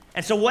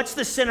 And so what's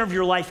the center of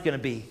your life going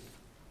to be?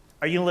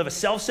 Are you going to live a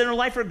self-centered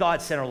life or a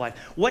God-centered life?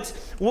 What's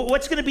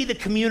going to be the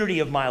community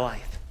of my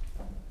life?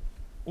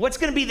 What's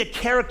going to be the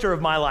character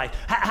of my life?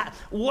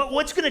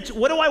 What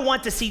do I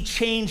want to see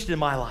changed in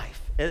my life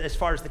as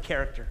far as the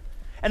character?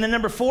 And then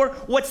number 4,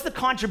 what's the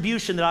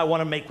contribution that I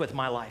want to make with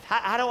my life?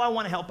 How do I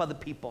want to help other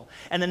people?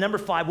 And then number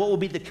 5, what will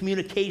be the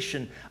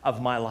communication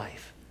of my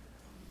life?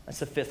 That's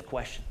the 5th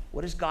question.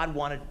 What does God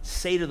want to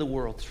say to the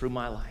world through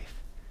my life?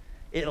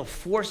 It'll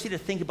force you to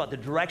think about the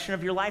direction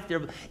of your life.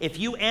 If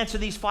you answer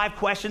these 5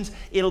 questions,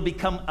 it'll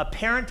become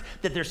apparent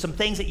that there's some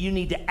things that you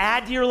need to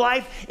add to your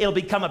life. It'll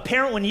become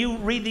apparent when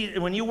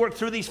you work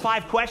through these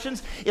 5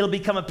 questions. It'll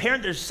become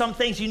apparent there's some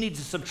things you need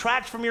to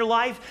subtract from your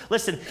life.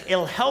 Listen,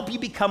 it'll help you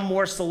become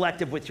more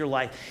selective with your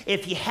life.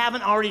 If you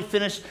haven't already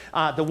finished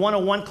the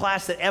 101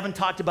 class that Evan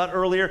talked about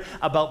earlier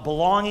about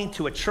belonging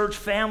to a church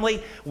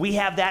family, we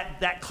have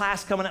that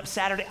class coming up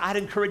Saturday. I'd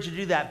encourage you to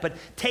do that. But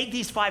take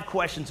these 5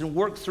 questions and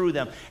work through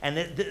them,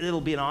 and it'll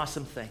be an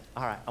awesome thing.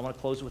 All right, I want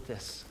to close with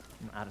this.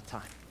 I'm out of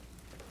time.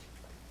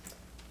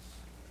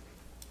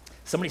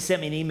 Somebody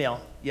sent me an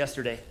email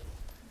yesterday,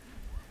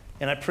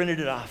 and I printed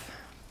it off.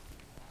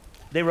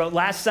 They wrote,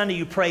 last Sunday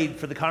you prayed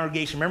for the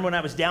congregation. Remember when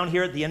I was down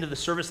here at the end of the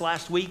service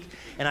last week,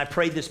 and I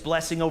prayed this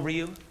blessing over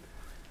you?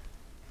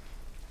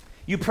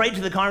 You prayed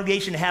for the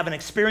congregation to have an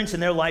experience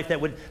in their life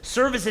that would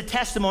serve as a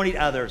testimony to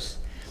others.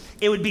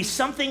 It would be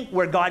something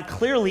where God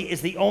clearly is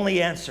the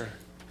only answer.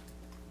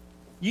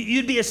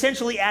 You'd be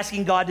essentially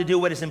asking God to do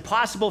what is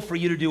impossible for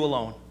you to do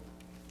alone.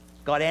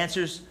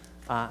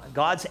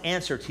 God's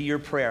answer to your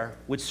prayer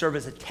would serve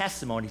as a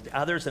testimony to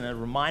others and a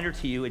reminder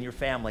to you and your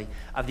family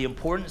of the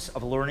importance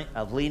of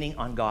leaning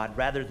on God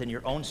rather than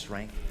your own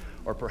strength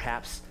or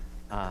perhaps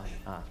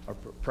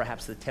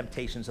the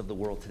temptations of the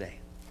world today.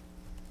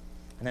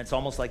 And that's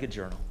almost like a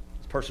journal.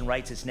 This person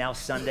writes, it's now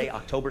Sunday,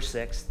 October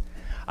 6th.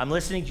 I'm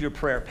listening to your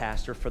prayer,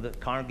 Pastor, for the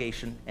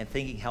congregation and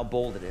thinking how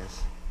bold it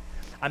is.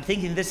 I'm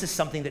thinking this is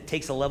something that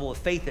takes a level of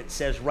faith that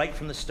says right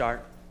from the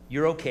start,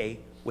 you're okay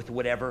with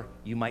whatever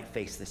you might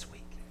face this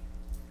week.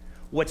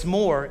 What's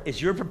more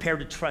is you're prepared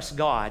to trust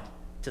God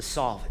to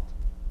solve it.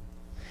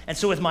 And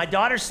so with my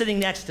daughter sitting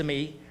next to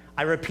me,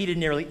 I repeated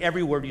nearly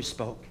every word you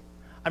spoke.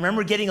 I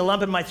remember getting a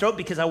lump in my throat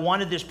because I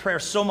wanted this prayer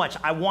so much.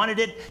 I wanted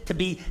it to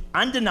be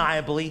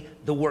undeniably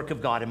the work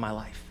of God in my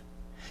life.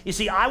 You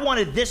see, I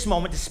wanted this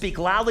moment to speak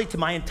loudly to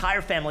my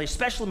entire family,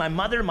 especially my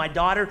mother and my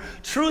daughter.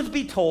 Truth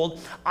be told,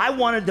 I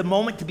wanted the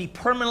moment to be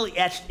permanently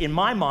etched in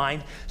my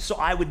mind so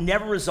I would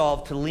never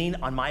resolve to lean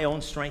on my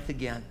own strength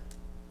again.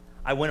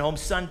 I went home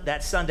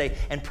that Sunday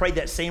and prayed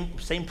that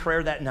same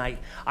prayer that night.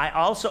 I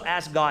also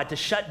asked God to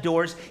shut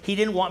doors He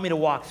didn't want me to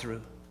walk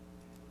through.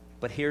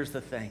 But here's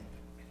the thing.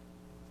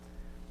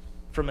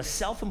 From a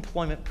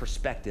self-employment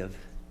perspective,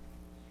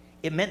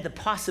 it meant the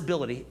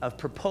possibility of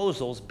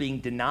proposals being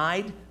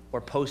denied or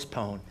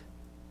postponed.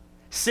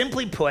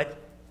 Simply put,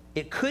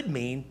 it could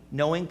mean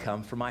no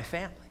income for my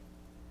family.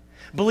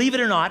 Believe it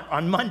or not,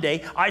 on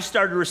Monday, I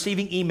started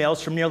receiving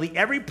emails from nearly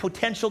every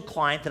potential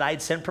client that I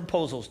had sent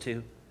proposals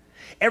to.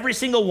 Every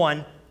single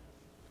one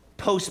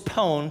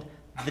postponed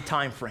the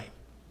time frame.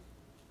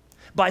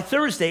 By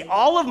Thursday,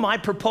 all of my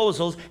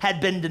proposals had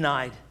been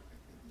denied.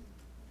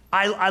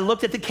 I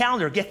looked at the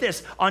calendar. Get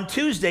this. On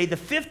Tuesday, the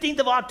 15th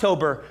of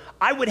October,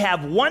 I would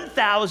have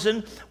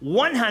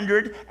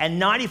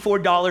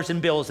 $1,194 in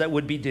bills that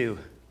would be due.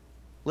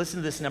 Listen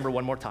to this number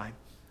one more time.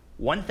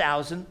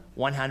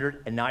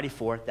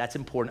 $1,194. That's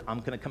important.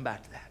 I'm going to come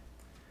back to that.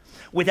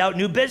 Without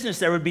new business,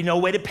 there would be no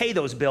way to pay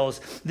those bills.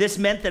 This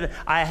meant that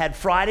I had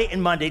Friday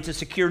and Monday to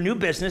secure new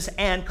business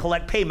and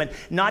collect payment,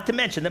 not to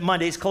mention that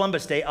Monday's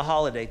Columbus Day, a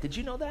holiday. Did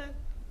you know that?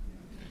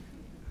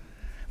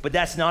 But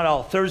that's not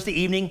all. Thursday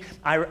evening,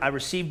 I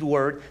received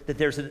word that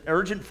there's an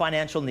urgent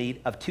financial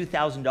need of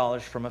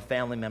 $2,000 from a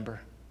family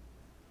member.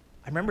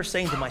 I remember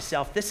saying to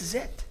myself, this is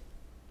it.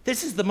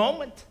 This is the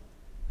moment.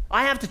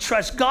 I have to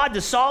trust God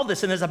to solve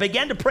this. And as I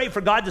began to pray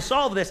for God to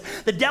solve this,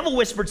 the devil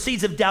whispered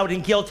seeds of doubt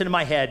and guilt into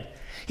my head.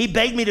 He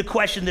begged me to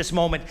question this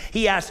moment.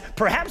 He asked,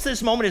 perhaps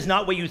this moment is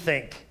not what you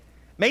think.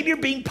 Maybe you're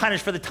being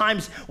punished for the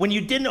times when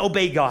you didn't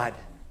obey God.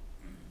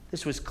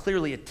 This was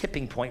clearly a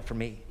tipping point for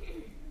me.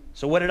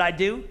 So what did I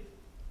do?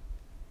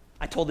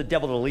 I told the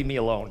devil to leave me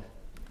alone.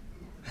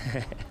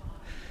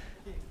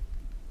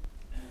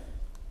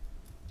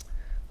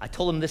 I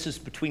told him this is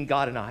between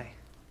God and I.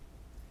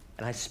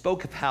 And I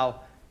spoke of how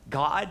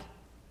God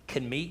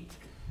can meet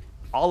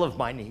all of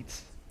my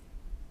needs.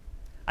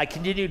 I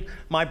continued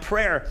my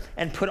prayer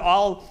and put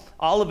all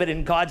of it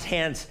in God's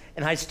hands,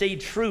 and I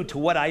stayed true to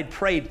what I had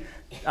prayed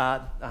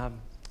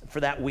for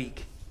that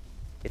week.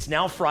 It's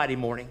now Friday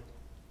morning,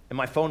 and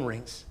my phone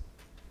rings.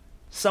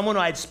 Someone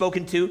I had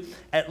spoken to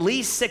at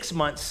least 6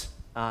 months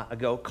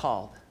ago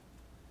called.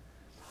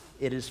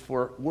 It is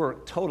for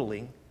work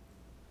totaling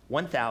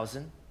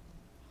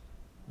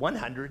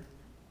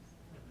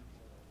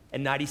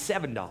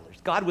 $1,197.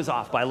 God was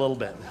off by a little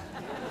bit.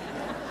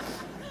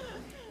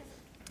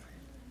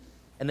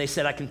 And they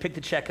said, I can pick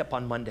the check up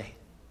on Monday.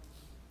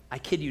 I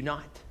kid you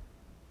not.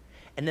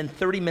 And then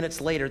 30 minutes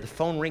later, the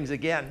phone rings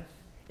again.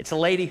 It's a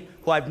lady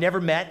who I've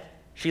never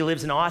met. She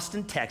lives in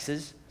Austin,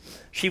 Texas.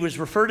 She was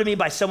referred to me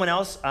by someone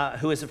else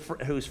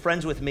who's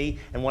friends with me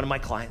and one of my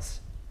clients.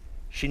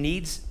 She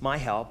needs my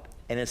help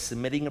and is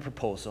submitting a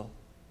proposal.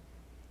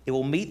 It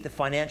will meet the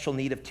financial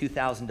need of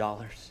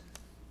 $2,000.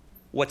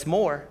 What's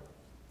more,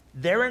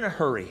 they're in a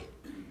hurry,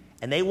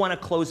 and they want to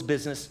close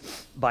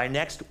business by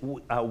next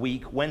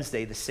week,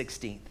 Wednesday, the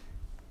 16th.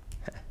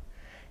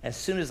 As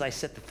soon as I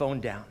set the phone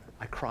down,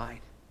 I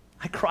cried.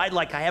 I cried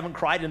like I haven't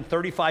cried in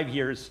 35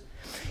 years.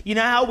 You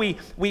know how we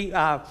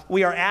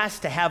are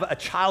asked to have a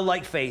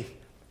childlike faith?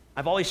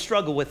 I've always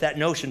struggled with that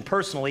notion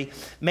personally,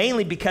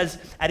 mainly because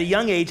at a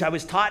young age I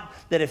was taught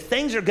that if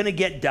things are going to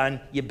get done,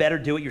 you better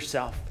do it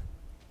yourself.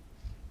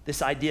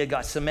 This idea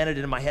got cemented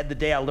into my head the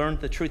day I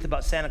learned the truth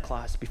about Santa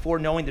Claus. Before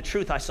knowing the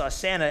truth, I saw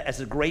Santa as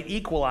a great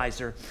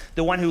equalizer,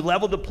 the one who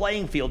leveled the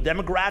playing field.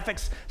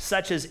 Demographics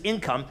such as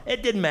income,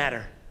 it didn't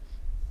matter.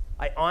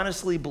 I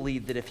honestly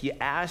believed that if you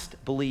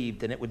asked,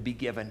 believed, then it would be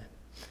given.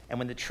 And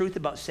when the truth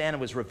about Santa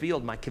was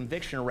revealed, my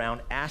conviction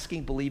around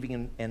asking,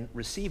 believing, and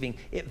receiving,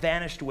 it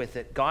vanished with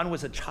it. Gone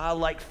was a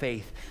childlike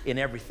faith in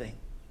everything.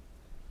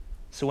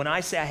 So when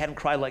I say I hadn't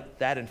cried like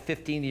that in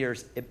 15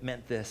 years, it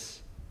meant this.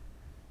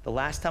 The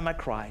last time I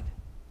cried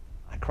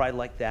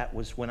like that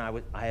was when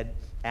I had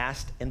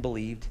asked and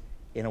believed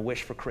in a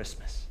wish for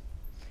Christmas.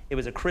 It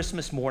was a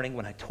Christmas morning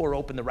when I tore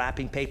open the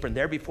wrapping paper, and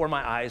there before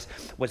my eyes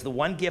was the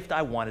one gift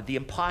I wanted, the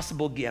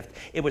impossible gift.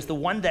 It was the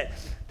one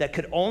that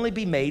could only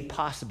be made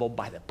possible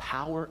by the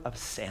power of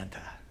Santa.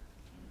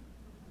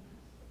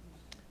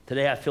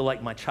 Today I feel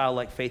like my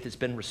childlike faith has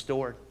been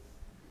restored.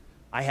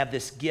 I have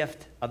this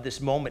gift of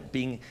this moment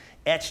being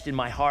etched in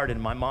my heart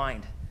and my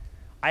mind.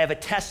 I have a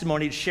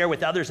testimony to share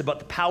with others about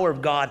the power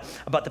of God,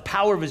 about the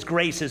power of His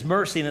grace, His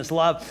mercy, and His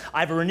love. I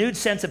have a renewed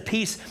sense of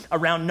peace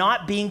around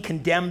not being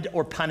condemned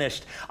or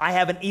punished. I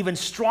have an even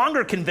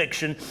stronger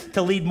conviction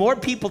to lead more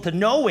people to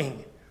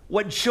knowing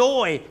what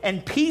joy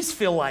and peace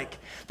feel like,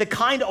 the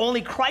kind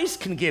only Christ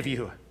can give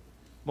you.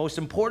 Most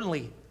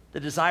importantly, the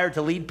desire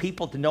to lead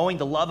people to knowing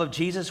the love of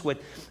Jesus, with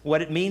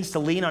what it means to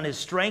lean on His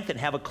strength and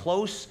have a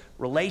close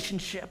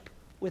relationship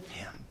with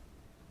Him.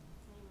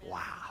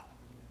 Wow.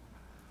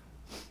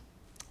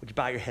 Would you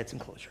bow your heads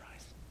and close your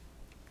eyes?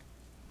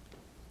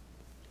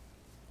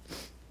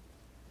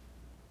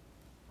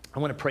 I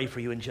want to pray for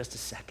you in just a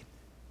second.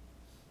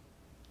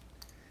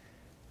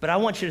 But I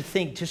want you to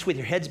think, just with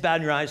your heads bowed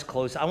and your eyes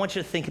closed, I want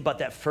you to think about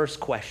that first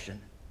question.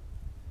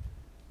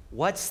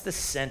 What's the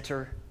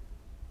center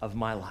of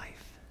my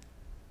life?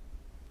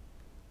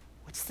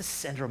 What's the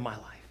center of my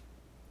life?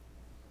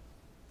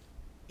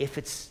 If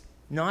it's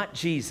not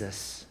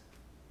Jesus,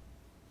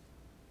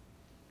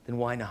 then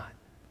why not?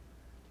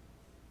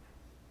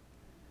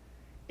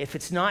 If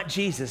it's not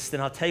Jesus,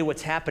 then I'll tell you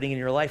what's happening in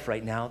your life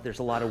right now. There's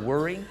a lot of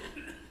worry.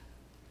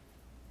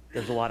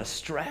 There's a lot of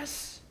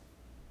stress.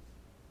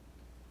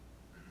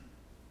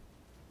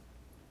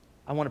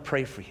 I want to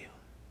pray for you.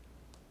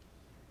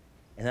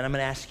 And then I'm going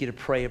to ask you to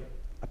pray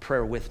a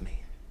prayer with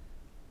me.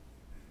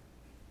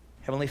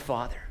 Heavenly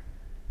Father,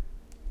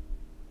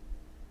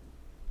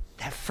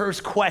 that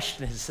first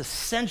question is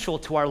essential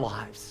to our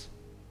lives.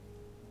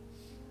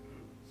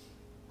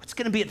 What's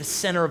going to be at the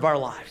center of our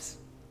lives?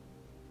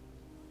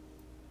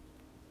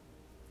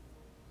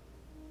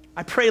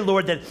 I pray,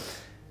 Lord, that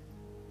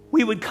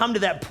we would come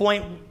to that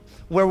point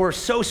where we're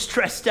so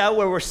stressed out,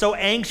 where we're so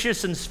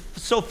anxious and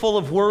so full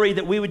of worry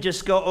that we would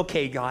just go,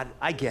 okay, God,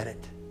 I get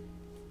it.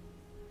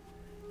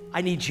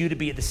 I need you to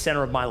be at the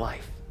center of my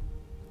life.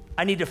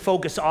 I need to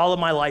focus all of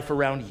my life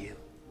around you.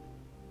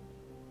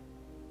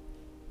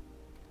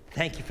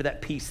 Thank you for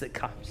that peace that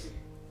comes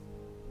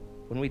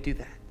when we do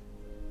that.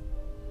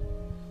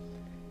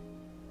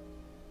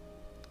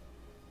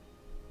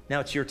 Now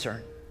it's your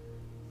turn.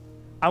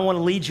 I want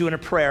to lead you in a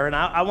prayer, and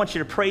I want you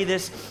to pray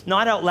this,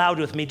 not out loud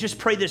with me, just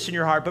pray this in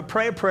your heart, but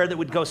pray a prayer that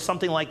would go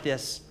something like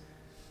this.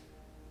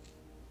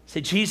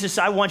 Say, Jesus,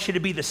 I want you to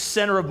be the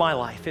center of my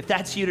life. If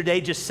that's you today,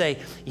 just say,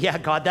 yeah,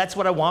 God, that's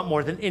what I want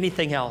more than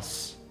anything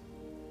else.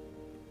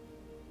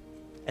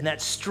 And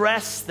that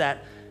stress,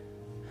 that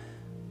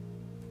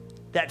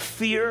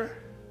fear,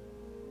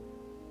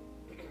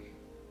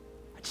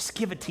 I just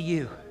give it to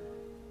you.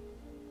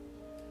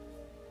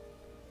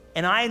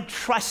 And I am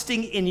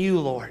trusting in you,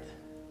 Lord.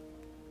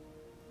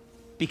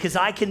 Because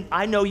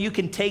I know you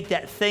can take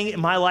that thing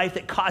in my life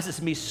that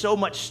causes me so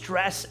much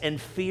stress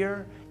and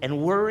fear and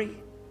worry,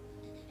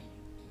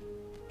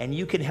 and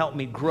you can help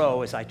me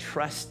grow as I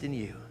trust in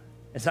you,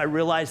 as I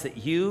realize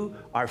that you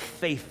are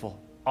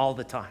faithful all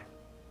the time.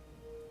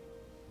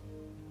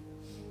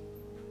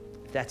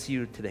 If that's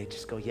you today,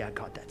 just go, yeah,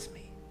 God, that's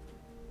me.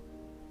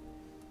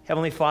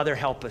 Heavenly Father,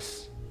 help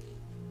us.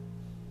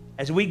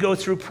 As we go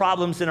through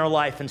problems in our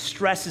life and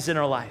stresses in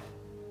our life,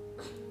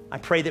 I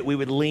pray that we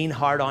would lean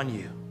hard on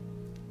you.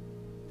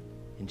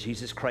 In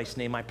Jesus Christ's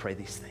name, I pray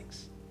these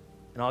things.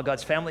 And all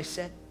God's family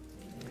said,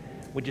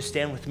 would you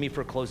stand with me for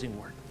a closing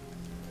word?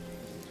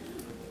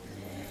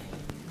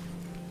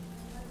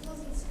 Our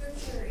closing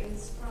scripture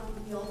is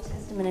from the Old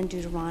Testament in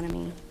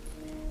Deuteronomy.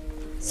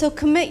 So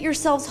commit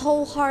yourselves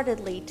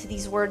wholeheartedly to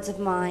these words of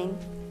mine.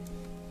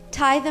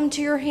 Tie them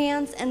to your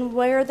hands and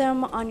wear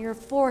them on your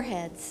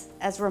foreheads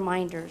as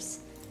reminders.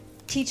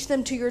 Teach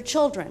them to your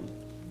children.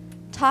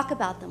 Talk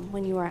about them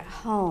when you are at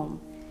home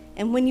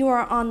and when you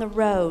are on the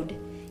road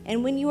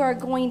and when you are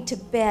going to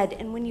bed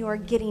and when you are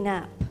getting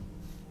up.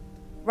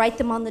 Write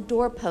them on the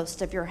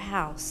doorpost of your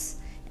house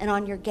and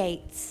on your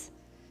gates,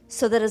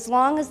 so that as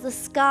long as the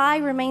sky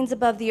remains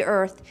above the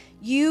earth,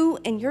 you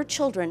and your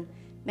children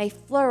may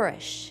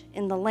flourish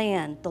in the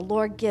land the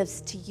Lord gives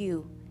to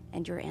you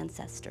and your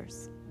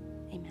ancestors.